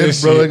repeat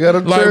this brother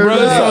shit. Like,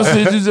 bro, some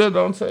shit you just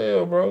don't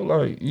tell, bro.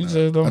 Like, you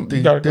just don't.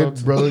 You gotta go.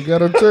 Brother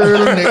got a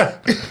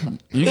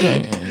turtleneck. You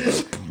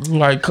can't.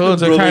 Like,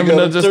 cuz that came in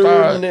there just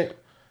started.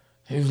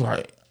 He was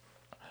like,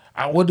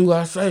 "What do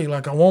I say?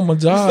 Like, I want my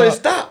job." You say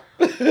stop.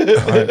 Like,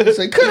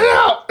 say cut it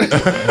out.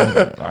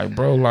 Like,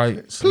 bro,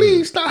 like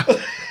please stop.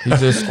 He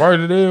just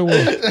squirted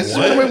everywhere. That's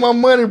what make my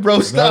money, bro.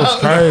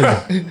 Stop. That was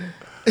crazy.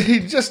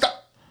 He just stopped.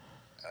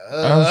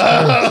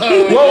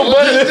 Whoa,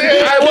 buddy! The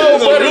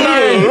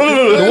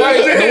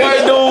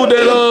white dude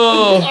that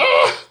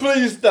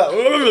please stop.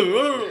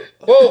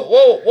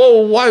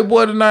 Whoa, white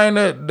boy the name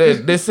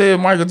that said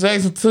Michael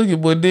Jackson took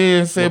it, but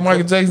then said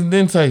Michael Jackson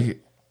didn't take it.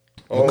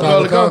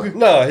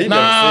 No, he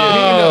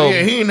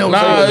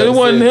it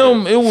wasn't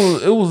him. It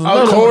was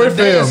another Corey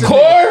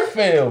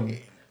Film.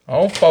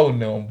 I'm folding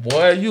them,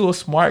 boy. You a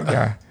smart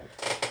guy.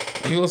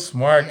 You a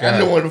smart guy. I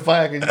know what the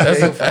fuck is. That's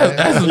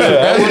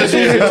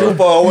too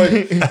far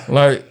away.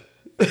 Like,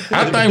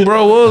 I think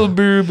bro was a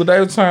beard, but they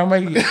were trying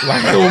to make it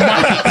like it was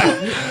Mike.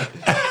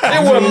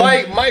 It wasn't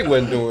Mike. Mike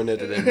wasn't doing that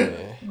to that man.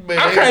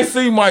 I can't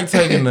see Mike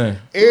taking that.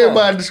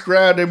 Everybody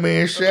described that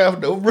man Shaft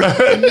though, bro.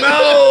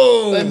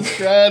 No, they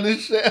described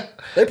this Shaft.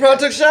 They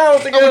probably took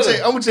showers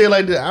together. I'm gonna tell you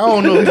like this. I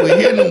don't know if he was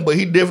hitting him, but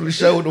he definitely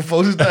showed the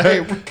folks his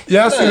name.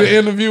 Y'all see the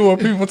interview where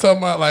people talking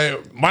about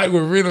like Mike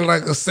was really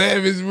like a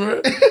savage,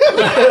 bro?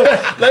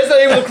 They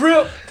say he was a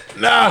crip.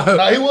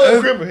 Nah, he was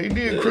a cripper. He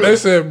did crip. They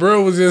said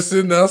bro was just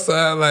sitting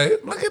outside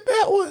like, look at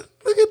that one.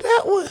 Look at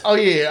that one. Oh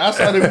yeah, I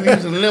saw them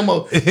using limo.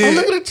 Oh, look at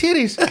the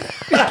titties.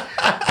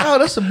 Oh,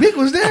 that's a big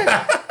one's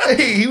there.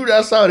 Hey,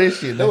 I saw this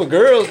shit. They were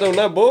girls though,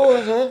 not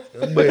boys, huh?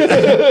 But he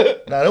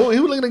was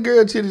looking at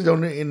girl titties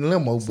in the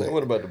limo. But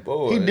what about the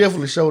boys? He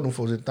definitely showed them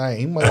for his thing.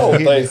 He might. I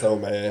don't think so,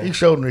 man. He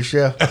showed them the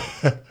chef.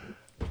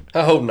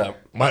 I hope not.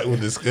 Mike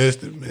was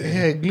disgusted, man. It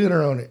had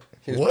glitter on it.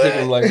 He was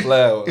picking like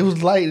flowers. It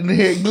was light and it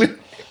had glitter.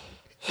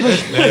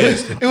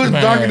 It was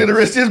darker than the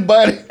rest of his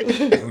body.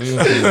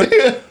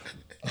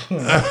 Oh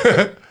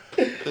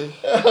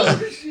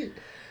shit!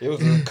 It was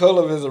the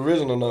color of his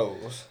original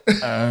nose.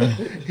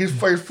 His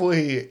first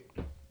forehead.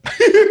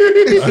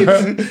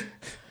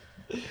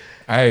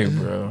 Hey,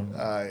 bro.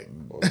 Alright.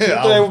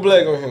 Everything was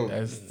black on him.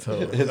 That's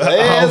tough. His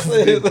ass.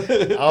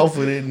 Off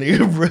of that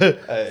nigga, bro.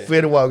 Hey.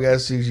 Fetty Wap got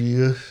 6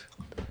 years.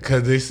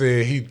 Cause they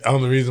said he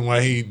only reason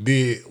why he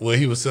did what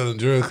he was selling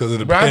drugs because of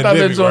the Bro, pandemic, I thought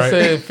that joint right?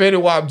 said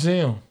Fetty Wap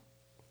Gym.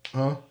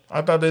 Huh?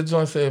 I thought that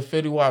joint said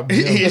Fetty Wap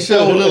Gym. It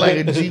sure look like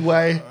a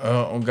GY.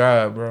 Oh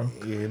God, bro.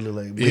 Yeah, it look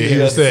like.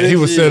 Yeah, he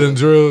was selling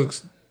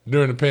drugs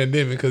during the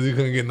pandemic because he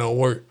couldn't get no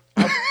work.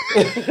 That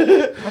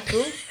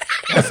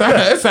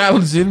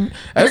sounds legitimate.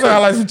 That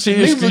sounds like some chill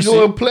Niggas street was shit.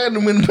 going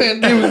platinum in the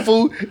pandemic,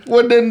 fool.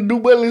 What didn't do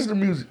but listen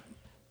to music?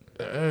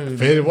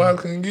 Fetty Wap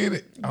couldn't get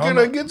it. Can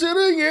I get to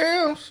the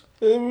yams?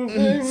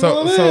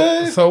 So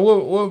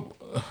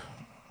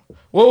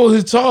what was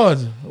his charge?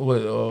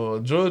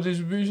 What drug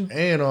distribution?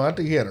 And I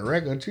think he had a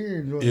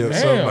racketeer. Yeah, Damn,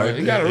 something like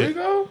he that. got a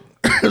Rico?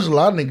 There's a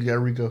lot of niggas got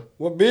Rico.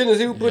 What business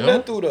he was putting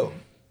that through though?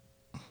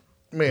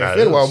 Man,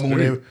 Fetty Wap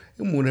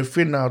moved that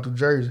fentanyl to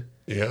Jersey.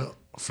 Yeah,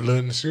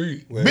 flooding the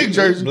street. Well, Big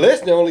Jersey.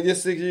 Blessed to only get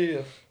 6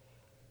 years.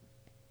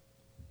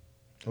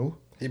 Oh?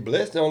 He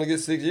blessed to only get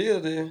 6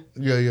 years then.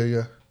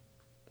 Yeah.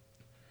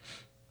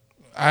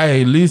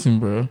 Hey, listen,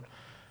 bro.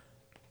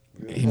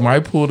 He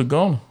might pull the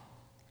gun.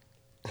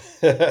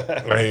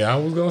 Hey, I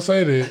was gonna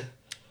say that.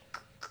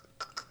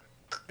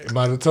 He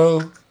might have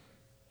told.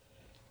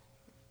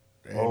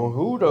 On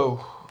who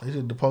though? They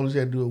said the police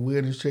had to do a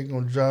wellness check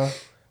on Ja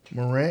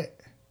Morant.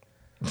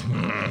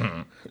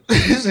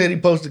 He said he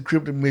posted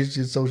cryptic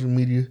messages on social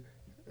media.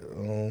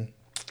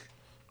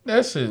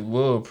 That shit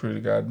was pretty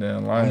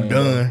goddamn lame. I'm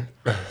done.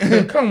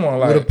 Come on,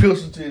 like with a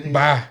pistol to his head.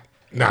 Bye.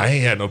 Nah, he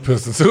ain't had no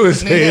pistol to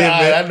his head.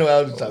 Yeah, I know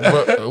I was talking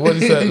about. What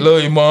he said?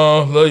 Love your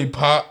mom, love your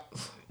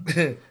pops.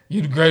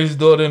 You the greatest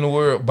daughter in the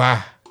world.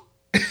 Bye.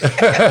 Like,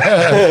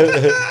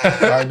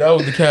 that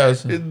was the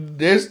caption.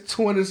 That's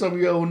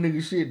 20-something-year-old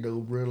nigga shit though,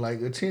 bro.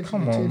 Like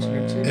attention.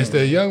 It's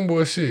that young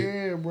boy shit.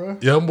 Yeah, bro.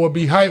 Young boy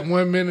be hyped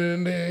 1 minute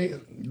and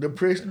then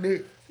Depressed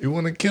nigga. you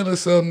want to kill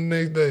himself the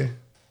next day.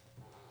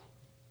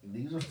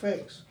 These are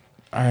facts.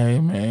 Hey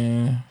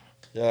man.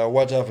 Yeah,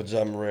 watch out for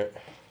John Morant.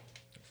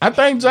 I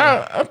think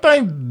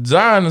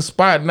John in the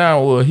spot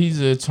now where he's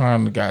just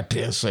trying to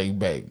goddamn shake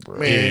back, bro.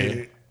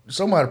 Man,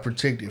 somebody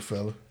protect this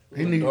fella.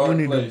 He need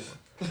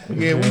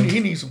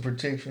some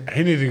protection.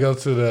 He need to go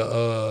to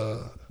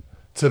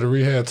the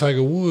rehab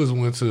Tiger Woods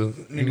went to.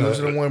 He go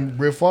to the one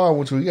Brett Favre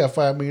went to. He got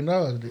 $5 million.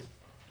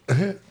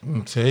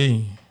 I'm tell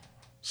you,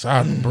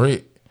 shout out to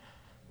Brett.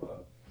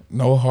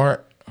 No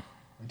heart.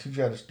 He teach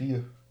you how to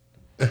steal.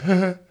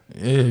 Yeah,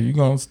 you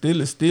gonna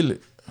steal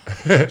it.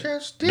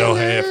 Just steal No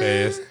it.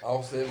 half-ass.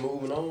 Offset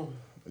moving on.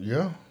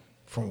 Yeah.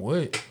 From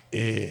what?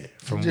 Yeah,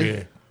 from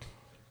where?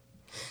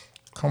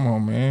 Come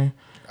on, man.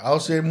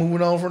 Offset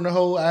moving on from the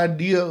whole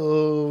idea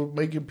of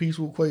making peace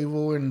with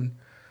Quavo and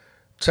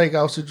take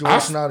out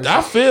situation out of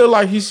I feel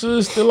like he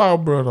should still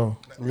out, bro. Though.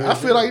 I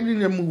feel like he need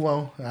to move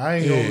on. I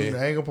ain't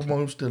gonna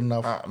promote him still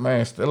enough.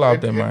 Man, still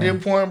out there, man. At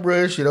that point,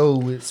 bro, shit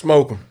over with.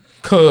 Smoke him.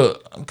 Cause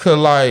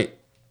like,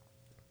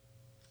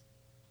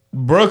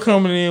 bro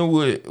coming in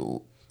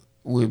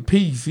with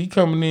peace. He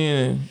coming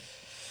in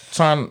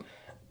trying,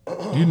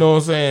 you know what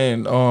I'm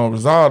saying,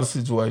 resolve the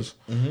situation.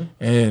 Mm-hmm.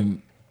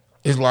 And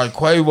it's like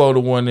Quavo the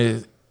one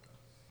that's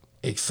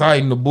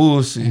exciting the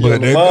bullshit.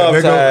 But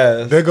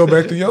they go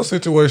back to your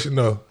situation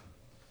though.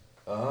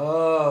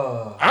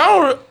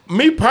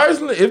 Me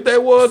personally, if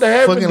that was to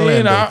happen,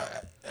 then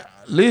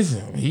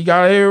listen, he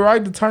got every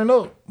right to turn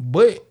up.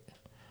 But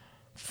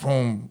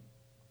from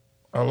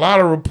a lot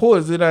of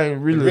reports, it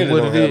ain't really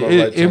what it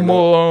is. It's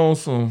more on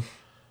some.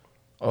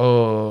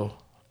 The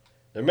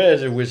man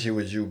just wish he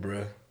was you,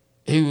 bro.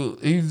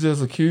 He's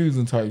just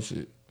accusing type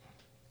shit.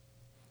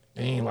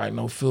 They ain't like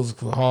no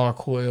physical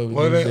hardcore.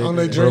 Well, on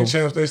their Drink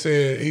Champs, they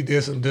said he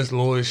did some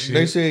disloyal shit.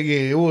 They said,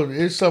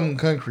 it's something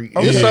concrete.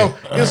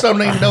 It's something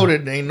they know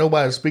that ain't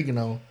nobody speaking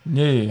on.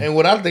 Yeah. And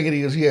what I think it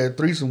is, he had a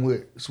threesome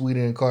with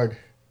Sweetie and Cardi.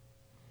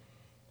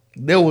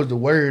 That was the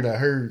word I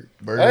heard,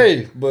 Bird.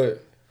 Hey,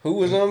 but who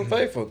was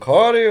unfaithful?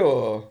 Cardi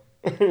or,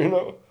 you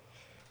know?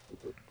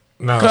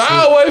 Nah, Cause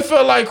I always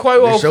felt like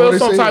Quavo felt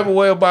some type of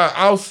way about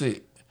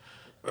Offset.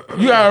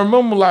 You gotta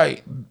remember,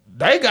 like,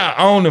 they got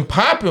on and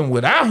popping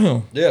without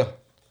him. Yeah.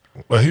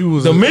 But he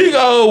was the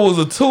Migos was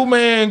a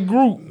 2-man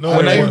group. No,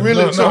 when they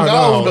really took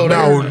off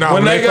though.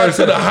 When they got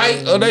to the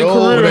height of their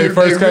career, when they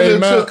first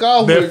came out.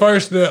 That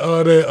first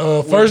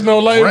no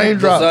label.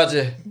 Raindrop.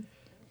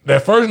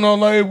 That first no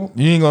label.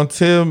 You ain't gonna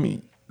tell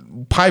me.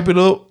 Pipe it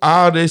up,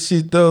 all that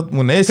shit though.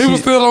 When that he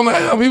was still on the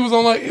album. He was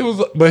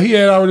on but he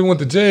had already went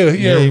to jail.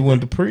 He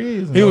went to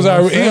prison. He was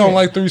already. He on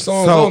like 3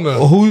 songs on there.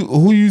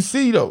 Who you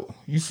see though?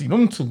 You see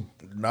them two.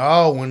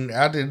 No, when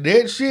after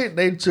that shit,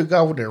 they took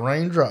off with that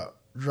Raindrop,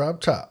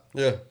 drop top.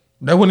 Yeah,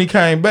 that's when he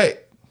came back.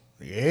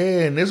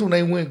 Yeah, and this when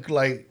they went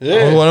like.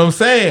 Yeah, what I'm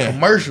saying.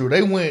 Commercial.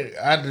 They went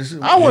out the.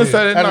 I wouldn't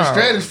say that. Out the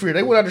stratosphere.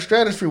 They went out the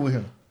stratosphere with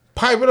him.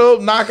 Pipe it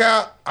up, knock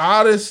out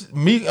all this.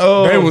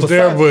 They was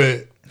there,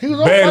 but he was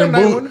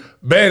on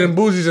Bad and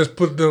Bougie just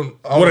put them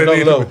what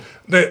they needed.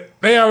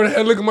 They already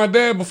had Look at My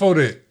Dad before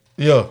that.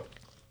 Yeah.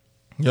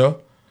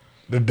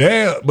 The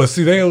dad, but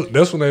see,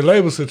 that's when their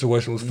label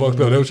situation was fucked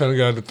up. They were trying to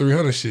get out the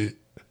 300 shit.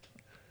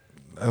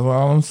 That's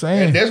all I'm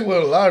saying. And that's what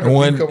a lot of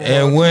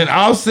them when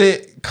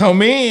Offset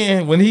come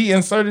in, when he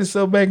insert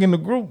himself back in the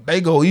group,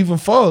 they go even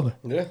further.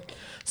 Yeah.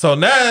 So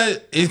now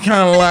it's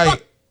kind of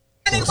like,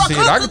 shit,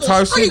 I can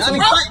talk shit too.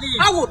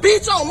 I will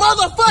beat your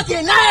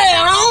motherfucking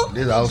ass.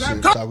 This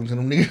Offset talking to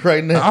them niggas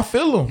right now. I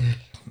feel them.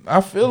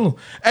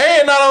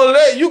 And not only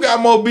that, you got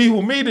more beef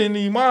with me than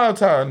these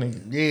Molotov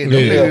niggas. Yeah,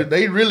 niggas,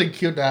 they really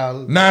killed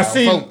our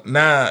folk.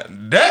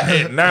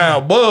 Now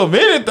above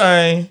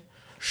anything,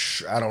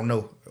 I don't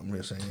know. I'm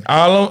just saying.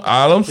 All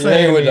I'm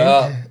saying with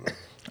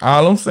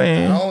all I'm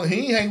saying. He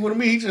ain't hang with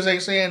me. He just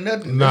ain't saying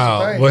nothing.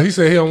 Nah, but he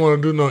said he don't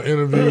want to do no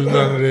interviews,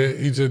 none of that.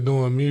 He just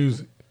doing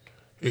music.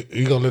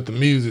 He gonna let the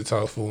music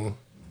talk for him.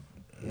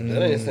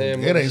 That ain't saying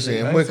much. It ain't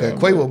saying much.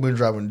 Quavo been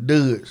dropping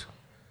duds.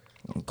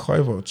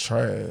 Quavo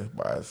trash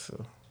by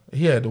itself.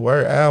 He had the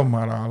word album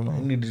out all on.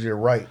 He need to just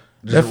write.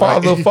 That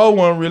Father 4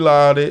 wasn't really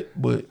all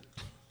that, but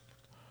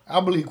I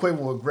believe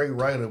Quavo a great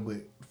writer, but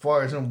as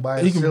far as him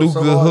by he himself, can do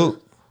good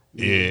hook.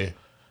 Yeah.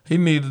 He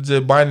need to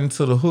just bite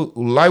into the hook.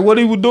 Like what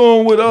he was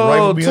doing with 2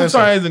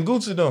 Chainz and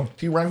Gucci though.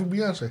 He right for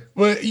Beyonce.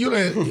 But you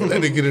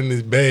let it get in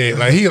his bag.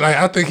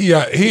 I think he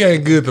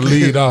ain't good to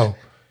lead off.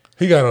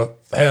 He gotta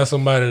have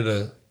somebody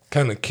to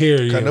kind of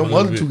carry him. Them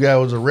other 2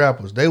 guys were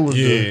rappers. They was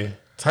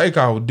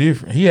Takeoff was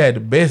different. He had the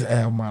best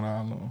album out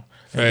of them.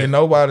 And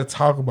nobody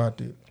talk about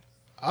that.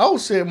 I would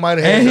say it might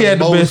have had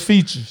the best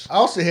features. I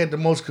also had the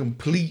most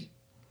complete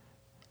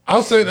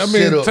I'll say. I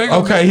mean,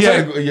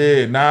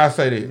 okay, Nah, I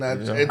say that.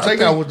 And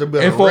Takeout was the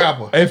better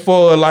rapper. And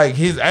for like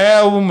his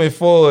album, and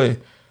for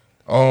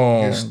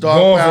going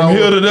from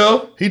here to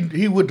there,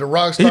 he with the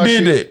Rockstar.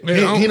 He did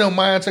that. He don't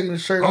mind taking the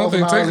shirt off. I don't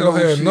think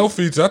Takeout had no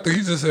feature. I think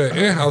he just had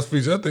in-house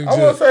feature. I want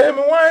to say him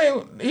and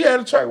Wayne. He had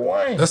a track with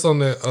Wayne. That's on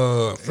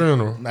that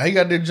Funeral. Now he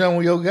got that jump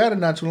with Yo Gotti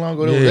not too long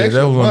ago. That was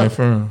on that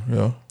Funeral.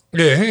 Yeah.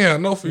 Yeah, he ain't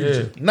had no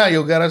feature. Yeah. Not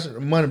Yo Gotti, that's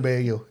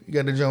Moneybag, yo. You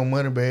got the jump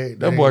Moneybag.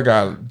 That boy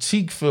got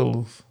cheek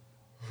fillers.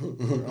 I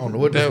don't know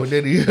what that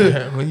is.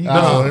 I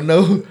don't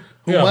know.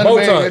 Yeah,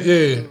 Moneybag.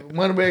 Yeah.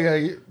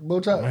 Moneybag got bow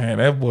tie. Man,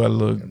 that boy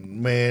look.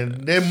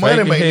 Man, that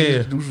money make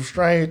niggas do some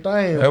strange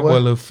things. That boy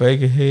look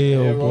fake as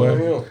hell,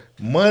 boy.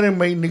 Money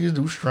make niggas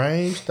do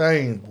strange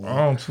things, boy. I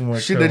don't too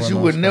much shit that you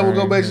would never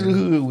go back to the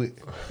hood with.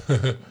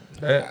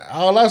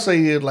 All I say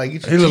is like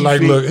he look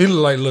like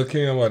Lil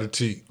Kim out of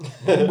cheek.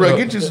 Bro,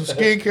 get you some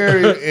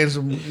skincare and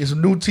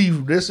some new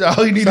teeth. That's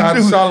all you need to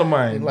do.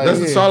 Solomon. Like, that's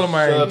the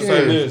Solomon.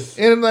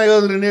 Anything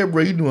other than that,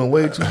 bro, you doing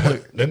way too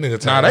much. That nigga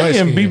they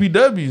getting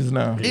BBWs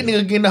now. These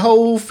niggas getting the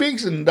whole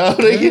fixing, dog.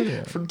 They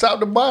get from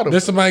top to bottom.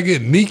 Did somebody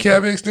get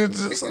kneecap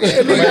extensions?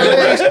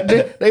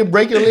 They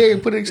break your leg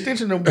and put an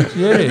extension on them.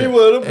 Yeah,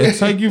 it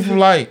take you from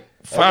like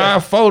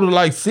 5'4" to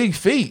like 6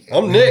 feet.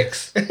 I'm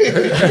next.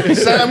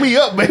 Sign me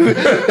up, baby.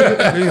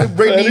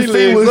 Break these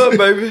femurs up,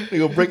 baby. They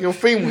gonna break your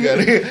femur.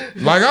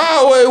 Like I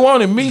always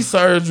wanted me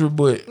surgery,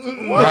 but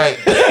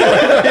like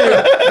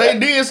they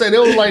did say they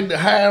was like the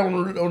high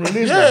on the list.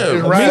 Yeah,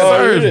 me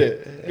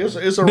surgery.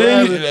 It's a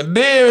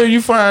then you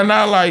find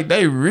out like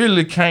they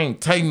really can't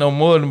take no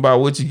more than about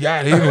what you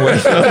got anyway.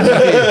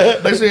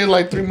 They said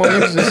like 3 more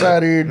inches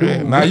inside here,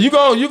 dude. Now you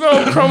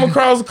gonna come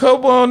across a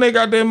couple on they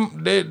got that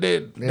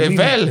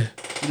valley.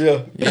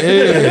 Yeah.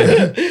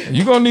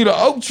 You gonna need an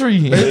oak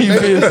tree.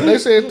 They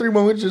said 3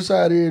 more inches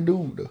inside here,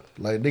 dude. Though.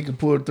 Like they can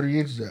pull 3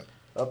 inches out.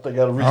 I think I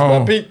gotta reach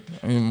my peak.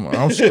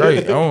 I'm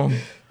straight.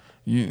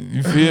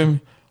 You feel me?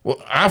 Well,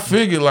 I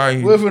figured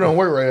like. What if it don't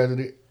work right after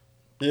that?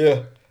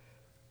 Yeah.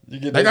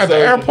 They got the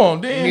air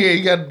pump then. Yeah,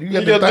 you got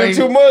the thing.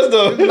 Too much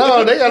though.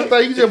 No, they got the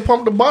thing. You just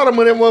pump the bottom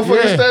of that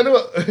motherfucker and stand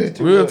up.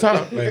 Real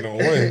talk. Ain't no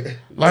way.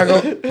 Like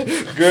girl, you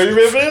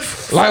remember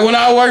this? Like when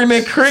I was working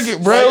in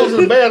cricket, bro. It was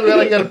in the bathroom.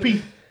 I got to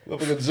pee. It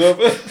was a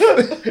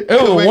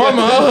woman.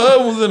 Her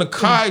husband was in a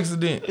car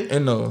accident,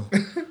 and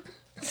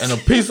a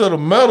piece of the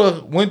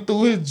metal went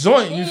through his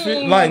joint. You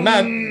feel like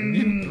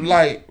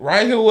like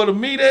right here where the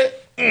meat at.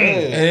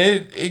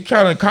 And it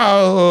kind of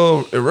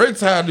caused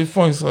erectile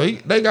dysfunction. So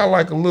they got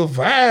like a little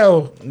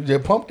valve. You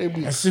just pumped that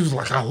bitch. And she was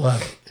like, I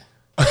love it.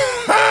 Cause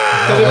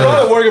it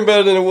probably working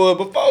better than it was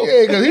before.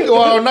 Yeah, cause he go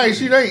all night,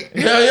 she ain't.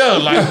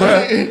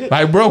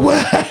 Yeah, bro,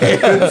 what?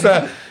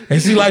 And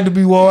she like to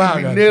be wore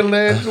out. And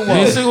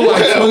she was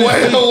like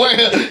 20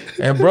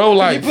 feet. And bro,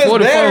 like 44.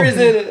 Batteries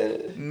in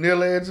it.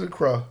 Nearly edge of the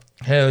cross.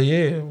 Hell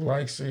yeah,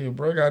 like shit,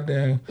 bro,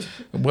 goddamn.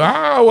 But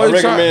I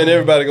recommend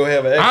everybody go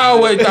have an accident. I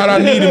always thought I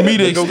needed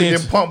meat extension. Go get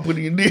that pump with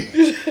your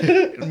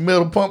dick.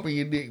 Metal pump in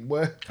your dick,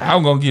 boy.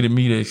 I'm gonna get a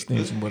meat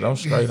extension, but I'm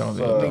straight on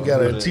that. They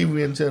got a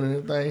TV antenna and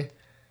everything.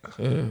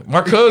 Yeah.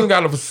 My cousin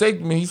got a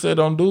vasectomy. He said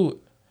don't do it.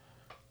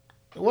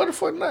 What the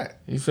fuck not?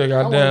 He said,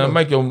 goddamn,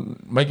 make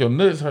your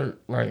nuts hurt,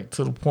 like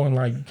to the point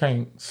like you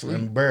can't sleep.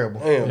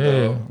 Unbearable.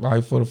 Yeah,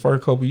 like for the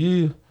first couple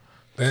years.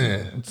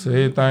 Damn. Until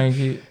everything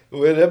get.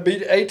 Well, that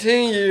beat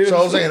 18 years. So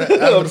I was saying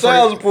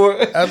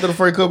after the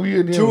first couple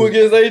years, 2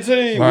 against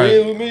 18,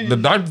 wins with me. The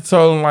doctor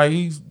told him like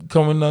he's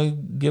coming to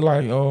get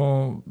like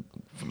little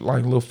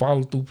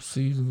follow through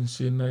procedures and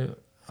shit and that.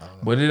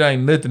 But it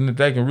ain't nothing that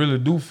they can really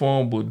do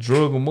for him but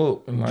drug him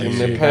up and like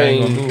shit,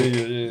 pain.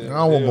 I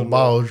don't want my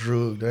balls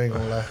drugged. I ain't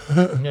gonna lie.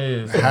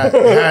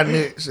 High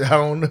nuts. I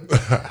don't know.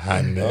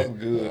 High nuts. I'm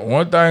good.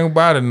 One thing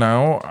about it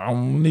now, I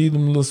don't need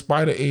them little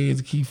spider eggs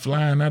to keep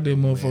flying out there,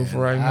 motherfucker,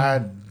 right now. I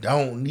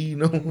don't need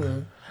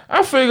no.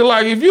 I figure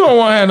like if you don't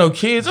want to have no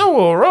kids, I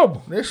will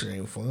rubber. That shit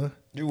ain't fun.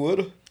 You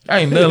would've.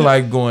 Ain't nothing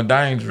like going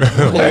dangerous.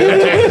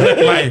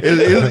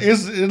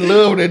 It's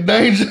love that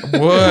danger. Boy,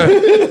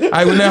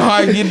 when that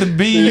heart get to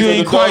be, you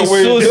ain't quite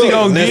sure she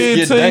gonna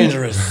get to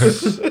dangerous.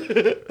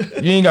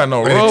 You ain't got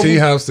no rubber.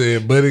 T-House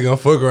said, buddy gonna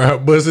fuck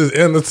around, bust his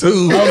inner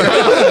tube. Yo,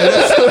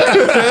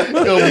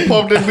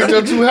 pump that bitch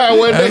up too high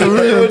one day.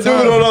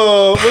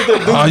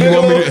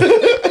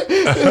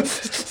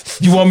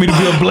 You want me to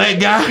be a black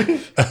guy?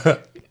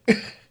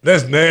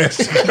 That's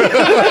nasty.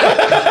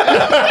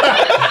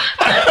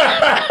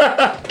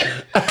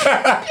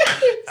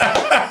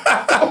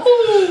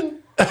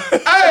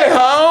 Hey,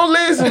 home,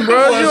 listen,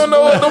 bro. You don't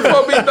know what the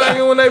fuck be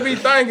thinking when they be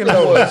thinking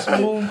though.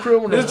 Smooth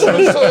criminal. It's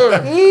true story.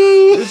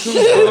 It's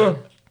true story.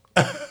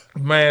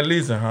 Man,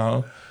 listen,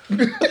 home.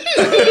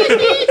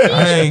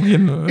 I ain't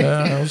getting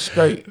I'm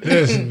straight.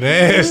 That's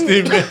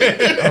nasty,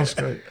 man. I'm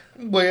straight.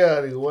 Boy,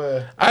 out of here,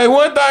 why? Hey,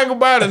 one thing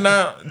about it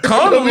now,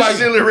 condom like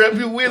silly rep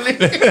you Willie.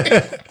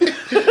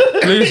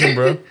 Listen,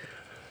 bro.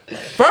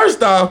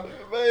 First off,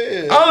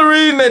 Man. only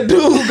reason that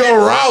dudes go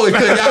raw is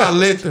because y'all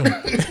let them.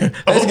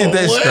 Let's get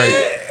that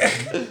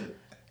straight.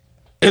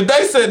 If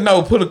they said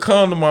no, put a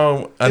condom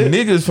on, a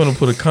nigga's finna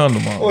put a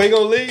condom on. Oh, he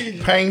gonna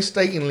leave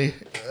painstakingly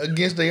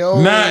against their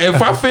own. Nah,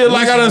 if I feel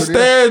like I done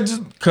stared,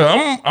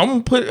 cause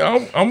I'm gonna put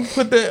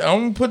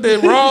that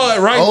rod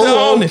right there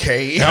on it.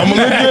 I'm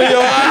gonna look you in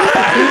your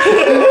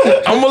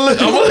eye. I'm gonna look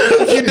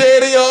you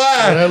dead in your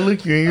eye. And I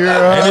look you in your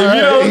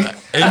eye.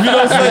 If you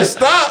don't say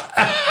stop,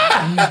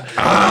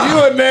 you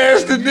a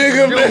nasty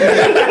nigga,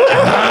 man.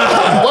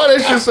 Why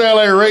that shit sound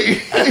like rape?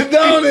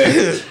 Don't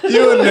it?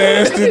 You a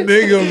nasty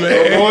nigga,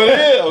 man.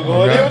 I'm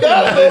going in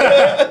without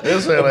it.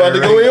 That sound About like to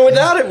go in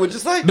without it. What you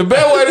say? the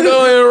best way to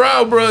go in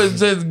route, bro, is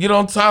just get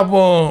on top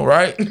on,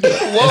 right?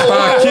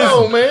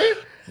 Whoa, man.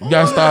 You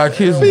gotta start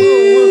kissing.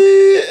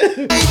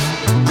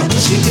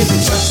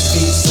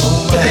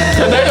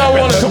 Cause they don't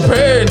want to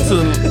compare it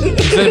to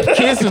just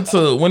kissing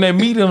to when they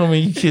meet them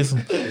and you kiss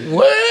them.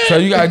 What? So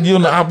you gotta give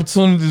them the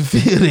opportunity to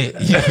feel it.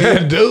 You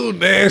feel me? Dude,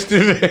 nasty,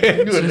 man.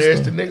 You a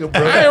nasty nigga,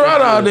 bro. I ain't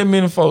ride all that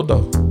many folk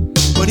though.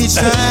 But each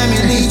time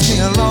he leaves me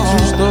alone,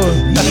 True story.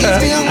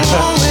 leaves me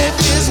alone with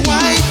his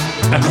wife.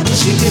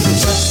 She didn't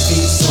trust me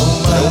so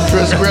much. Don't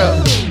trust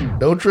scrap.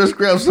 Don't trust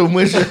scrap so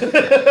much.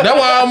 That's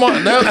why I'm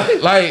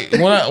on. Like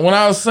when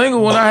I was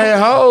single, when I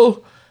had hoes,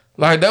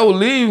 like they would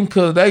leave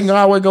because they can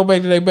always go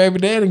back to their baby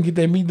daddy and get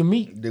their meat to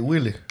meat. They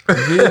willy.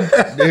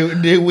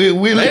 They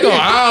willy. gonna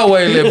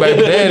always let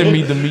baby daddy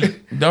meet the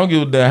meat. Don't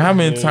give a damn how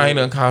many times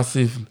done caught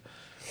syphilis.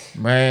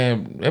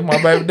 Man, that's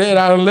my baby daddy.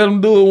 I done let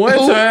them do it one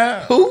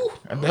time. Who?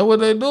 That's what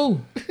they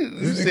do.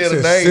 You said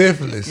a name.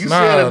 Syphilis. You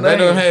said a They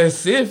done name. had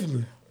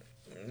syphilis.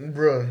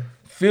 Bruh.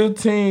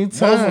 15 Most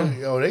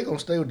times. of, they gonna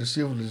stay with the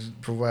syphilis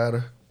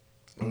provider.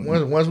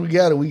 Once we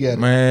got it, we got it.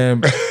 Man,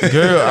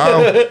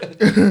 girl,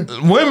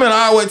 women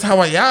always talk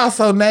about y'all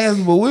so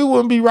nasty, but we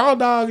wouldn't be raw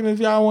dogging if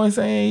y'all wasn't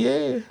saying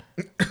yeah.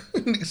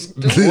 This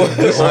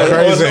is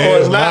crazy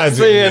ass Not logic,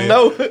 saying man.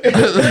 no. that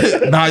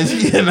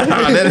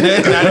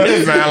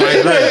sound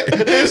like that.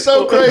 It's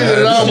so crazy that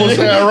it almost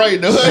sound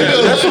right though.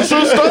 That's a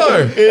true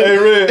story. Hey,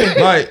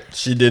 Red. Like,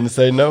 She didn't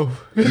say no.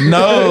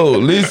 no,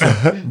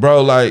 listen,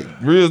 bro, like,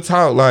 real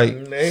talk, like,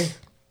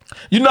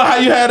 you know how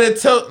you had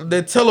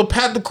that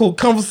telepathical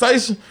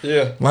conversation?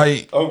 Yeah.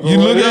 Like, I'm you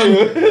look at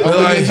me,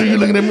 like, You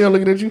looking at me, I'm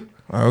looking at you.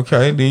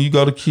 okay, then you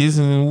go to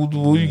kissing and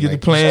you get to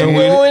playing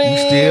with it. You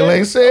still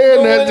ain't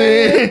saying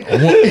nothing.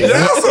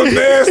 Y'all some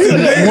nasty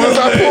niggas. Once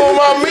I pull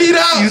my meat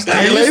out, You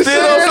still ain't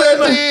saying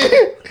nothing.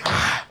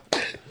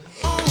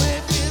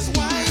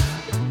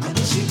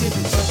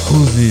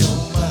 Who's this?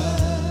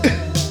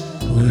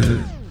 Who is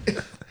it?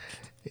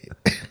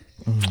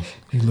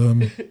 You love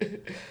me.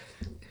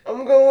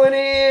 I'm going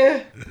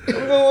in.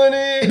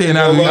 Then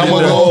I'm gonna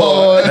go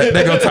hard.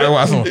 They gonna talk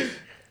about something.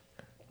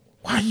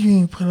 Why you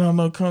ain't put on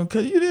no condom?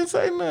 Cause you didn't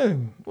say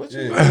nothing. What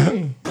you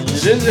mean? You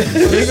didn't.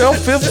 Nigga, I'm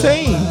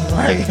 15.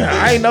 Like,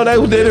 I ain't know that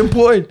was that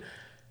important.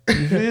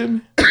 You feel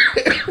me?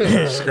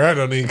 Scrap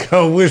don't even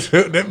come with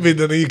it. That bitch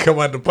don't even come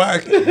out the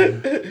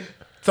pocket.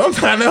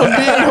 Sometimes they'll be in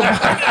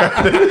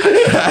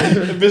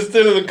The bitch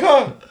still in the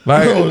car.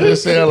 like, That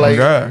sound like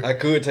God. I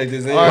could take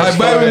this in. Like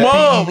baby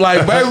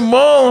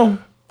mom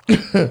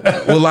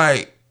was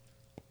like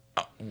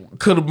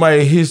could have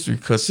made history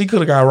because she could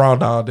have got raw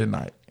dog that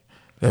night.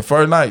 That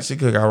first night she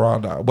could have got raw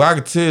dog, but I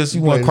could tell she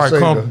wasn't quite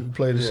comfortable. You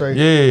played the same.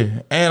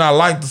 Yeah, and I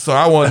liked her, so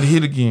I wanted to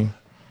hit again.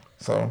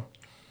 So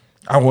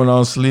I went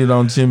on slid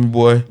on Jimmy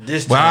boy,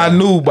 but I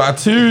knew by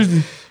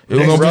Tuesday it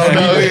was gonna be some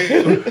meat.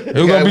 It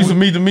was gonna be some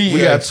meat to meat.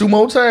 We got 2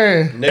 more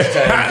times. Next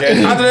time,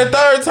 Jackie. After that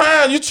third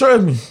time, you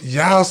trust me.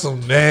 Y'all some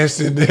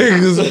nasty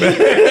niggas,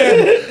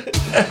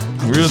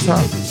 man. Real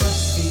talk.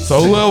 So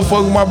whoever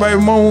fuck with my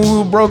baby mama when we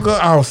were broke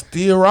up, I was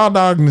still raw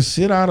dogging the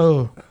shit out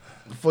of her.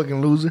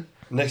 Fucking loser.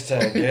 Next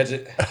time,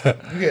 Gadget.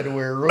 You had to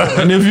wear a robe.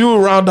 And if you were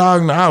raw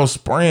dogging her, I was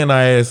spraying her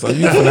ass. So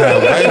you finna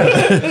have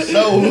baby.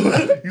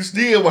 So you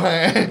still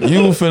behind.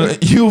 You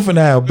finna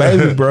have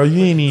baby, bro.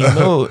 You ain't even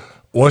know it.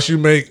 Once you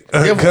make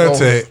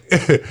contact,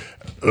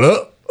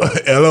 look,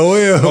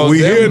 LOL, we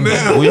here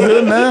now. We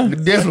here now.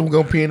 Definitely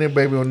gonna pin that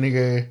baby on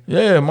nigga ass.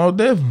 Yeah, most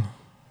definitely.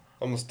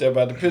 I'm gonna step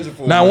out the picture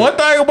for Now, you. one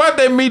thing about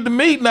that meet to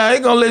meet, now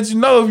it gonna let you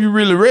know if you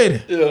really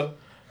ready. Yeah.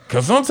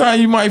 Cause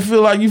sometimes you might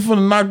feel like you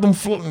finna knock them,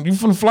 you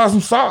finna fly some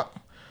sock.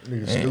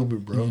 Nigga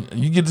stupid, bro.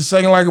 You get to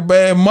shaking like a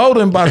bad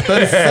motor in about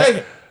 30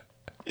 seconds.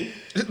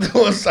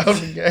 Throwing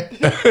salt in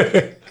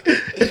the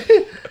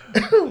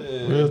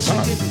game. Real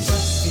talk.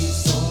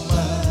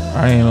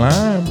 I ain't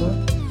lying, bro.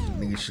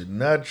 Nigga should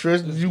not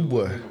trust you,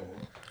 boy.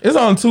 It's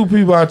only 2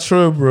 people I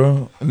trust,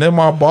 bro. And they're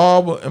my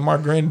barber and my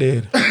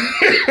granddad.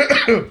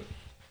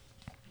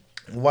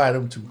 Why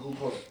them 2?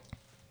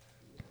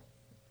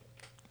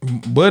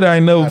 But I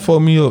ain't never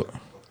fucked me up.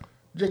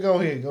 Just go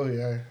ahead. All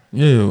right.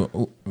 Yeah,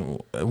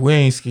 we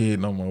ain't scared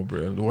no more,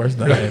 bro. The worst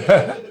done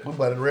happened. We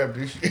about to wrap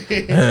this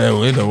shit. Yeah,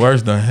 the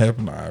worst done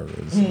happened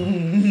already.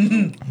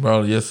 So.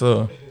 Bro, yes, sir.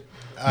 All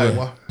right,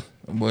 well.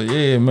 But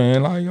yeah,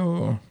 man, like,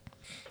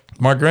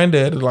 my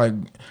granddad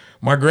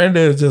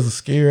is just a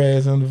scary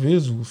ass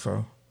individual,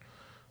 so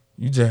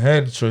you just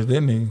had to trust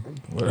that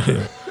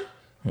nigga.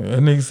 That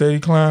nigga said he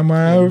climbed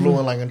Mount Everest.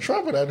 Blowing like a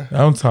trumpet out there.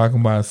 I'm talking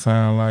about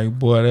sound like,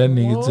 boy, that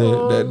nigga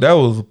said that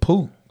was a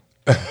poop.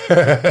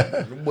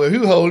 Boy, he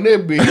holding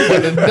that bitch. He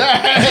about to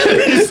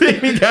die. You see,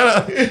 he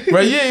got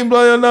bro, you ain't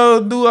blow your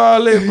nose, do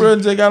all that, bro.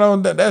 Just got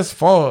on that. That's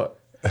far.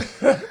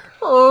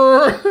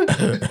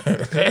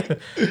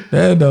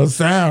 That don't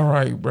sound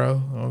right,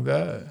 bro. Oh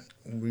God.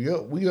 We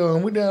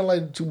down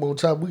like 2 more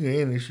times. We can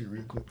end this shit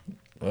real quick.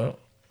 Well,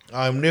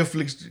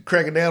 Netflix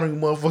cracking down on you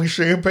motherfucking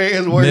sharing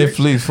passwords.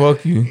 Netflix,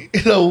 fuck you.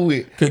 It's over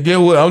with. Cause get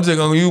what? I'm just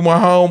gonna use my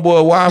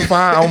homeboy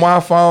Wi-Fi on my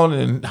phone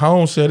and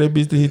home share that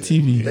bitch to his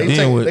TV.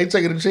 They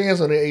taking a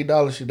chance on that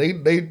 $8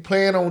 shit. They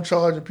plan on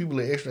charging people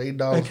an extra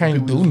 $8. They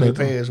can't do nothing.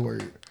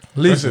 Password.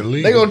 Listen,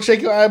 they gonna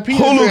check your IP.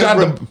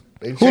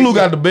 Hulu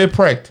got the best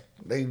practice.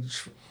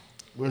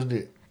 What's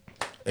that?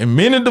 And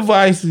many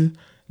devices,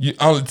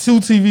 only 2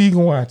 TV you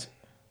can watch it.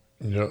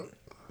 Yep.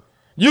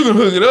 You can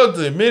hook it up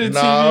to many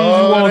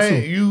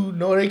TVs you want to.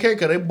 No, they can't,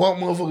 because they bump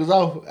motherfuckers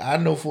off. I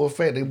know for a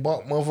fact they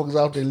bump motherfuckers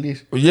off their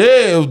list.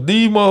 Yeah, if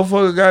these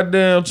motherfuckers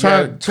goddamn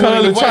trying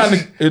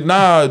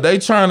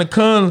to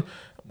come.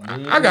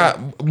 I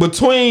got,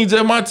 between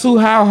just my 2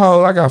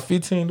 households, I got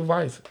 15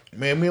 devices.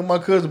 Man, me and my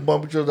cousin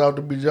bump each other off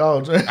the bitch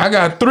all the time. I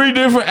got 3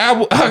 different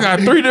Apple.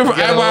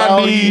 Apple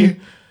ID.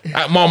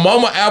 My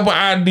mama Apple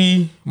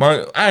ID.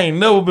 I ain't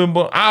never been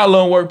bumped. All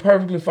of them work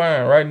perfectly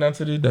fine right now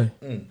to this day.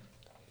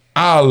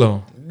 All of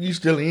them. You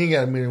ain't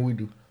got a minute we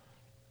do.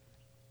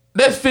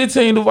 That's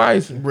 15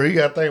 devices. Bro, you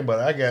gotta think about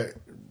it. I got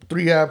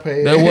 3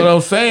 iPads. That's what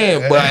I'm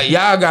saying. But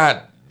y'all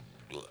got.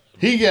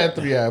 He got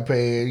 3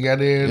 iPads. He got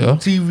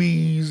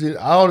TVs. And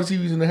all the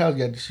TVs in the house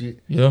got the shit.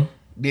 Yeah.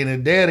 Then the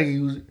daddy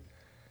use it.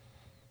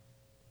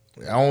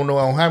 I don't know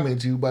on how many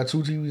TVs, about 2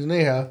 TVs in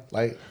their house.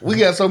 Like, we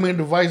got so many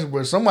devices,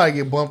 bro. Somebody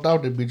get bumped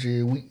out that bitch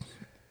every week.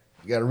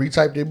 You gotta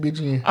retype that bitch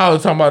in. I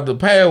was talking about the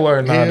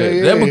password and all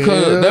that.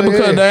 That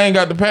because they ain't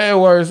got the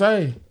password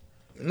say.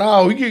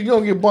 No, you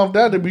don't get bumped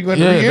out there, but you gonna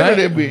have to re-enter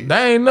that bitch.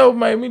 They ain't never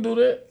made me do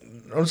that.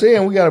 I'm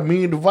saying we got a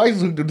million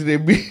devices hooked up to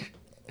that bitch.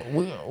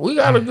 We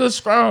got a good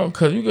strong,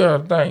 because you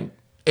gotta think,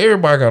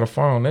 everybody got a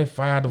phone. That's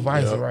 5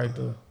 devices right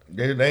there.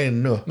 That ain't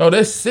enough. No,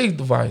 that's 6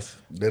 devices.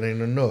 That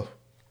ain't enough.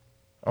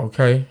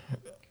 Okay.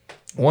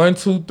 1,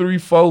 2, 3,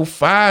 4,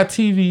 5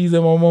 TVs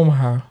at my mama's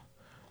house.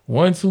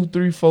 1, 2,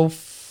 3, 4,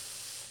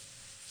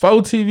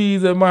 4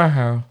 TVs at my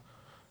house.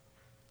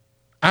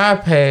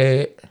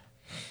 iPad.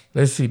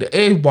 Let's see, the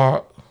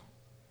Xbox.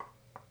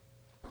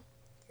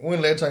 When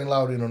last time you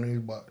logged in on the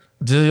Xbox?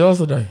 Just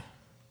yesterday.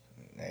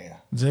 Damn.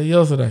 Just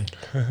yesterday.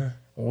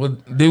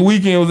 The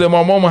weekend was at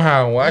my mama's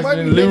house. Watching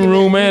in the living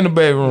room and the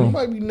bedroom. We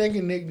might be neck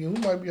and neck then. We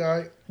might be all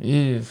right.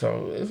 Yeah,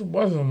 so it's a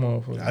bunch of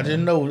motherfuckers. I just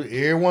know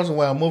every once in a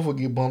while a motherfucker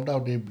get bumped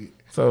out that bitch.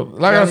 So,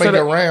 like I said,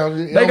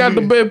 they got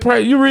the best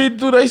price. You read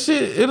through that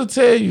shit, it'll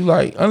tell you,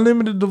 like,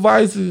 unlimited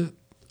devices,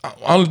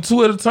 only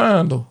 2 at a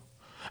time, though.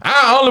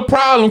 Our only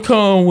problem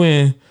come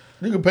when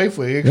you can pay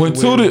for it. When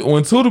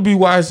Tuda be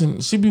watching,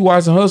 she be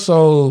watching her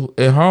show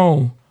at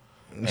home.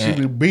 She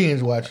be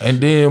binge watching. And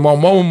then my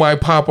mama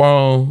might pop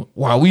on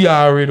while we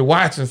already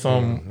watching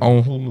something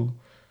on Hulu.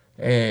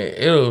 And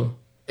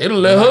it'll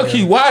let her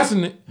keep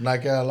watching it.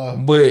 Knock y'all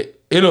off. But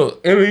it'll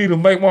either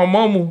make my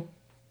mama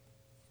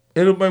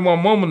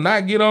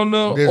not get on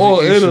there,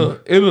 or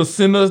it'll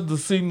send us the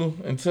signal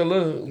and tell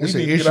us we There's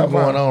need an to get issue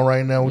going on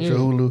right now with your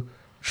Hulu.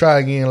 Try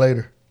again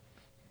later.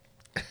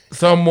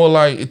 Something more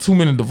like too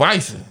many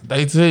devices.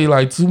 They tell you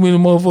like too many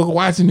motherfuckers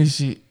watching this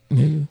shit,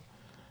 nigga.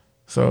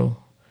 So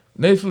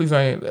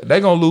Netflix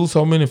they gonna lose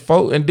so many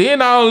folks, and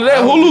then all of that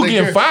Hulu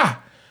getting fire.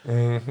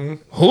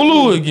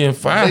 Hulu is getting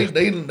fire.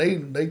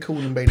 They cool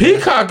and make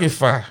Peacock is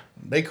fire.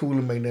 They cool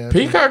and make that.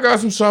 Peacock got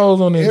some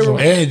shows on there.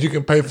 And you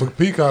can pay for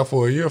Peacock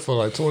for a year for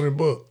like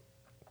 $20.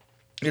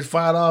 It's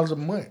 $5 a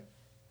month.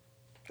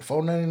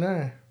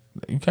 $4.99.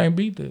 You can't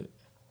beat that.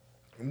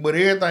 But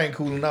everything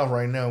cooling off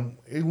right now.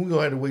 We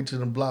gonna have to wait till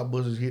the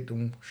blockbusters hit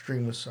them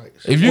streaming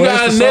sites. If you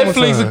got a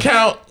Netflix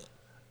account,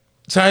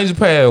 change the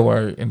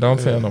password and don't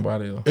tell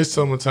nobody else. It's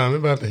summertime. It's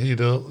about to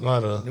heat up. A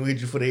lot of we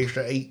hit you for the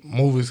extra 8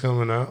 movies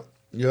coming out.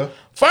 Yeah.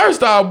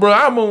 First off, bro,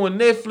 I'm on with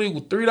Netflix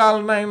with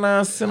 $3.99 a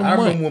month. I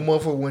remember when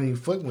motherfucker when he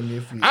fuck with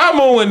Netflix. I'm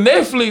on with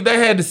Netflix. They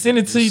had to send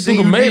it to you through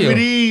the mail.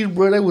 DVDs,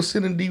 bro. They was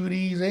sending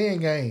DVDs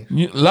and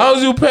games. As long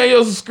as you pay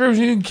your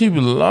subscription, you can keep it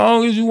as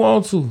long as you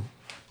want to.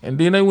 And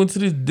then they went to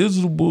this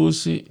digital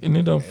bullshit and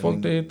they done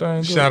fucked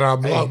everything. Shout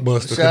out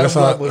Blockbuster. Shout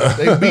out Blockbuster.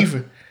 They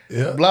beefing.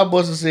 Yeah.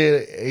 Blockbuster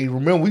said, "Hey,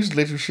 remember we used to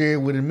let you share it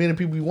with as many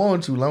people you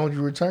wanted to, as long as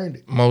you returned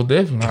it." Most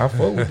definitely, I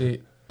fuck with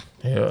it.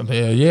 Hell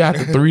yeah,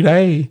 after 3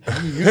 days.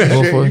 You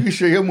can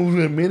share your movies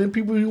with as many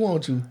people you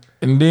want to.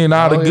 And then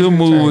all the good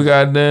movies,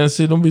 goddamn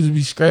shit, them bitches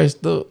be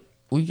scratched up.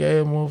 Weak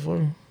ass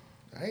motherfucker.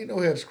 I ain't know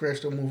how to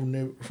scratch them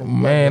movie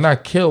from Man, I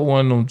killed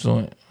one of them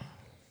joint.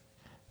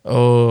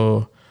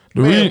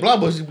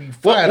 Blockbuster be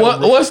fired.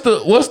 What's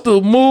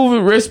the movie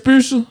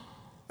Respucia?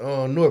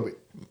 Norbit.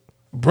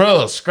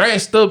 Bro,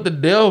 scratched up the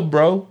devil,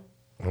 bro.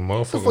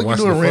 What the fuck you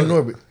doing Red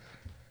Norbit?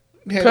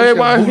 Cause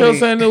everybody else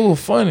saying it was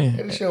funny.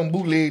 That shit on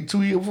bootleg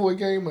 2 years before it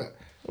came out.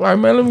 Like,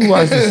 man, let me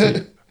watch this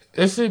shit.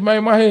 That shit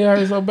made my head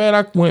hurt so bad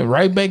I went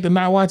right back to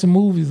not watching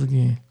movies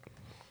again.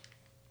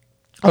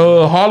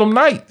 Harlem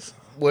Nights.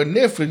 Well,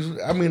 Netflix,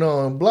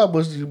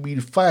 Blockbuster, you be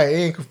fire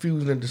and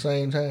confusing at the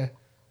same time.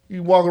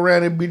 You walk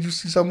around that bitch, you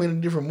see so many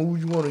different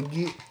movies you want to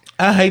get.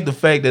 I hate the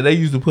fact that they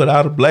used to put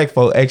out a black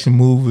folk action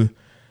movie.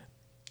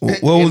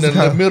 What was it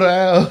called? The middle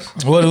aisles.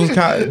 What it was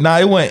called? Nah,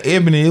 it wasn't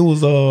Ebony. It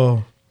was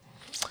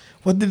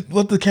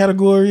what the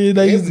category is?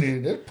 Ebony,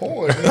 that's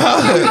porn.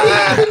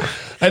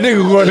 That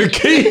nigga going to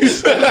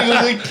Keys. That nigga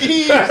was in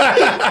Keys.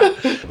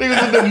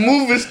 Niggas in the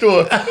movie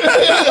store.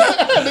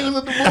 Niggas at the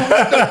movie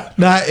store.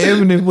 Not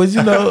Ebony, but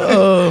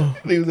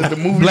niggas at the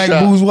movie Black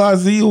shop.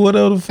 Bourgeoisie or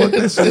whatever the fuck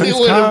that shit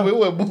was called. It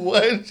was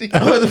bourgeoisie.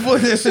 What the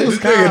fuck that shit was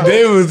called?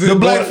 The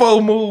black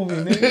folk movie,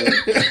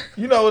 nigga.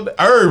 The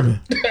Urban.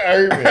 they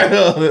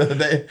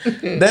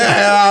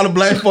had all the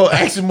black folk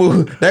action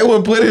movies. They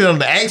wouldn't put it on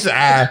the action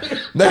eye.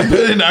 They put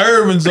it in the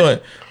urban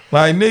joint.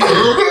 Like,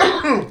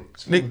 nigga.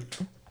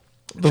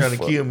 Trying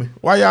to kill me.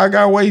 Why y'all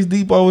got Waist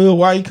Deep over here?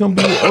 Why you come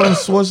be with Arnold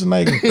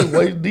Schwarzenegger?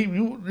 Waist Deep.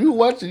 You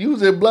watch it. You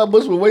was at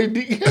Blockbuster with Waist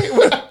Deep.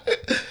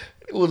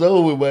 It was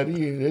over by the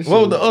end.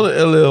 What was the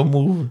other LL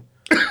movie?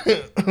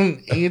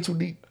 In Too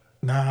Deep.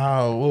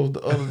 Nah, what was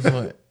the other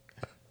joint?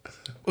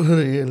 What was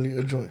the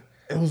LL joint?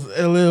 It was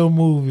the LL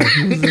movie.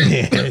 He was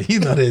in.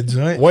 You know that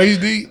joint. Waist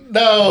Deep?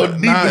 No,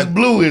 Deep is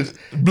Blue is.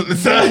 Blue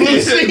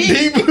Sea.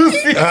 Deep Blue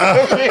Sea.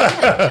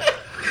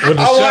 I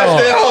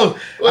watched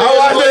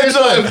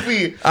that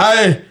joint.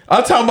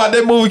 I'm talking about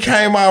that movie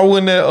came out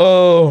when that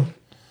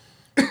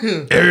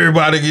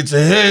everybody gets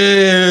your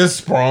head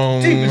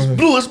sprung. Deep is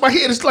blue. It's my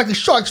head. It's like a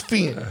shark's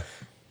fin.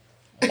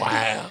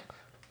 Wow.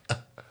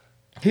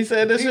 He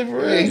said that shit for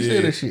real. Yeah, he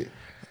said that shit.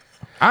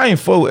 I ain't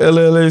fought with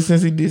LLA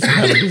since he did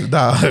something with his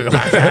dog.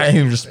 Like, I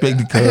ain't respect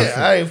the cuz.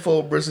 I ain't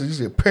fought with since he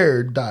said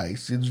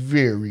Paradise. It's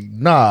very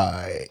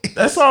nice.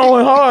 That song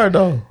went hard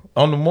though.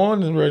 On the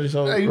morning radio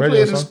show. Hey, you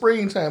play it in the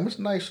springtime. It's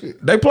nice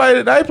shit. They played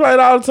it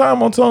all the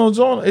time on Tone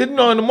Joint. In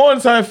the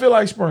morning time, it feel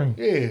like spring.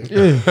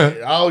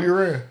 Yeah. All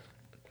year round.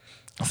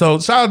 So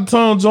shout out to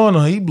Tone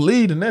Joyner. He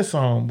believed in that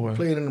song, boy.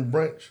 Played in the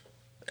brunch.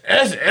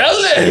 That's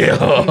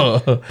LA.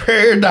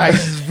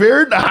 Paradise is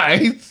very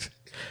nice.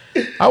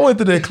 I went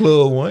to that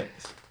club once.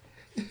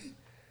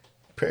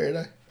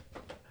 Paradise.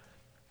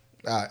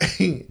 All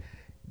right.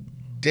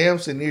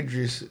 Damsom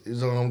Idris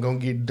is gonna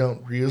get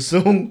dumped real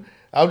soon.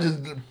 I'm just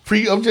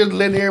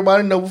letting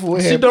everybody know before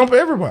it happens. She dump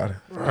everybody.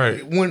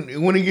 Right.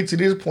 When it gets to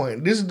this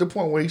point, this is the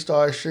point where he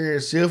starts sharing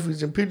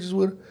selfies and pictures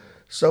with her.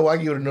 So I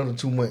give it another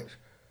 2 months.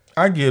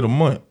 I give it a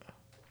month.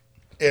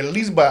 At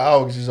least by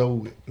August it's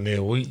over with.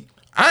 Yeah,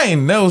 I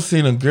ain't never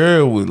seen a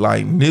girl with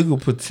like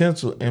nigga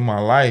potential in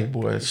my life,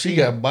 boy. She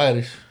got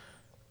bodies.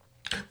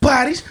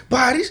 Bodies.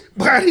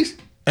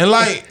 And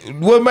like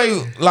what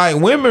make like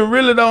women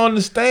really don't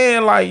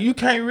understand, like you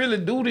can't really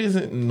do this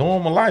in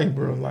normal life,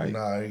 bro. Like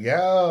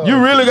you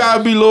really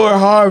gotta be Lord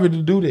Harvey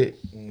to do that.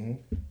 Mm-hmm.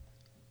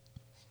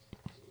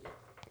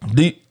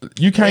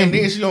 You can't. And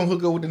then she don't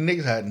hook up with the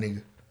next hot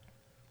nigga.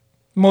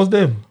 Most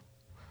definitely.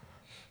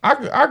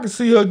 I could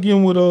see her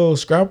getting with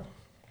Scrapper.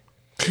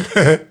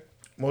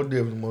 More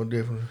definitely.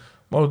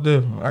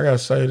 I gotta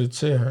say to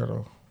tell her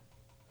though.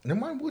 That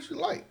might be what you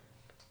like.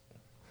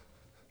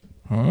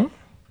 Huh?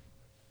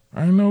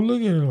 I ain't no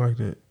look at it like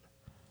that.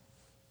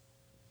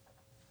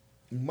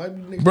 You might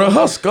be bro,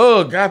 her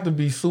skull got to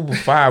be super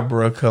fire,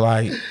 bro. Cause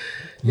like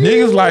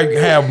niggas like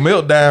have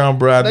meltdown,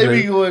 bro.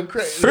 They be going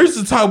crazy. First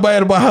to talk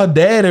bad about her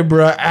daddy,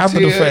 bro.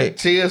 After the fact,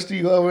 tell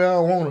Steve Harvey I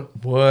don't want her.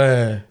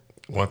 Boy,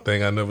 one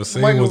thing I never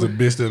seen was a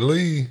bitch that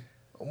leave.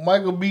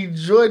 Michael B.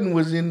 Jordan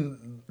was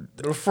in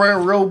the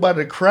front row by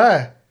the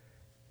cry.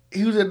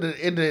 He was at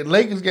the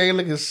Lakers game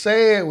looking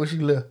sad when she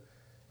left.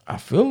 I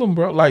feel him,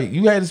 bro. Like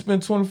you had to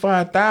spend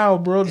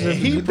 $25,000, bro.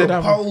 He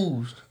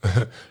proposed.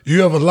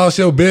 You ever lost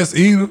your best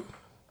eater?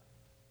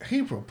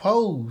 He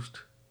proposed.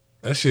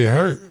 That shit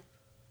hurt.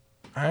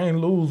 I ain't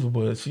lose her,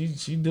 but she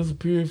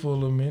disappeared for a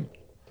little minute.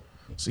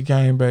 She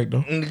came back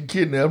though.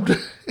 Kidnapped. I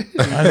ain't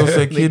gonna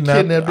say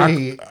kidnapped.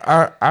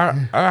 I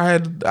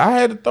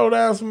had to throw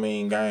down some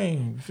mean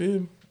game. You feel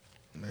me?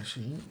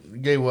 She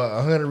gave her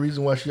 100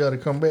 reasons why she ought to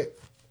come back.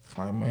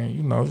 Like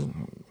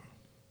man,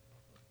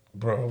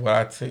 bro, what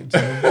I take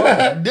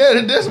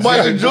that's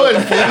Michael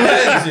Jordan.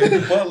 That's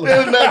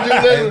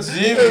not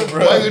Jimmy,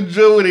 bro. Michael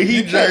Jordan with a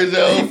Heat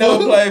jersey on. He never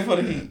played for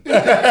the Heat.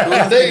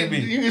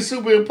 You can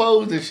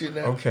superimpose this shit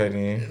now. Okay,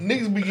 then.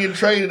 Niggas be getting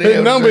traded.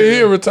 His number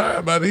here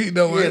retired by the Heat,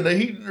 though. Yeah, the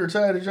Heat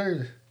retired the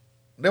jersey.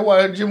 That's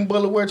why Jimmy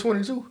Butler wear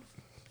 22.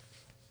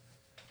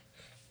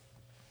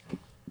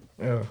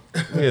 Yeah,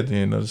 we at the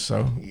end of the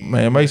show.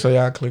 Man, make sure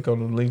y'all click on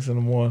the links in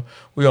the morning.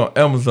 We on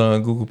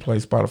Amazon, Google Play,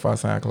 Spotify,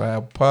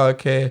 SoundCloud,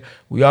 Podcast.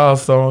 We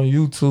also on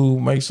YouTube.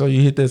 Make sure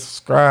you hit that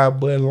subscribe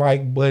button,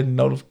 like button,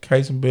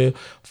 notification bell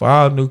for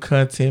all new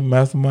content,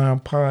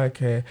 Mastermind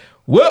Podcast.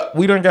 Well,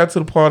 we done got to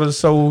the part of the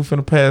show where we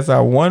finna pass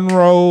out 1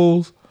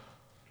 rose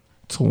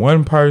to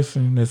 1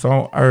 person that's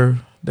on earth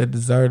that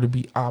deserve to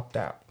be opt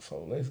out.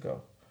 So let's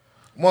go.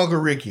 Uncle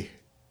Ricky.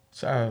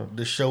 Child.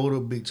 The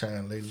shoulder big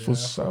time lately. For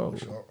sure.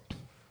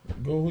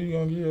 Go, who you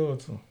gonna give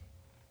yours to?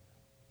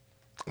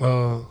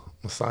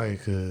 Messiah,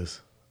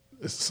 cause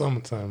it's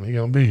summertime. He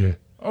gonna be here.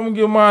 I'm gonna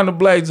give mine to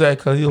Blackjack,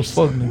 cause he'll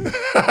fuck nigga.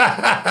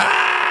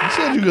 You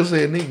said you gonna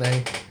say a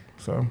nickname.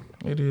 So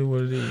it is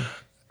what it is.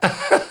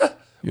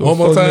 One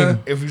more time.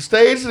 Nigga. If you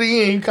stayed to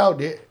the end, you caught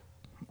that.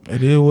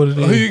 It is what it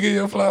is. Who you get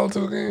your flower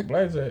to again?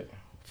 Blackjack.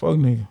 Fuck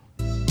nigga.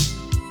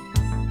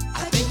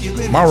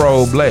 My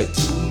role black.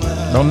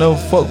 Don't never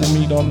fuck with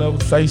me. Don't never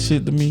say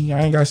shit to me.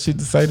 I ain't got shit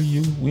to say to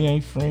you. We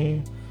ain't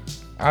friends.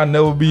 I'll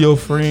never be your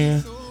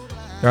friend.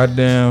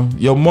 Goddamn.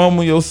 Your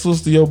mama, your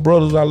sister, your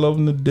brothers, I love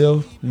them to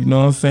death. You know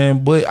what I'm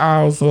saying? But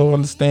I also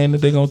understand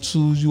that they gonna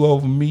choose you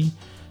over me.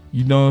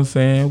 You know what I'm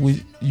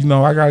saying?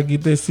 I gotta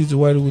get that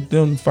situated with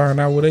them to find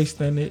out where they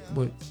stand at.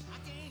 But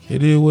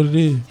it is what it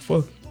is.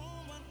 Fuck.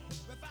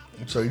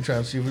 So you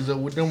trying to see if it's up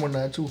with them or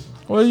not too?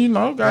 Well,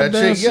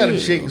 goddamn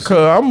shit.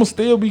 Cause I'ma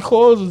still be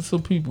cordial to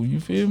people. You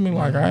feel me?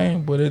 Like I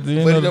ain't. But at the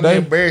end of the day,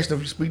 embarrassed if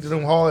you speak to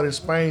them hard in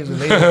Spain and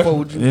they don't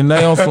fold you. And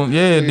they on some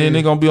then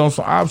they gonna be on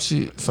some op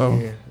shit.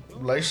 So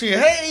like shit,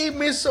 hey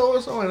Miss So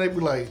and So, and they be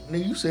like,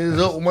 nigga, you said it's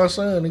up with my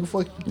son, nigga,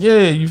 fuck you.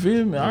 Yeah, you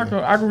feel me? I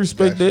can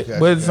respect that,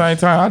 but at the same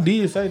time, I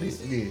did say that.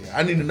 Yeah,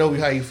 I need to know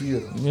how you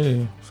feel.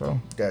 Yeah, so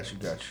got you.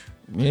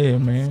 Yeah,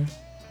 man.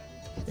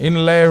 Any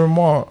last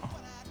remark?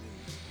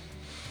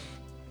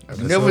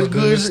 Never as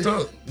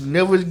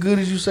good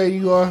as you say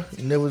you are.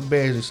 Never as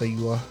bad as you say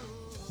you are.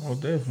 Oh,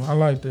 definitely. I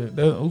like that.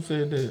 Who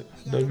said that?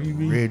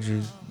 WB?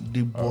 Reggie,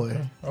 D boy.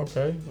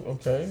 Okay.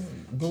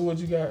 Good. What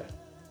you got?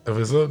 If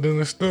it's up, then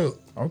it's stuck.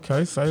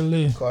 Okay, say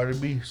less. Cardi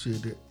B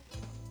said that.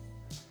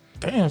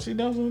 Damn, she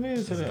does what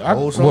it is.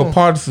 Well,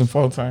 Partisan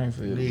 4 times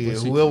said it. Yeah,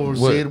 whoever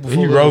said it before.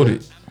 He wrote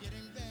it.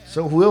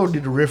 So whoever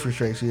did the reference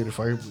track said it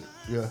first.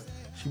 But yeah,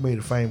 she made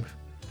it famous.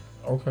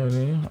 Okay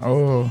then.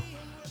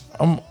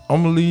 I'm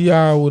gonna leave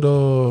y'all with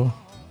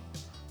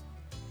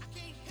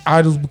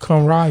idols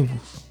become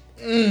rivals.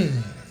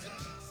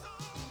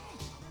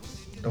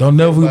 Don't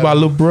never forget about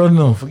little brother.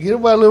 Don't forget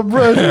about little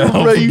brother.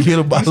 Don't forget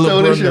about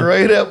little brother. That shit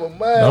right out my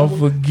mind. Don't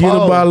forget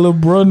about little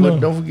brother. But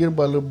don't forget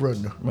about little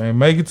brother. Man,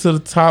 make it to the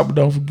top, but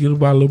don't forget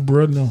about little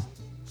brother.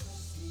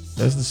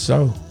 That's the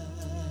show.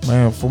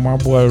 Man, for my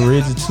boy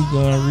Reggie, 2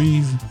 Gun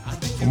Reason.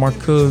 For my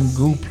cousin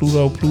Goo,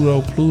 Pluto.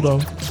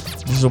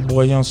 This is your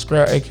boy Young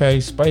Scrap, aka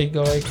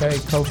Spago, aka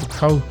Coast to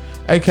Coast,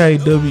 aka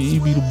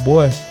WEB the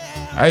boy.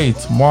 Hey,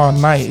 tomorrow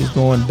night is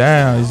going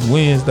down. It's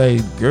Wednesday.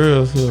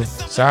 Girls here.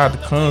 Shout out to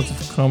Country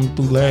for coming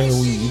through last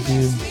week. You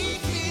feel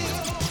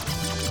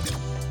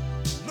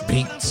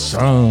me? Big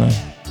Sean.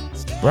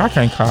 Bro, I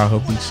can't call her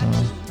Big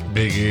Sean.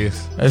 Big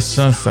ass. That's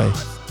Shunsei.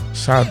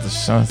 Shout out to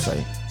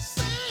Shunsei.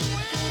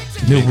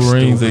 Nipple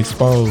rings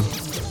exposed.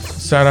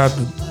 Shout out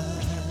to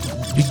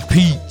Big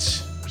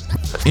Peach.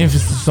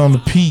 Emphasis on the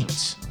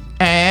peach.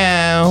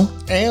 Ow.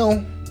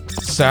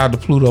 Shout out to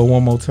Pluto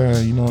one more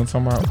time. You know what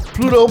I'm talking about?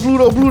 Pluto.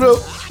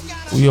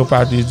 We up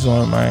out there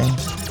joint, man.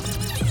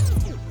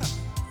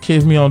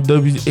 Catch me on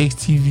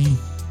WXTV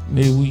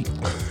next week.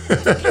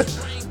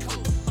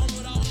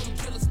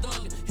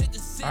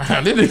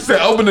 This nigga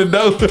said open the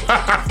door.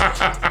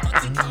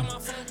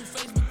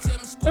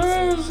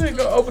 Oh, shit,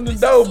 go open the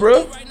door,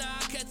 bro.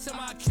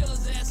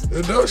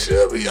 The door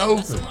should be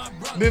open.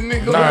 Then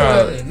nigga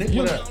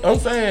I'm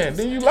saying,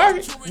 did you like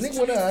it? Nigga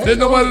went out. There's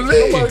nobody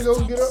leave. Nobody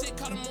gonna get up.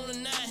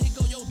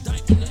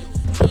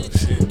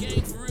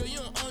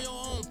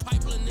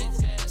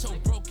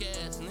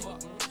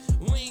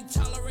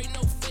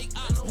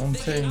 I'm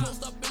telling you,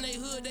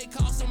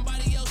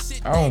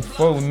 I don't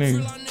fuck with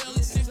niggas.